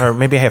guides, or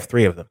maybe I have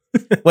 3 of them.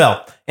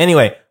 Well,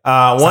 anyway,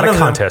 It's one not of a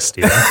contest,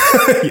 Steven. them.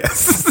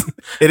 Yes,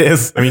 it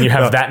is. I mean, you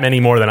have that many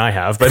more than I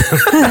have, but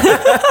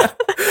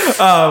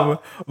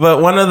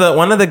But one of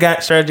the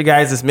strategy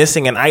guides is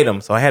missing an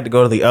item, so I had to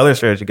go to the other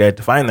strategy guide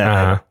to find that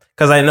item.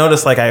 Because I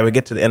noticed like I would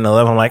get to the end of the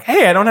level, I'm like,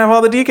 hey, I don't have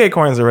all the DK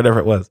coins or whatever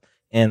it was.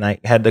 And I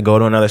had to go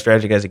to another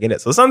strategy guide to get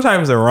it. So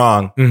sometimes they're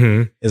wrong,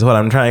 is what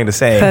I'm trying to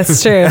say.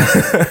 That's true.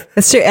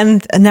 That's true.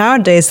 And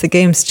nowadays the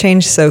games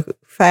change so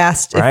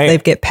fast Right. if they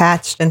get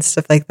patched and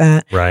stuff like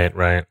that.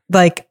 right.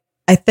 Like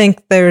I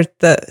think the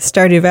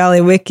Stardew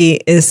Valley wiki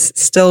is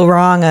still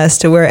wrong as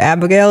to where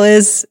Abigail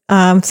is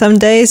some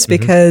days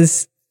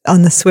because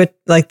on the Switch,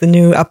 like the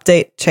new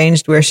update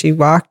changed where she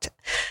walked.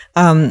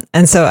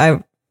 And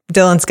so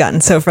Dylan's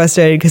gotten so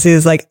frustrated because he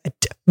was like,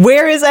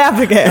 where is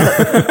Abigail?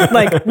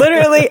 Like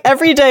literally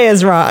every day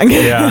is wrong.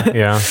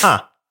 Yeah.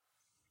 Huh.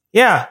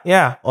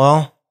 Yeah.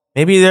 Well,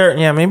 maybe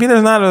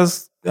there's not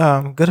as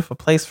good of a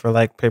place for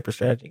like paper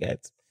strategy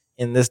guides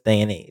in this day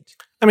and age.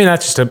 I mean, I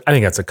think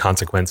that's a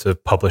consequence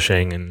of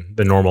publishing and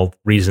the normal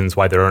reasons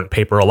why there aren't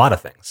paper a lot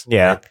of things.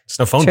 Yeah. Right? It's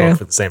no phone True. book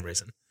for the same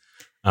reason.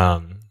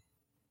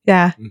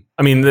 Yeah.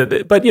 I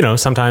mean, but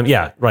sometimes,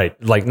 yeah,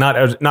 right. Like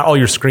not all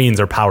your screens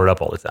are powered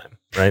up all the time,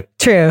 right?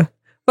 True.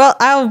 Well,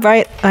 I'll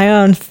write my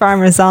own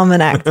Farmer's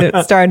Almanac to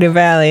Stardew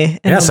Valley.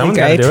 And Yeah, someone's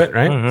got to do it,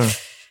 right?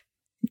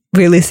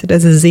 Release it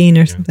as a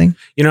zine or something.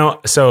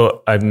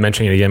 So I'm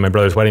mentioning it again. My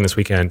brother's wedding this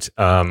weekend.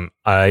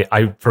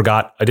 I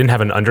forgot. I didn't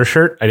have an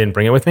undershirt. I didn't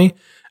bring it with me.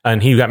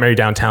 And he got married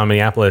downtown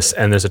Minneapolis,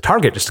 and there's a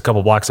Target just a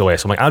couple blocks away.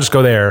 So I'm like, I'll just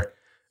go there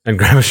and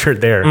grab a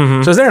shirt there. So I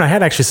was there, and I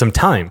had actually some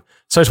time.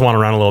 So I just wandered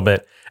around a little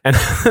bit. And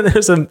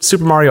there's a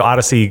Super Mario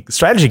Odyssey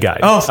strategy guide,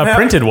 a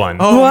printed one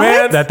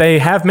that they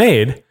have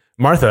made.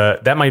 Martha,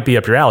 that might be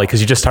up your alley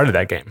because you just started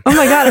that game. Oh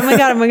my God. I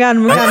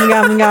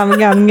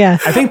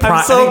think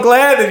I'm so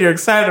glad that you're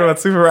excited about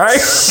Super Mario.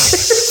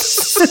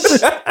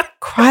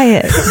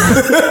 Quiet.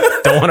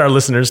 Don't want our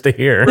listeners to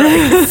hear.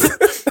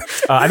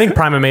 I think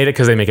Prima made it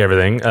because they make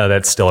everything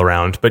that's still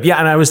around. But yeah,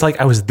 and I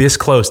was this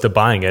close to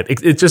buying it.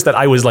 It's just that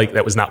I was like,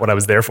 that was not what I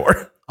was there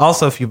for.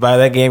 Also, if you buy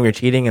that game, you're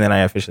cheating, and then I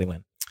officially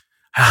win.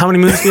 How many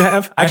moons do you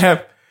have? I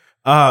have.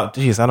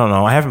 Geez, I don't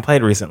know. I haven't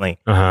played recently.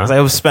 'Cause I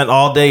was spent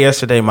all day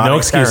yesterday. No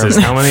excuses.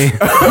 How many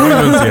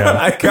moons do you have?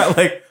 I got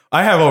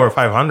I have over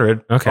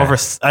 500. Okay.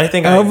 I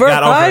think Over I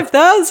got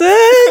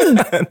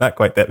 5,000. not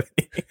quite that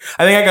many.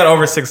 I think I got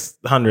over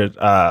 600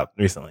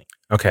 recently.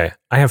 Okay.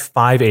 I have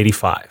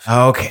 585.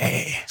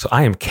 Okay. So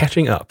I am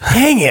catching up.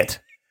 Dang it.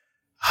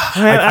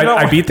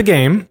 I beat the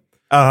game.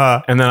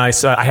 Uh-huh. And then I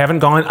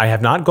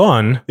have not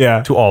gone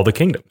Yeah. to all the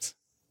kingdoms.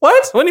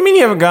 What? What do you mean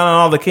you haven't gone on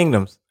all the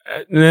kingdoms?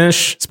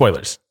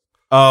 Spoilers.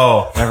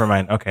 Oh, never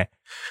mind. Okay.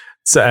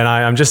 So, and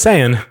I'm just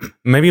saying,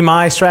 maybe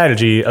my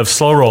strategy of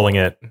slow rolling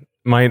it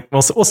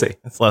we'll see.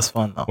 It's less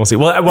fun though. We'll see.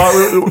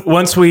 Well,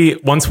 once we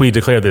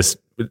declare this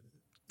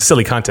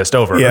silly contest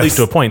over, Yes. at least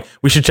to a point,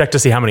 we should check to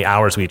see how many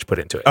hours we each put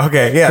into it.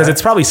 Okay, yeah. Because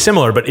it's probably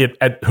similar, but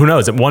who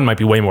knows? One might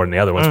be way more than the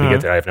other once we get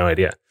there. I have no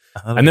idea.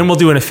 And then we'll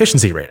do an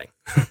efficiency rating.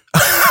 so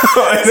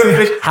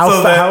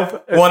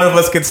that one of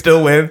us could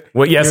still win.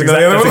 Well, yes, Even though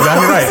exactly. the That's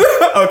other exactly right.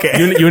 one-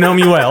 Okay. You know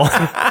me well.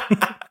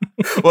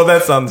 Well,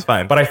 that sounds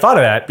fine. But I thought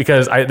of that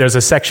because there's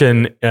a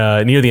section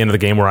near the end of the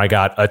game where I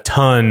got a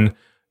ton.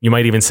 You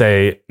might even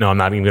say, no, I'm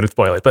not even going to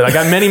spoil it, but I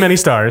got many, many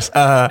stars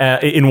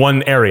in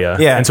one area.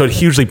 Yeah. And so it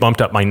hugely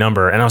bumped up my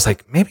number. And I was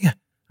like,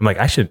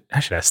 I should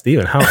ask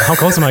Steven, how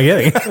close am I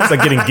getting? I was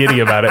like getting giddy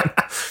about it.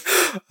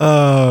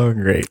 Oh,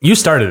 great. You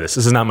started this.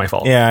 This is not my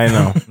fault. Yeah, I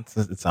know.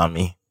 It's on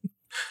me.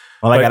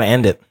 Well, I got to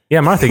end it. Yeah,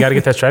 Martha, you got to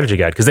get that strategy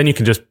guide because then you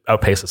can just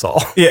outpace us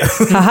all. Yeah.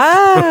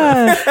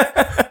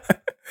 Haha.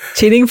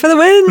 Cheating for the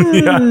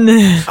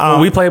win. Well,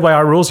 we play by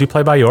our rules. You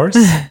play by yours.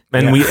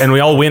 And we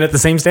all win at the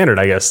same standard,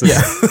 I guess.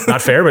 It's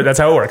not fair, but that's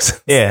how it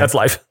works. Yeah. That's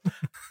life.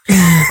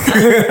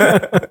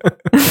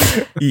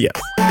 Yeah.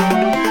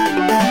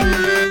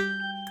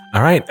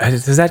 All right.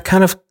 Does that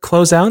kind of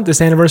close out this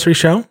anniversary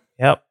show?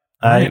 Yep.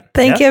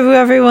 Thank you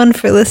everyone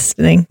for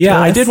listening. Yeah, to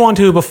I us. did want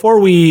to, before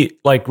we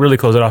really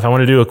close it off, I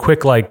want to do a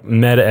quick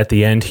meta at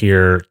the end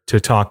here to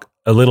talk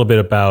a little bit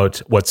about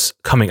what's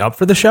coming up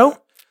for the show.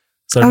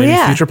 So maybe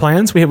future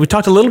plans. We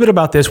talked a little bit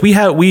about this. We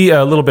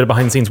a little bit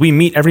behind the scenes. We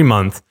meet every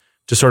month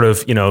to sort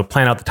of,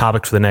 plan out the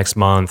topics for the next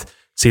month,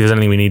 see if there's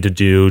anything we need to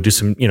do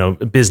some,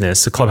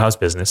 business, a clubhouse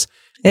business.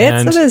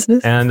 It's a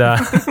business. And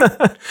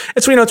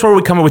it's where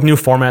we come up with new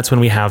formats when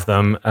we have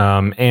them.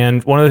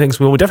 And one of the things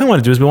we definitely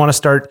want to do is we want to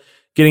start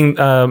getting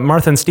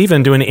Martha and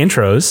Steven doing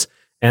intros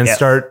and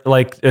start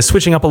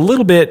switching up a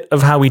little bit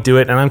of how we do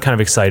it. And I'm kind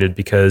of excited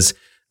because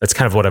that's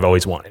kind of what I've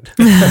always wanted.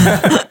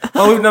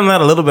 Well, we've done that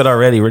a little bit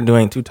already. We're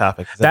doing 2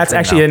 topics. That's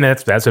actually, and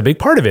that's a big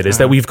part of it is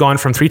that we've gone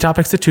from 3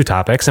 topics to 2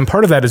 topics. And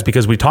part of that is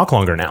because we talk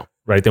longer now,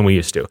 right, than we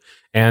used to.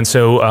 And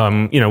so,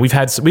 we've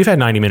had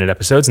 90-minute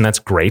episodes, and that's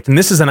great. And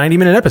this is a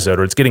 90-minute episode,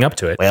 or it's getting up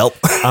to it. Well,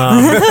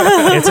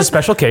 it's a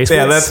special case.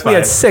 Yeah, that's fine. We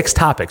had 6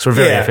 topics. We're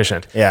very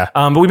efficient. Yeah.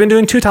 But we've been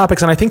doing 2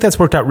 topics, and I think that's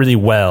worked out really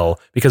well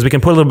because we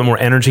can put a little bit more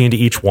energy into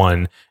each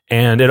one.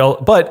 And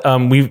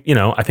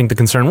I think the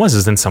concern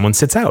is then someone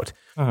sits out.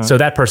 So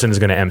that person is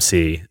going to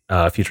MC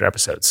future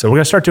episodes. So we're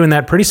going to start doing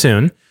that pretty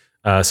soon.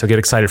 So get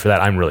excited for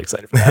that. I'm really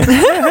excited for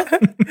that.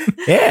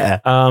 Yeah.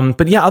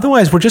 But yeah,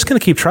 otherwise we're just going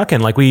to keep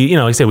trucking. Like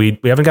I say, we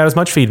haven't got as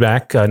much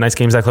feedback,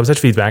 nicegames.club such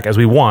feedback as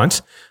we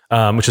want,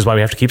 which is why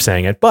we have to keep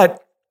saying it.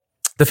 But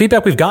the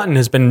feedback we've gotten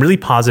has been really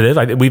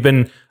positive. We've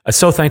been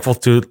so thankful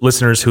to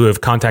listeners who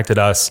have contacted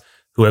us,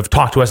 who have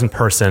talked to us in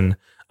person,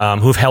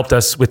 who've helped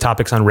us with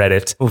topics on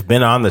Reddit. Who've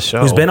been on the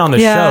show.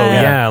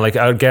 Yeah. Like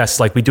our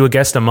guests, we do a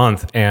guest a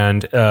month,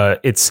 and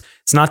it's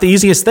not the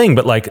easiest thing,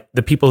 but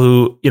the people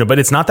who, but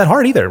it's not that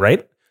hard either,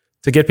 right?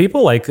 To get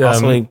people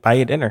also, we buy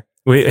you dinner.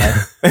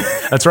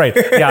 That's right.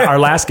 Yeah. Our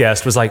last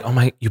guest was like,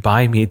 "Oh you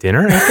buy me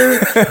dinner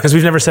after?" Because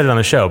we've never said it on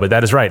the show, but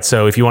that is right.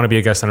 So if you want to be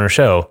a guest on our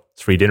show,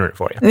 it's free dinner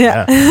for you.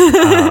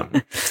 Yeah.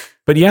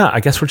 But yeah, I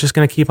guess we're just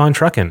going to keep on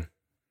trucking.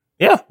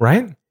 Yeah.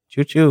 Right?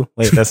 Choo choo.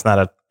 Wait, that's not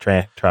a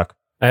truck.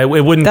 It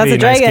wouldn't That's be a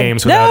Nice dragon.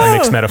 Games without a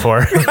mixed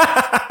metaphor.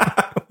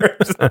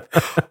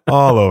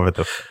 All over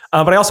the.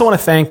 But I also want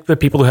to thank the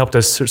people who helped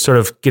us sort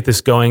of get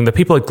this going. The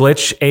people at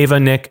Glitch, Ava,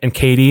 Nick, and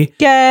Katie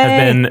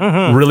have been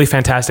really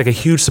fantastic. A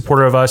huge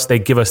supporter of us. They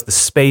give us the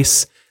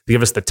space, they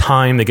give us the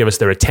time, they give us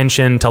their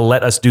attention to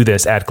let us do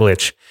this at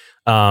Glitch.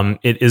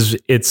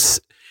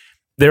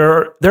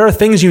 There are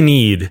things you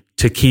need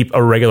to keep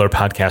a regular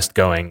podcast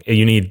going.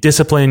 You need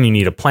discipline, you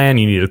need a plan,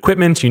 you need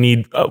equipment, you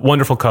need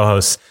wonderful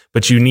co-hosts,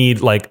 but you need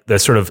the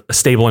sort of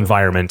stable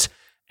environment.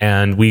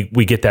 And we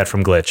get that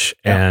from Glitch,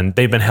 and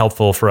they've been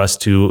helpful for us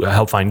to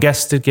help find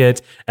guests to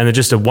get, and they're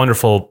just a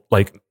wonderful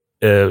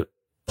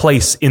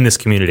place in this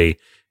community.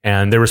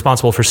 And they're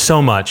responsible for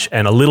so much,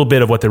 and a little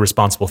bit of what they're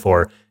responsible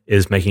for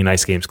is making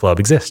Nice Games Club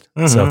exist.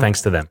 So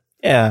thanks to them.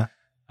 Yeah.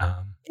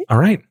 All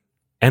right.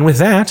 And with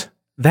that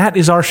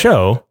is our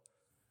show,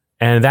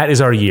 and that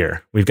is our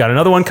year. We've got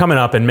another one coming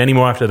up, and many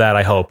more after that,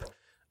 I hope.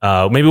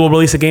 Maybe we'll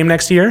release a game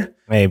next year.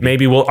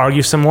 Maybe we'll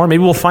argue some more.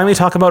 Maybe we'll finally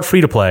talk about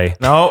free-to-play.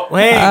 No,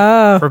 wait.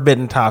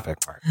 Forbidden topic,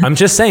 Mark. I'm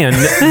just saying,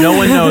 no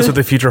one knows what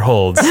the future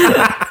holds,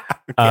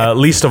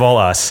 least of all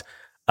us.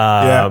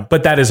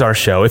 But that is our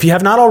show. If you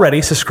have not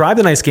already, subscribe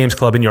to Nice Games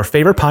Club in your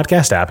favorite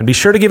podcast app, and be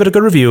sure to give it a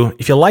good review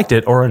if you liked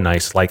it or are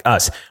nice like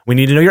us. We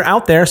need to know you're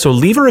out there, so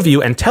leave a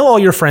review and tell all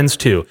your friends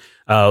too.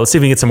 Let's see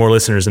if we can get some more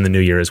listeners in the new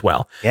year as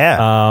well.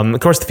 Yeah. Of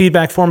course, the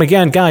feedback form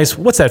again, guys.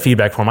 What's that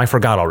feedback form? I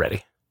forgot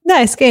already.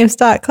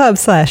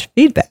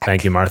 nicegames.club/feedback.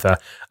 Thank you, Martha.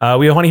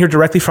 We want to hear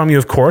directly from you,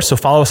 of course. So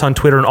follow us on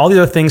Twitter and all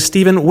the other things.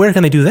 Steven, where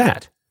can they do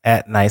that?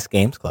 At Nice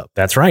Games Club.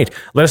 That's right.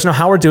 Let us know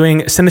how we're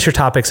doing. Send us your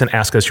topics and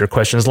ask us your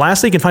questions.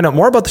 Lastly, you can find out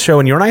more about the show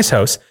in your nice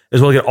house,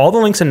 as well as get all the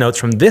links and notes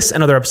from this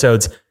and other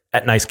episodes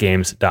at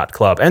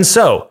nicegames.club. And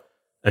so,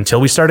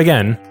 until we start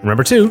again,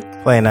 remember to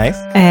play nice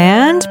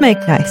and make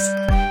nice.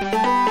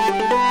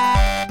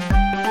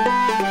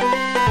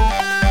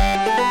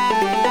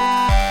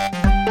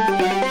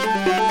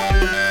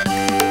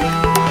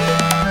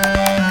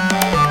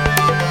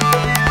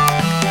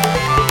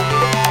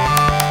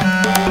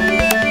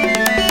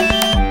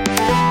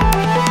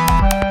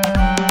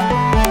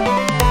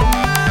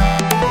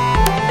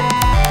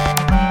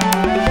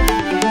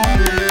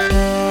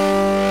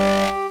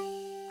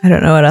 I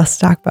don't know what else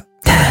to talk about.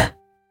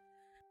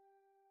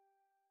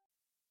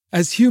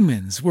 As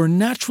humans, we're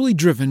naturally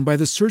driven by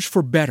the search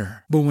for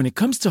better. But when it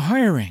comes to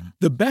hiring,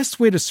 the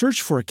best way to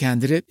search for a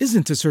candidate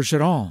isn't to search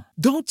at all.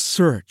 Don't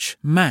search,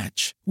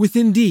 match with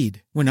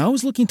Indeed. When I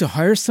was looking to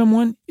hire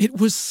someone, it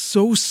was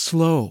so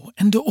slow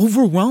and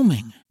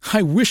overwhelming.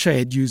 I wish I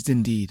had used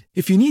Indeed.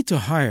 If you need to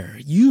hire,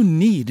 you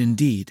need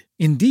Indeed.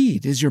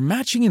 Indeed is your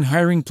matching and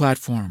hiring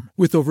platform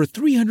with over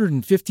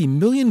 350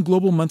 million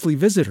global monthly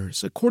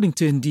visitors, according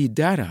to Indeed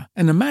data,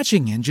 and a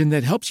matching engine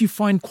that helps you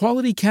find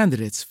quality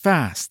candidates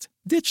fast.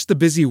 Ditch the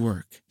busy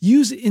work.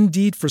 Use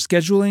Indeed for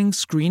scheduling,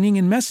 screening,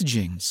 and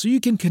messaging so you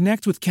can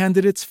connect with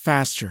candidates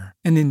faster.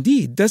 And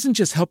Indeed doesn't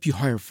just help you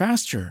hire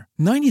faster.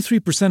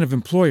 93% of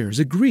employers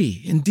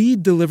agree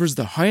Indeed delivers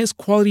the highest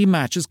quality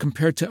matches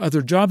compared to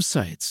other job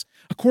sites.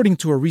 according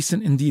to a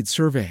recent Indeed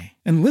survey.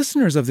 And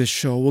listeners of this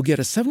show will get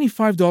a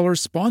 $75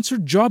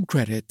 sponsored job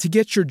credit to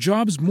get your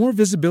jobs more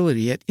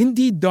visibility at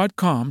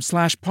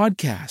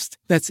Indeed.com/podcast.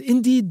 That's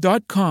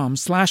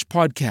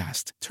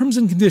Indeed.com/podcast. Terms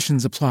and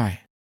conditions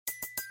apply.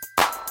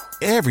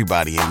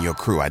 Everybody in your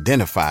crew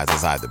identifies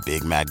as either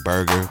Big Mac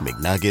Burger,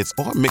 McNuggets,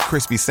 or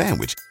McCrispy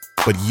Sandwich.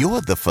 But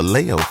you're the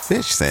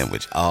Filet-O-Fish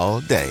Sandwich all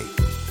day.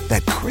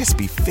 That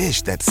crispy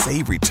fish, that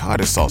savory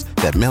tartar sauce,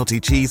 that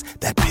melty cheese,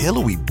 that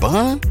pillowy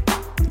bun.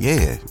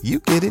 Yeah,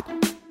 you get it.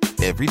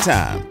 Every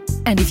time.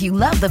 And if you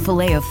love the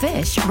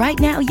Filet-O-Fish, right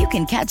now you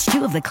can catch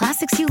two of the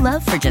classics you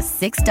love for just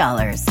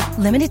 $6.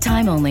 Limited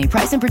time only.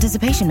 Price and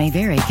participation may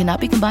vary. Cannot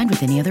be combined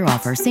with any other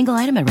offer. Single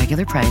item at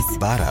regular price.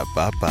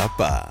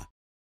 Ba-da-ba-ba-ba.